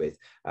practiced with.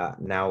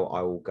 Now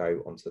I will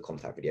go onto the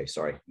contact video.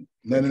 Sorry.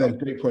 No,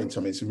 great point,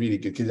 Tom. It's really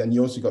good, and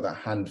you also got that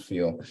hand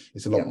feel.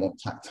 It's a lot more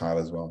tactile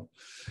as well.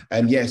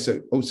 And yeah, so,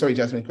 oh, sorry,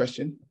 Jasmine,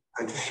 question?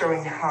 I'm just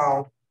showing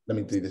how. Let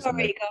me do this.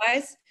 Sorry,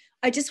 guys.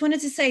 I just wanted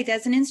to say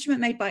there's an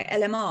instrument made by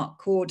LMR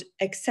called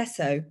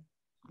Excesso.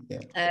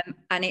 Yeah.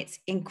 And it's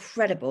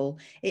incredible.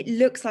 It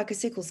looks like a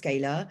sickle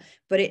scaler,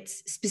 but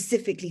it's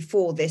specifically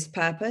for this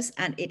purpose,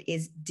 and it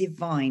is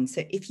divine.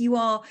 So if you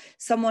are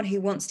someone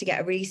who wants to get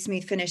a really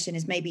smooth finish and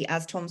is maybe,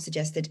 as Tom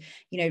suggested,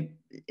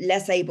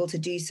 less able to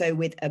do so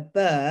with a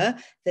burr,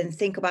 then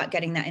think about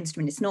getting that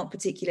instrument. It's not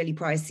particularly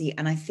pricey,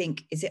 and I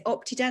think, is it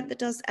Optident that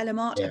does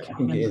LMR? Yeah, I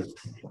think it is.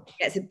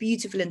 Yeah, it's a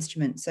beautiful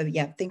instrument. So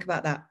yeah, think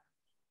about that.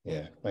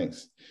 Yeah,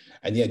 thanks.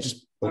 And yeah,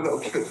 just a little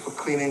trick for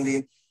cleaning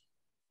the.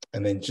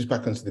 And then just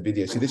back onto the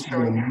video. So this is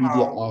an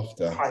immediate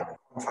after. How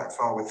contacts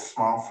are with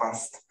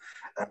SmileFast.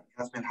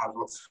 Jasmine had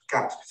lots of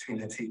gaps between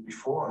her teeth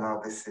before, and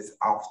now this is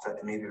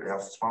immediately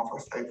after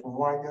SmileFast. Open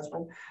wide,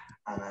 Jasmine.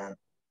 And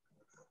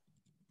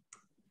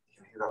you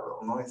can hear that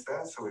little noise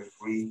there. So we've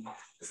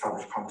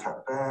re-established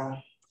contact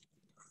there,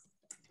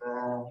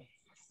 there,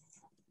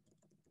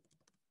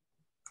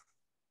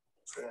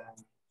 there,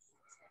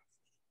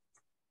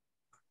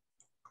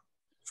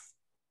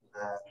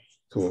 there.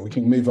 Cool. We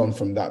can move on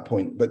from that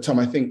point. But Tom,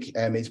 I think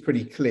it's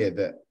pretty clear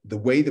that the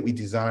way that we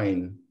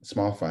design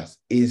SmileFast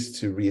is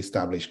to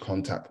reestablish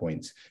contact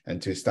points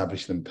and to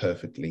establish them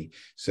perfectly.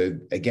 So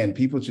again,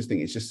 people just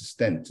think it's just a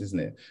stent, isn't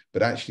it?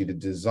 But actually the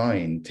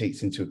design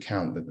takes into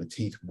account that the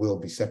teeth will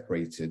be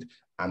separated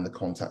and the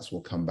contacts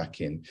will come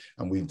back in.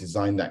 And we've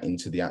designed that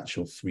into the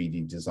actual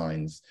 3D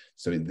designs.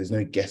 So there's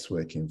no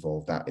guesswork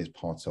involved. That is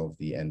part of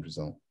the end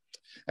result.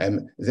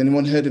 Has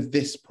anyone heard of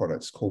this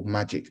product? It's called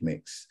Magic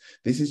Mix.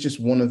 This is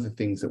just one of the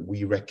things that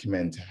we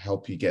recommend to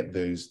help you get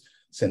those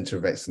center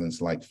of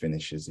excellence like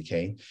finishes,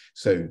 okay?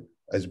 So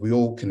as we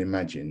all can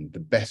imagine, the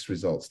best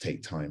results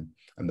take time,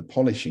 and the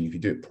polishing, if you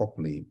do it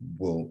properly,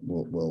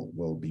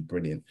 will be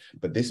brilliant.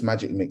 But this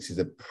Magic Mix is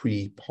a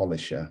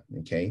pre-polisher,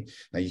 okay?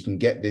 Now you can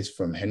get this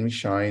from Henry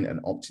Schein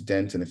and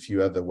Optident and a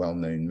few other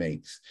well-known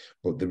makes.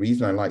 But the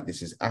reason I like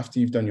this is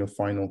after you've done your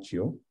final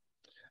cure,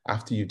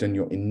 after you've done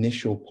your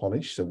initial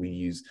polish, so we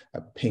use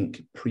a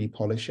pink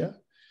pre-polisher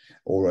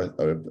or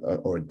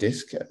a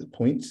disc at the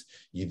points,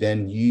 you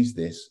then use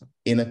this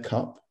in a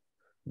cup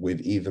with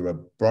either a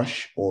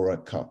brush or a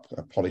cup,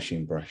 a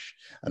polishing brush.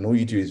 And all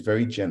you do is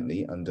very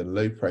gently, under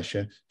low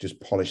pressure, just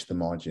polish the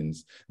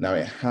margins. Now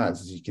it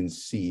has, as you can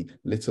see,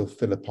 little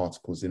filler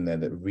particles in there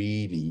that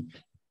really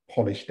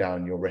polish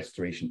down your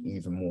restoration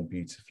even more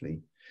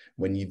beautifully.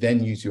 When you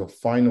then use your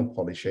final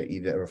polisher,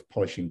 either of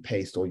polishing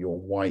paste or your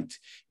white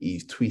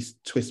ease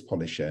twist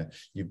polisher,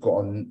 you've got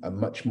a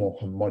much more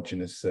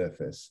homogeneous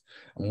surface.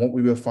 And what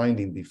we were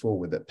finding before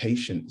with that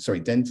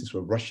dentists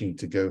were rushing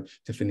to go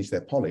to finish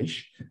their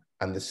polish,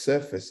 and the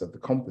surface of the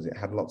composite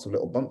had lots of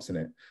little bumps in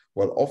it.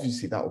 Well,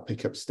 obviously that will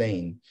pick up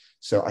stain.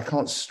 So I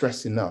can't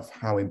stress enough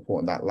how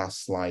important that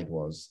last slide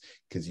was,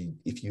 because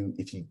if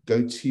you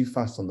go too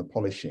fast on the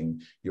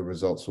polishing, your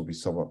results will be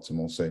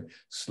suboptimal. So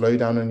slow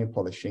down on your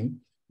polishing.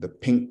 The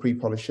pink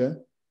pre-polisher,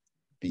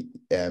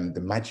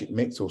 the Magic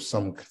Mix or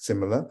some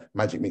similar.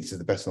 Magic Mix is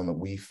the best one that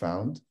we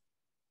found.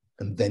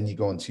 And then you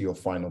go on to your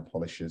final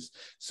polishers.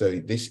 So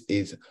this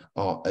is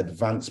our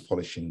advanced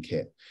polishing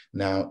kit.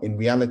 Now, in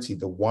reality,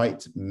 the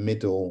white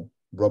middle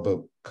rubber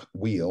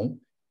wheel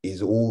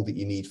is all that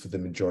you need for the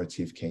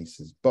majority of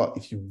cases. But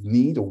if you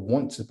need or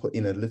want to put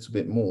in a little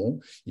bit more,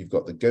 you've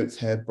got the goat's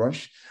hair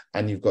brush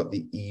and you've got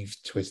the Eve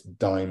Twist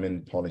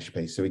diamond polish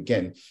paste. So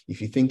again,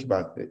 if you think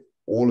about it,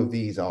 all of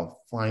these are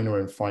finer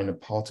and finer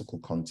particle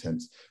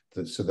contents.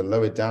 So the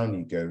lower down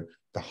you go,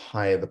 the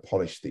higher the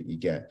polish that you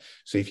get.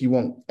 So if you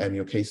want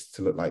your case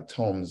to look like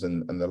Tom's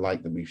and the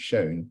like that we've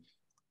shown,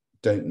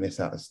 don't miss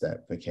out a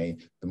step, okay?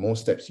 The more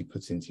steps you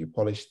put into your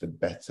polish, the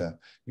better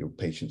your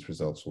patient's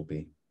results will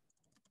be.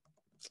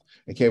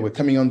 Okay, we're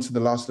coming on to the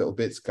last little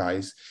bits,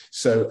 guys.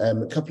 So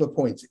a couple of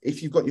points.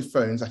 If you've got your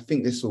phones, I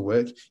think this will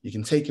work. You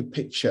can take a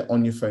picture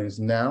on your phones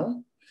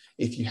now.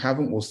 If you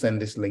haven't, we'll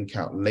send this link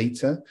out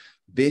later.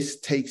 This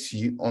takes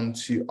you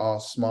onto our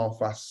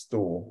SmileFast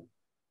store.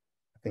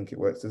 I think it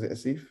works. Does it,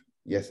 Asif?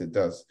 Yes, it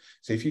does.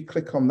 So if you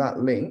click on that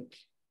link,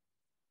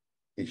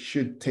 it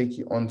should take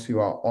you onto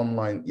our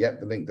online. Yep,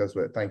 the link does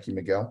work. Thank you,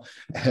 Miguel.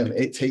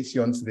 It takes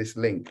you onto this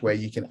link where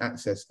you can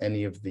access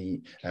any of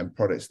the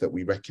products that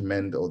we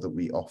recommend or that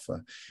we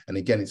offer. And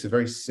again, it's a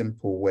very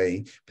simple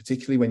way,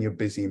 particularly when you're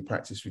busy in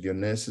practice with your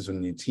nurses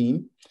and your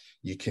team.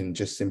 You can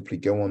just simply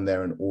go on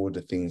there and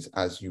order things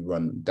as you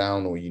run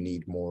down or you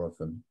need more of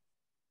them.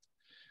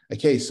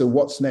 Okay, so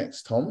what's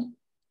next, Tom?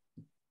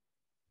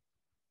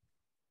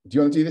 Do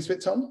you want to do this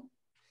bit, Tom?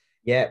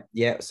 Yeah.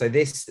 So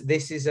this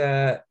is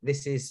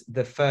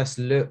the first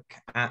look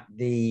at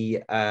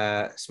the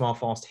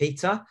SmileFast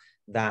heater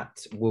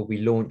that will be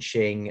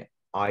launching,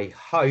 I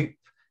hope,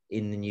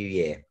 in the new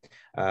year.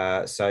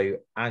 So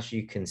as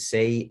you can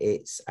see,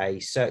 it's a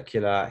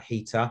circular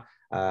heater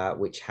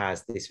which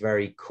has this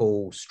very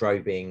cool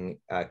strobing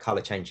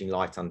color changing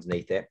light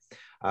underneath it.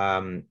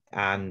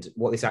 And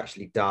what this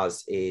actually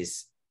does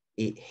is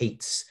it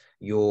heats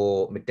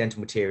your dental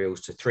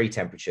materials to 3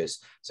 temperatures.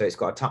 So it's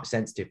got a touch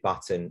sensitive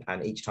button,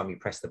 and each time you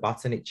press the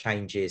button, it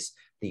changes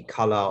the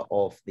color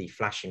of the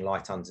flashing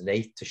light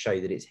underneath to show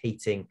that it's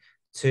heating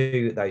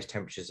to those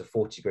temperatures of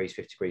 40 degrees,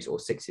 50 degrees, or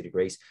 60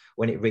 degrees.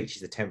 When it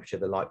reaches the temperature,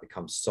 the light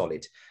becomes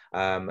solid.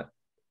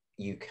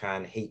 You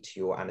can heat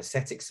your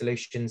anesthetic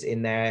solutions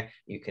in there.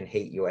 You can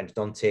heat your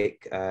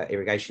endodontic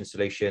irrigation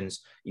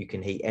solutions. You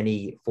can heat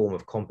any form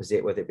of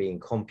composite, whether it be in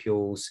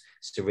compules,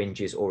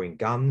 syringes, or in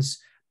guns.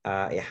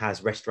 It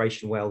has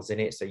restoration wells in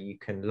it, so you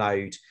can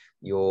load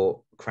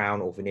your crown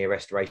or veneer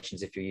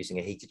restorations if you're using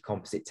a heated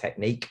composite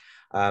technique.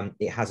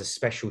 It has a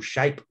special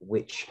shape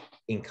which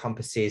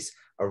encompasses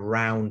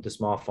around the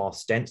SmileFast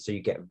stent, so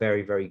you get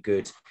very, very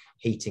good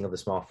heating of the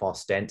SmileFast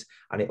stent.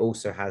 And it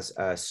also has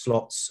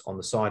slots on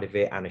the side of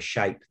it and a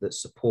shape that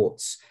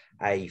supports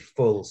a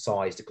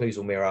full-sized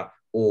occlusal mirror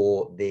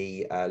or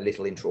the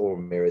little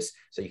intraoral mirrors,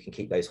 so you can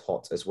keep those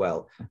hot as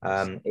well.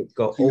 It's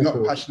got. So you're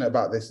not passionate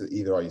about this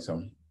either, are you,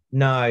 Tom?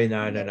 No.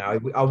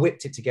 I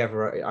whipped it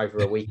together over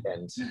a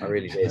weekend. I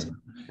really did.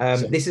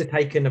 This has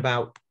taken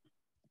about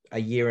a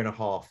year and a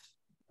half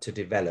to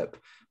develop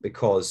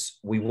because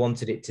we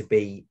wanted it to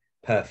be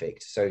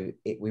perfect. So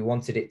we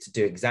wanted it to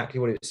do exactly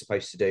what it was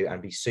supposed to do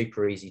and be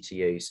super easy to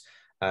use.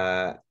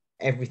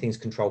 Everything's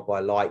controlled by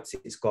lights.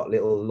 It's got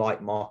little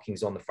light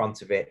markings on the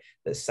front of it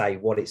that say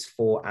what it's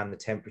for and the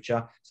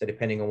temperature. So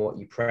depending on what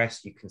you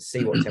press, you can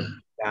see what temperature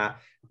it's at.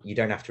 You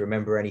don't have to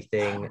remember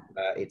anything.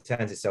 It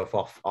turns itself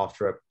off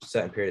after a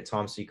certain period of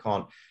time, so you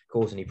can't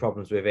cause any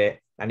problems with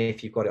it. And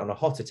if you've got it on a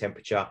hotter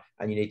temperature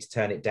and you need to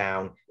turn it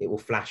down, it will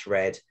flash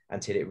red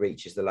until it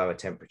reaches the lower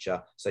temperature.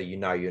 So you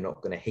know you're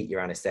not going to heat your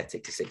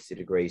anesthetic to 60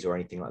 degrees or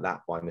anything like that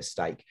by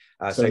mistake.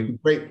 So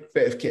great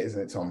bit of kit,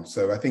 isn't it, Tom?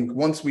 So I think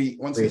once really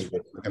it's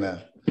we're going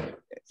to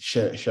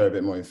share a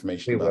bit more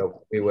information.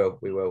 We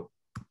will.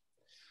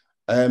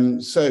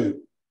 So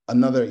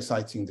another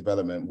exciting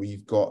development,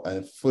 we've got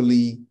a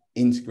fully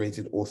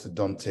integrated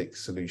orthodontic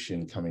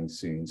solution coming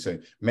soon. So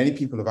many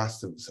people have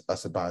asked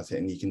us about it,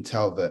 and you can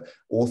tell that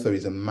ortho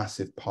is a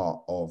massive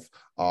part of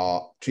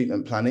our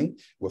treatment planning.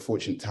 We're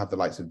fortunate to have the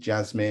likes of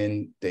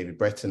Jasmine, David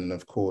Breton, and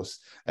of course,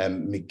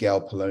 Miguel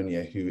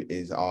Polonia, who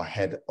is our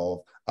head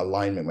of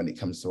alignment when it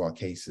comes to our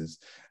cases.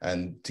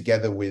 And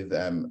together with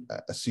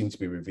a soon to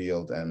be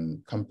revealed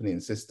company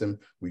and system,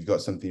 we've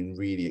got something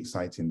really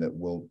exciting that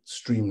will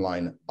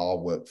streamline our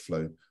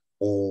workflow,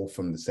 all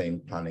from the same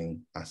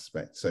planning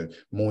aspect. So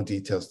more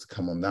details to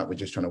come on that. We're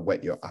just trying to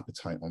whet your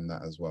appetite on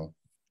that as well.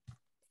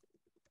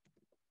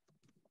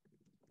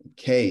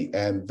 Okay,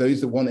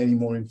 those that want any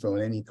more info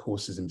on any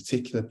courses in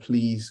particular,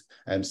 please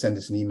send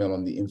us an email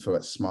on the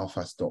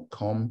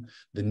info@smilefast.com.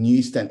 The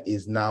new stent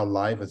is now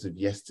live as of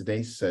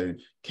yesterday, so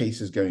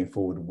cases going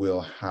forward will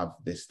have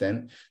this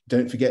stent.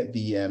 Don't forget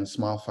the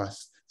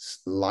SmileFast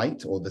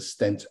Lite or the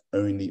stent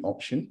only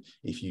option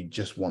if you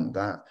just want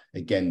that.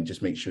 Again,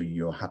 just make sure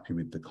you're happy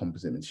with the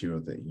composite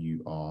material that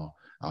you are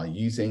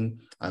using.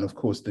 And of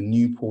course, the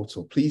new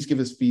portal, please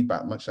give us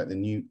feedback, much like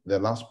the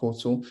last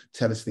portal.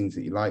 Tell us things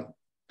that you like,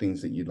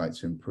 things that you'd like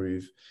to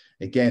improve.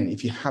 Again,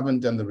 if you haven't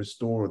done the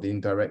Restore or the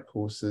indirect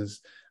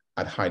courses,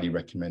 I'd highly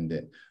recommend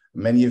it.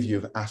 Many of you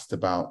have asked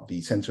about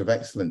the Center of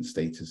Excellence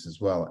status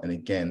as well. And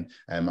again,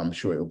 I'm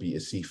sure it'll be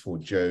a C4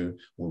 Joe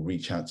will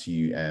reach out to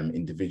you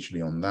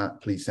individually on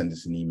that. Please send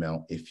us an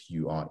email if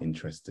you are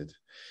interested.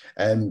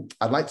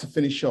 I'd like to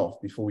finish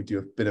off before we do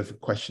a bit of a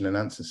question and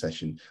answer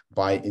session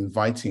by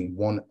inviting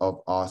one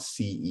of our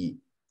CEO,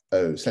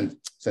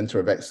 Center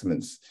of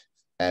Excellence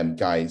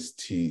guys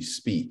to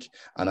speak.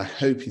 And I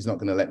hope he's not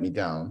going to let me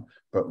down,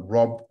 but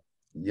Rob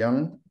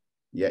Young.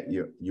 Yeah,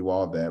 you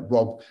are there.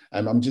 Rob,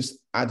 I'm just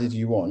added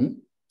you on.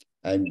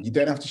 You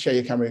don't have to share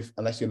your camera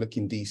unless you're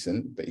looking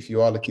decent, but if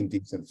you are looking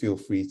decent, feel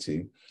free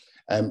to.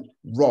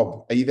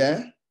 Rob, are you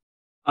there?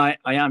 I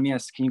am,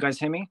 yes. Can you guys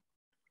hear me?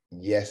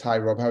 Yes. Hi,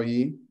 Rob. How are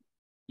you?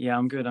 Yeah,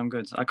 I'm good.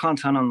 I can't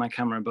turn on my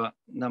camera, but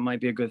that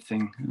might be a good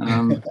thing.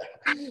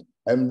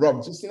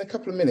 Rob, just in a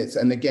couple of minutes,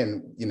 and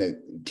again,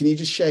 can you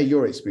just share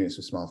your experience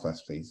with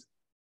SmileFast, please?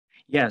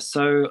 Yeah,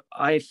 so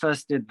I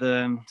first did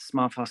the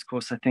SmileFast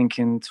course, I think,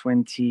 in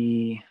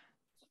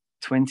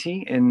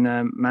 2020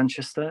 in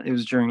Manchester. It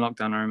was during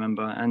lockdown, I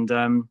remember. And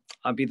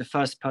I'd be the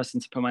first person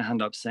to put my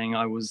hand up saying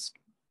I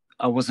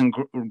wasn't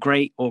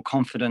great or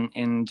confident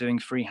in doing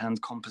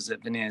freehand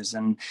composite veneers.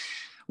 And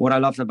what I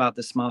loved about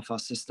the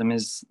SmileFast system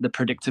is the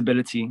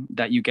predictability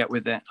that you get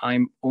with it.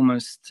 I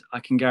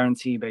can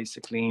guarantee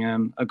basically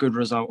a good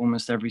result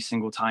almost every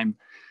single time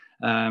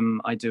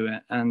I do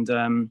it.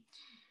 And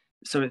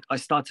so I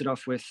started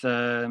off with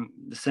the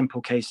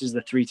simple cases,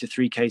 the 3 to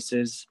 3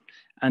 cases,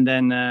 and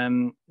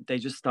then they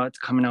just started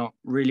coming out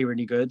really,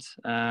 really good.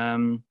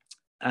 And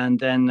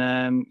then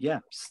then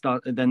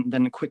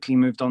quickly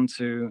moved on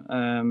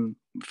to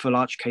full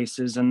arch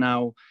cases, and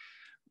now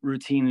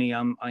routinely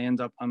I'm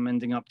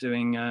ending up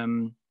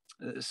doing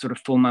sort of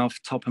full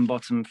mouth, top and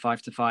bottom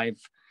 5 to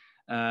 5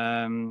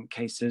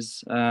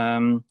 cases.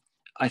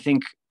 I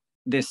think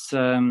this.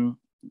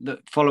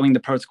 Following the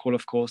protocol,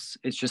 of course,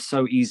 it's just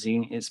so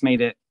easy. It's made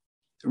it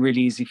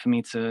really easy for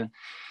me to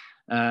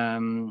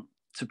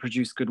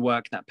produce good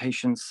work that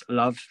patients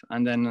love,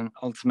 and then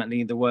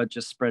ultimately the word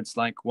just spreads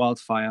like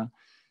wildfire.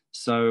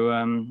 So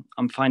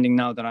I'm finding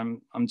now that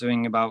I'm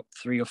doing about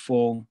 3 or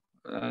 4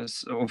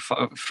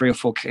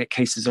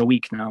 cases a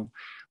week now,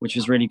 which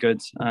is really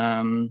good.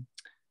 I'm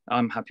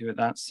happy with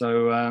that.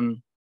 So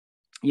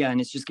yeah,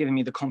 and it's just giving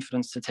me the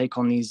confidence to take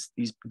on these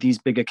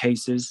bigger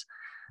cases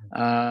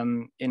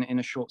in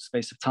a short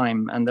space of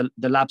time, and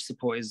the lab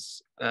support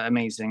is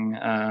amazing,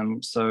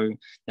 so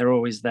they're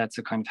always there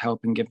to kind of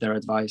help and give their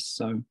advice.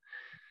 So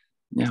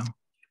yeah.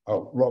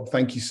 Oh, Rob,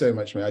 thank you so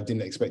much, man. I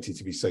didn't expect it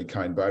to be so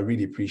kind, but I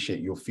really appreciate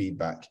your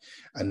feedback.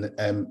 And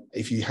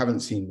if you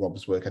haven't seen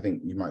Rob's work, I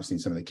think you might have seen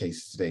some of the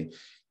cases today.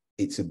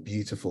 it's a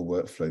beautiful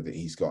workflow that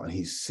he's got, and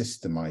he's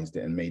systemized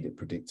it and made it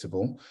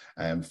predictable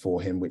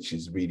for him, which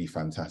is really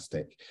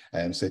fantastic.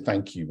 So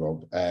thank you,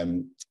 Rob.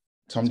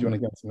 Tom, do you want to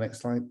go to the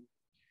next slide?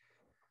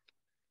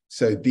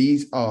 So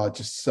these are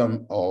just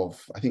some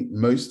of, I think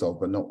most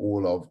of, but not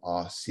all of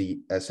our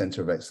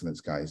Center of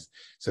Excellence guys.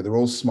 So they're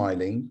all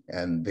smiling,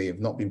 and they have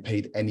not been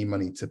paid any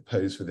money to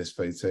pose for this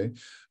photo,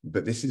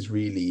 but this is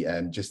really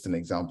just an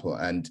example.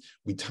 And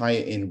we tie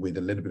it in with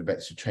a little bit of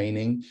extra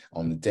training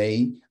on the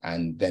day,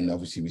 and then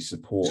obviously we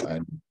support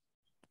and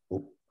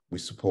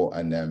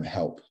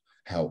help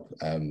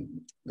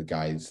the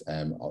guys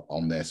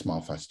on their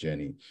SmileFast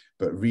journey.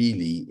 But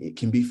really, it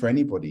can be for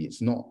anybody.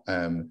 It's not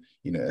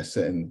you know, a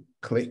certain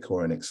clique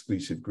or an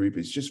exclusive group.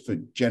 It's just for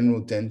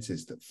general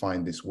dentists that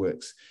find this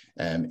works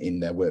in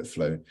their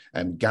workflow.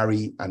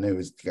 Gary, I know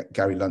is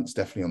Gary Lunt's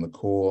definitely on the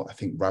call. I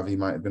think Ravi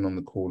might have been on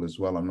the call as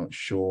well. I'm not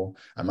sure.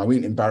 I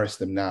won't embarrass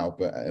them now,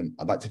 but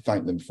I'd like to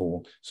thank them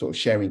for sort of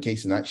sharing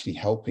cases and actually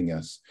helping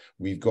us.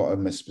 We've got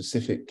a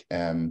specific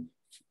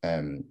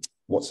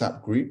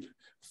WhatsApp group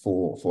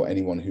for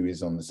anyone who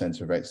is on the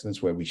Center of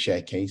Excellence, where we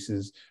share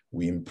cases,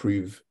 we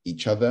improve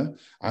each other,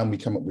 and we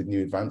come up with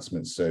new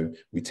advancements. So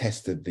we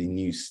tested the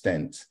new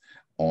stent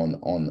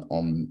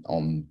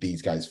on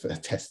these guys. For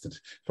tested,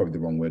 probably the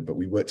wrong word, but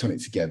we worked on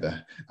it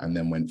together and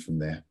then went from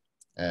there.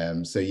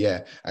 So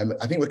yeah,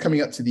 I think we're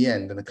coming up to the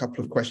end, and a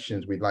couple of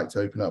questions we'd like to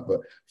open up.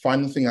 But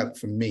final thing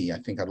from me, I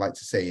think I'd like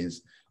to say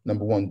is,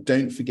 number one,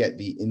 don't forget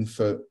the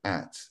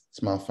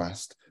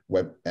info@SmileFast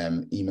web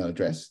email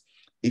address.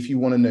 If you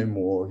want to know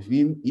more,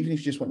 even if you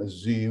just want a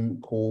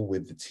Zoom call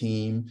with the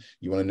team,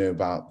 you want to know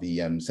about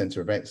the Center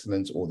of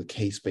Excellence or the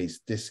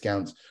case-based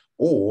discounts,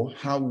 or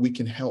how we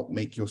can help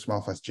make your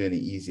SmileFast journey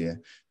easier,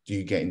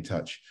 do get in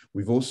touch.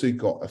 We've also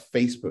got a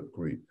Facebook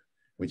group,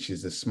 which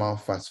is the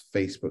SmileFast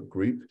Facebook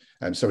group.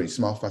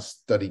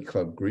 SmileFast Study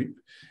Club group.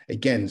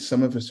 Again,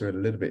 some of us are a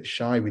little bit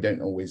shy. We don't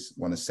always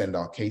want to send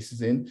our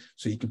cases in.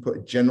 So you can put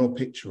a general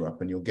picture up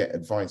and you'll get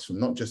advice from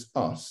not just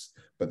us,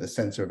 but the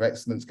Center of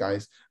Excellence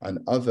guys and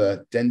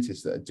other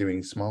dentists that are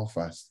doing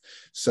SmileFast.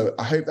 So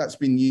I hope that's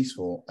been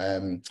useful.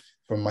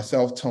 From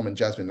myself, Tom and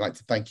Jasmine, I'd like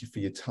to thank you for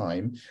your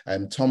time.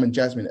 Tom and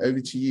Jasmine,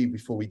 over to you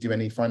before we do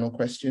any final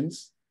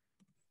questions.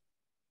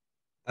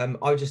 I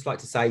would just like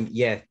to say,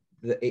 yeah,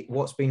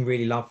 what's been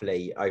really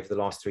lovely over the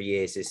last 3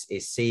 years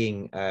is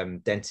seeing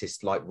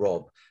dentists like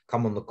Rob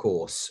come on the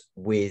course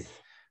with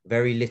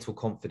very little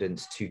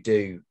confidence to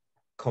do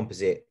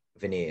composite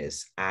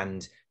veneers,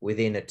 and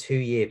within a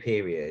 2-year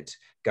period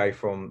go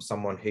from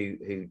someone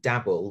who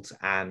dabbled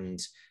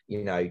and,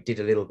 you know, did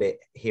a little bit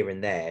here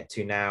and there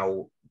to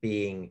now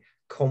being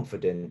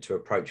confident to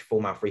approach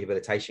full mouth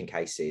rehabilitation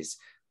cases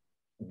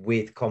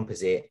with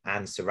composite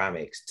and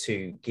ceramics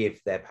to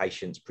give their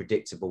patients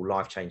predictable,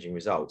 life-changing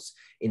results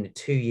in a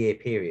 2-year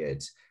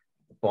period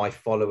by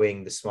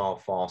following the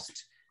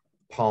SmileFast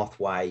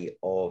pathway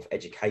of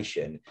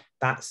education.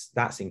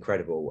 That's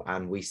incredible,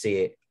 and we see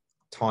it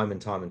time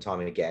and time and time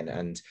again,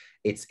 and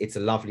it's a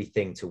lovely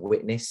thing to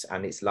witness,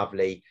 and it's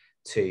lovely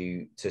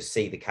to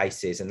see the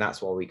cases, and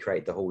that's why we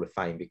create the Hall of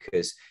Fame,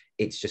 because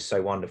it's just so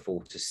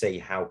wonderful to see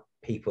how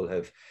people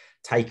have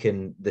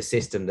taken the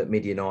system that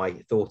Midi and I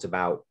thought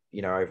about,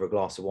 you know, over a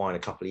glass of wine a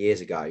couple of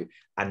years ago,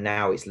 and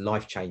now it's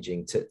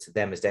life-changing to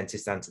them as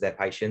dentists and to their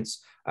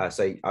patients.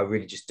 So I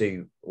really just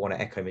do want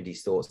to echo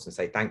Midi's thoughts and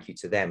say thank you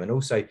to them, and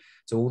also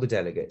to all the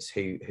delegates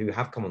who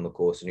have come on the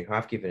course and who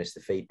have given us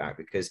the feedback,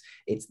 because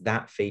it's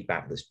that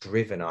feedback that's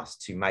driven us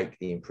to make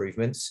the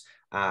improvements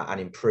and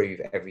improve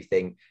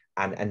everything,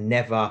 and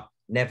never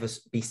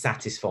be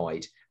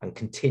satisfied, and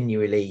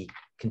continually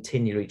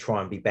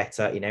try and be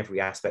better in every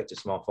aspect of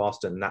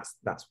SmileFast, and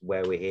that's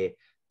where we're here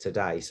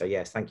today. So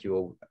yes, thank you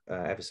all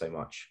ever so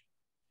much.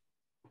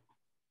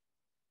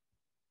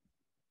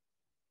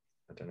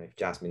 I don't know if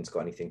Jasmine's got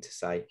anything to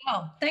say.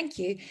 Oh, thank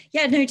you.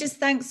 Yeah, no, just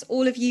thanks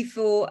all of you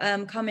for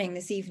coming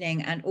this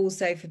evening, and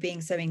also for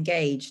being so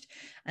engaged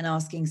and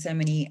asking so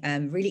many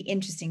really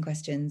interesting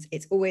questions.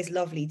 It's always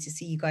lovely to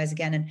see you guys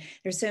again, and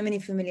there are so many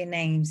familiar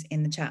names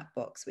in the chat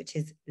box, which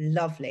is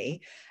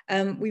lovely.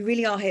 We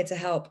really are here to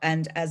help,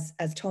 and as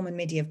Tom and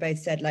Midi have both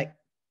said, like,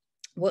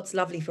 what's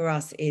lovely for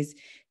us is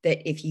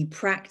that if you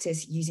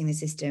practice using the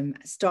system,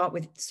 start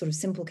with sort of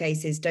simple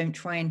cases, don't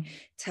try and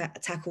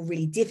tackle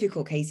really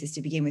difficult cases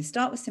to begin with.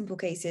 Start with simple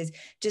cases,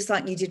 just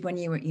like you did when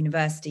you were at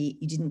university.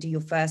 You didn't do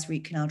your first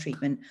root canal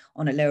treatment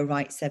on a lower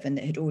right 7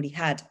 that had already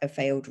had a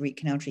failed root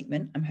canal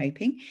treatment, I'm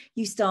hoping.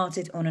 You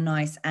started on a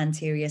nice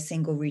anterior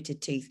single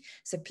rooted tooth.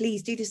 So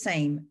please do the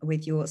same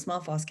with your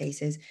SmileFast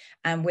cases,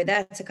 and we're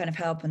there to kind of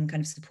help and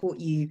kind of support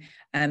you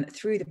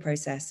through the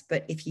process.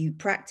 But if you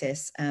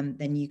practice,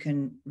 then you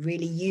can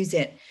really use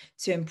it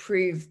to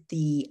improve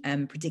the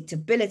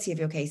predictability of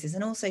your cases,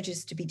 and also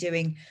just to be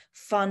doing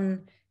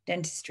fun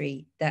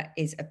dentistry that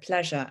is a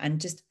pleasure, and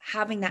just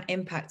having that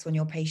impact on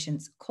your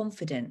patients'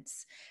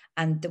 confidence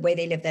and the way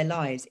they live their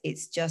lives.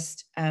 It's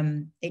just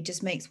it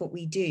just makes what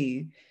we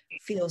do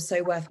feel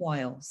so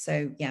worthwhile.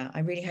 So yeah, I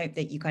really hope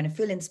that you kind of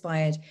feel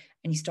inspired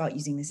and you start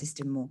using the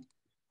system more.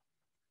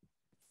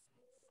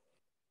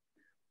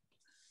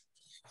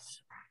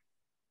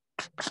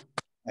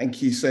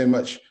 Thank you so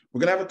much. We're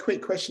going to have a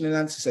quick question and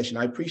answer session.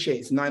 I appreciate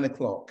it's 9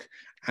 o'clock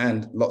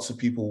and lots of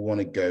people want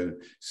to go.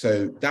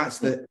 So that's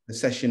the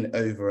session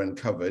over and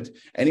covered.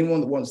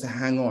 Anyone that wants to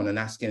hang on and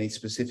ask any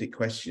specific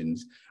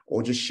questions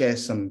or just share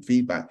some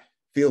feedback,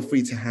 feel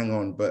free to hang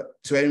on. But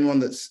to anyone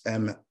that's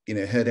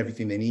heard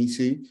everything they need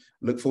to,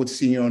 look forward to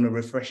seeing you on a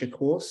refresher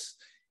course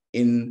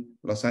in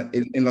Las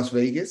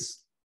Vegas.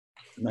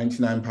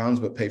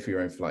 £99, but pay for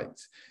your own flight.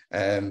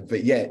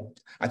 But yeah,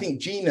 I think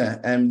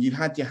Gina, you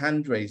had your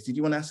hand raised. Did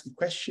you want to ask a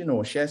question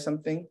or share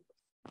something?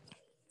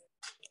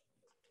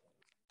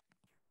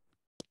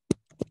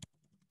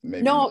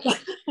 Maybe no.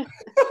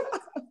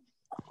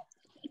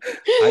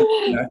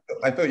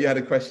 I thought you had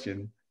a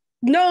question.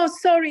 No,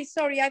 sorry.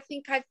 I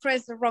think I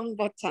pressed the wrong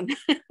button.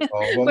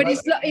 Oh, well, but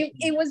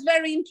it was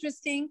very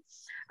interesting.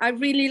 I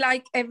really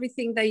like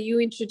everything that you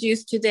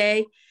introduced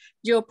today.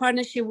 Your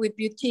partnership with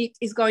Boutique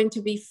is going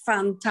to be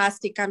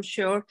fantastic, I'm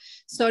sure.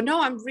 So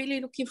no, I'm really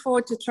looking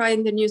forward to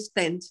trying the new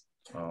stent.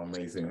 Oh,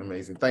 amazing,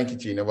 amazing. Thank you,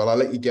 Gina. Well, I'll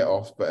let you get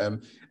off. But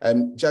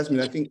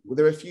Jasmine, I think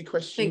there are a few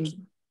questions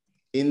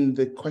in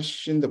the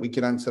question that we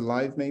could answer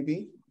live,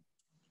 maybe.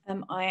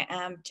 I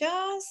am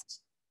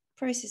just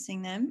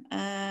processing them.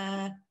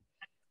 Are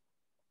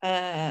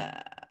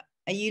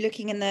you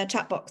looking in the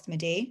chat box,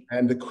 Mide?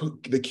 And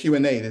the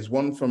Q&A, there's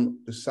one from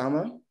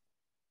Usama.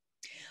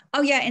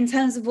 Oh yeah, in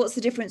terms of what's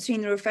the difference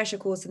between the refresher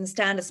course and the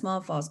standard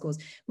SmileFast course.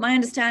 My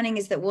understanding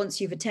is that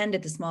once you've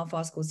attended the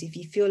SmileFast course, if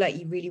you feel like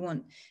you really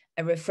want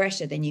a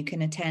refresher, then you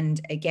can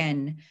attend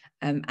again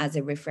as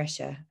a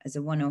refresher, as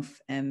a one-off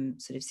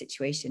sort of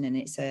situation. And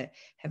it's a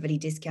heavily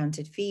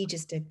discounted fee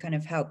just to kind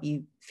of help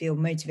you feel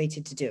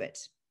motivated to do it.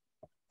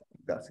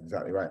 That's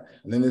exactly right.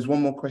 And then there's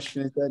one more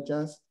question, is there,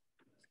 Jazz?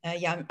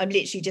 Yeah, I'm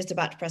literally just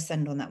about to press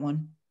send on that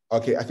one.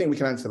 Okay, I think we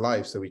can answer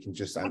live, so we can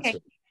just answer. Okay.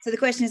 So the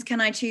question is,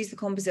 can I choose the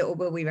composite or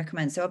will we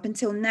recommend? So up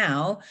until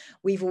now,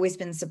 we've always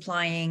been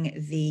supplying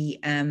the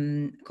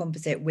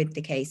composite with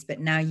the case, but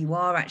now you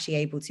are actually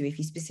able to, if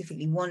you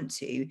specifically want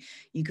to,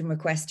 you can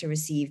request to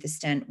receive the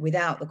stent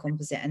without the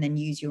composite and then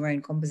use your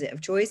own composite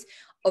of choice.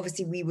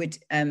 Obviously, we would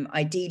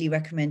ideally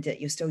recommend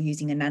that you're still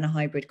using a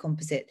nanohybrid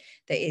composite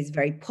that is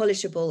very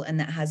polishable and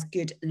that has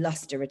good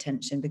luster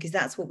retention, because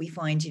that's what we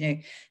find,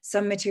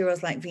 some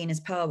materials like Venus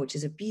Pearl, which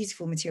is a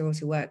beautiful material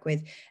to work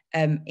with,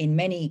 in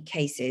many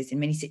cases, in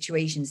many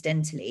situations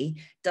dentally,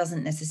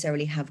 doesn't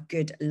necessarily have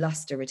good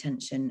luster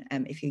retention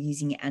if you're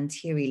using it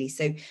anteriorly.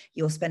 So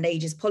you'll spend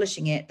ages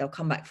polishing it, they'll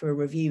come back for a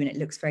review and it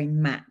looks very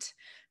matte.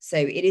 So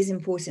it is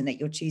important that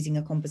you're choosing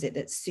a composite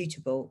that's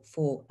suitable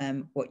for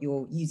what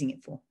you're using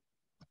it for.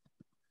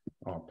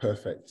 Oh,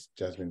 perfect,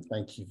 Jasmine.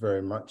 Thank you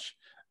very much.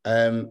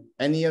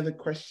 Any other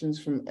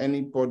questions from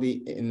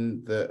anybody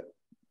in the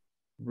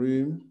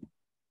room?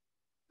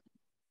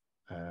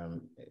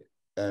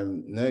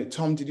 No.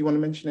 Tom, did you want to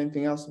mention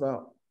anything else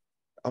about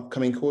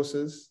upcoming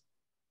courses?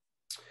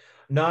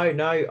 No.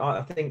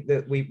 I think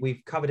that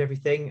we've covered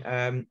everything.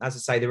 As I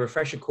say, the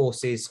refresher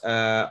courses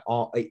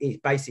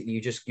it's basically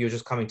you're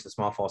just coming to the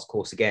SmileFast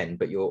course again,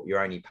 but you're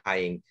only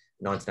paying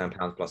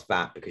 £99 plus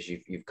VAT because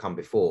you've come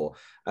before.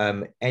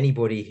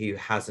 Anybody who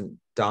hasn't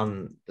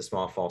done the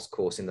SmileFast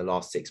course in the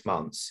last 6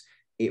 months,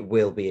 it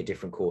will be a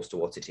different course to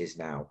what it is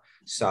now.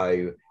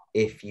 So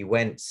if you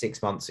went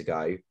 6 months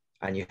ago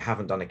and you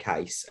haven't done a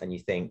case and you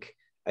think,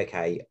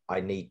 okay,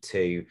 I need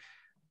to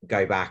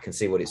go back and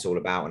see what it's all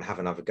about and have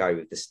another go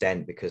with the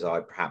stent because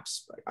I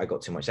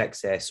got too much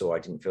excess, or I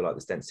didn't feel like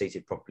the stent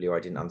seated properly, or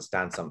I didn't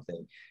understand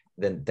something,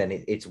 then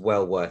it's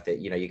well worth it.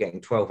 You're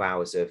getting 12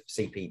 hours of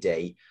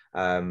CPD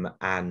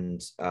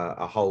and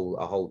a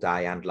whole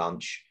day and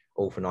lunch,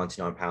 all for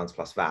 £99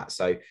 plus VAT.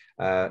 So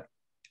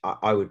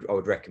I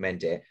would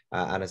recommend it.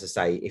 And as I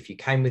say, if you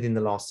came within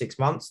the last 6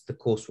 months, the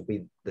course will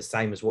be the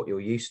same as what you're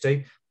used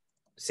to.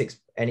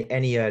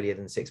 Any earlier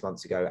than 6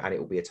 months ago, and it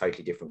will be a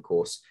totally different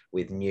course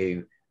with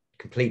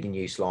completely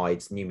new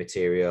slides, new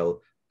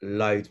material,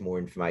 loads more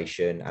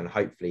information, and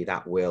hopefully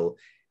that will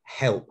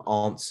help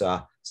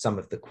answer some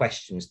of the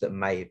questions that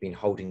may have been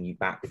holding you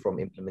back from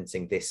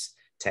implementing this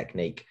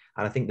technique.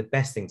 And I think the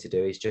best thing to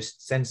do is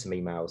just send some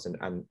emails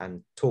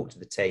and talk to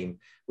the team.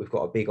 We've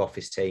got a big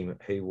office team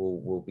who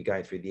will be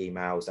going through the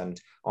emails and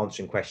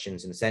answering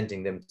questions and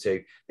sending them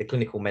to the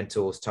clinical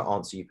mentors to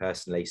answer you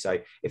personally. So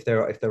if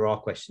there are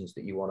questions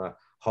that you want to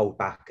hold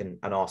back and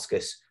ask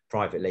us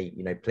privately,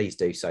 please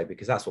do so,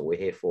 because that's what we're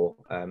here for.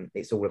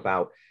 It's all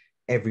about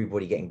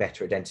everybody getting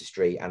better at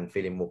dentistry and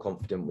feeling more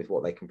confident with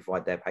what they can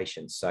provide their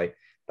patients. So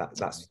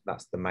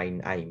that's the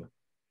main aim.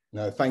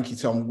 No, thank you,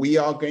 Tom. We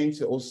are going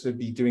to also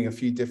be doing a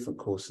few different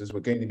courses. We're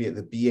going to be at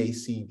the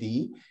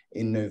BACD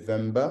in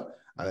November,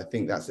 and I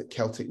think that's at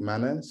Celtic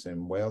Manor, so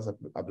in Wales,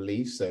 I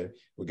believe. So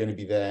we're going to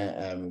be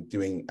there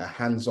doing a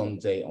hands-on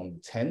day on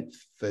the 10th,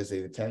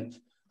 Thursday the 10th,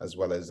 as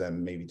well as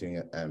maybe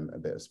doing a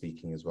bit of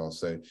speaking as well.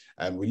 So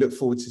we look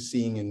forward to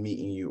seeing and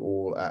meeting you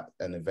all at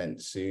an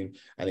event soon.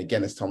 And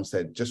again, as Tom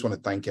said, just want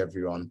to thank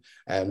everyone.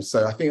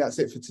 So I think that's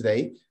it for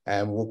today.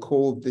 We'll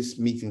call this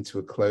meeting to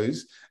a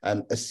close.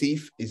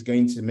 Asif is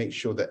going to make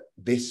sure that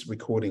this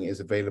recording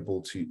is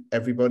available to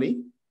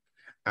everybody.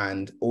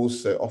 And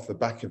also off the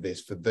back of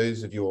this, for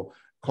those of your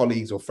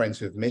colleagues or friends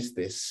who have missed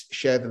this,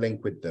 share the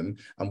link with them.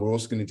 And we're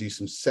also going to do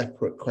some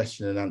separate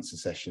question and answer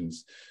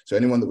sessions. So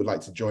anyone that would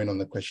like to join on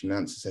the question and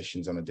answer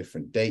sessions on a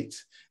different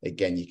date,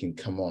 again, you can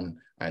come on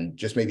and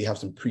just maybe have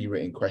some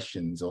pre-written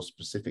questions or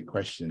specific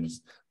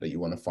questions that you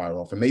want to fire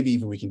off. And maybe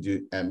even we can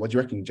do, what do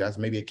you reckon, Jazz?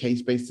 Maybe a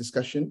case-based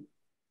discussion?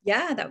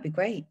 Yeah, that would be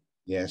great.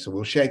 Yeah, so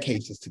we'll share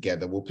cases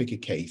together. We'll pick a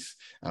case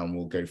and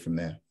we'll go from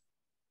there.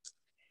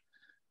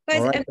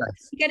 Guys, Right,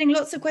 I'm getting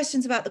lots of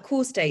questions about the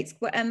course dates.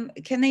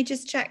 Can they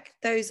just check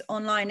those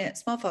online at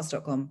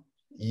SmileFast.com?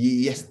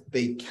 Yes,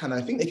 they can.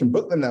 I think they can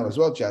book them now as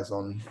well, Jazz,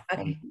 online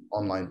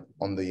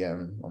on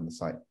the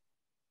site.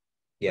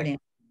 Yeah.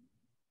 Brilliant.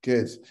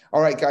 Good.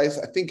 All right, guys.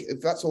 I think if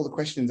that's all the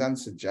questions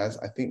answered, Jazz,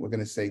 I think we're going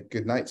to say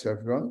good night to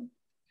everyone.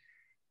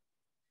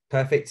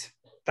 Perfect.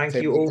 Thank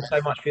you all so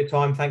much for your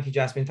time. Thank you,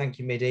 Jasmine. Thank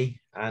you, Mide.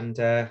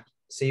 And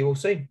see you all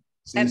soon.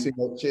 See you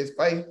soon. Cheers.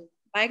 Bye.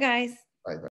 Bye, guys.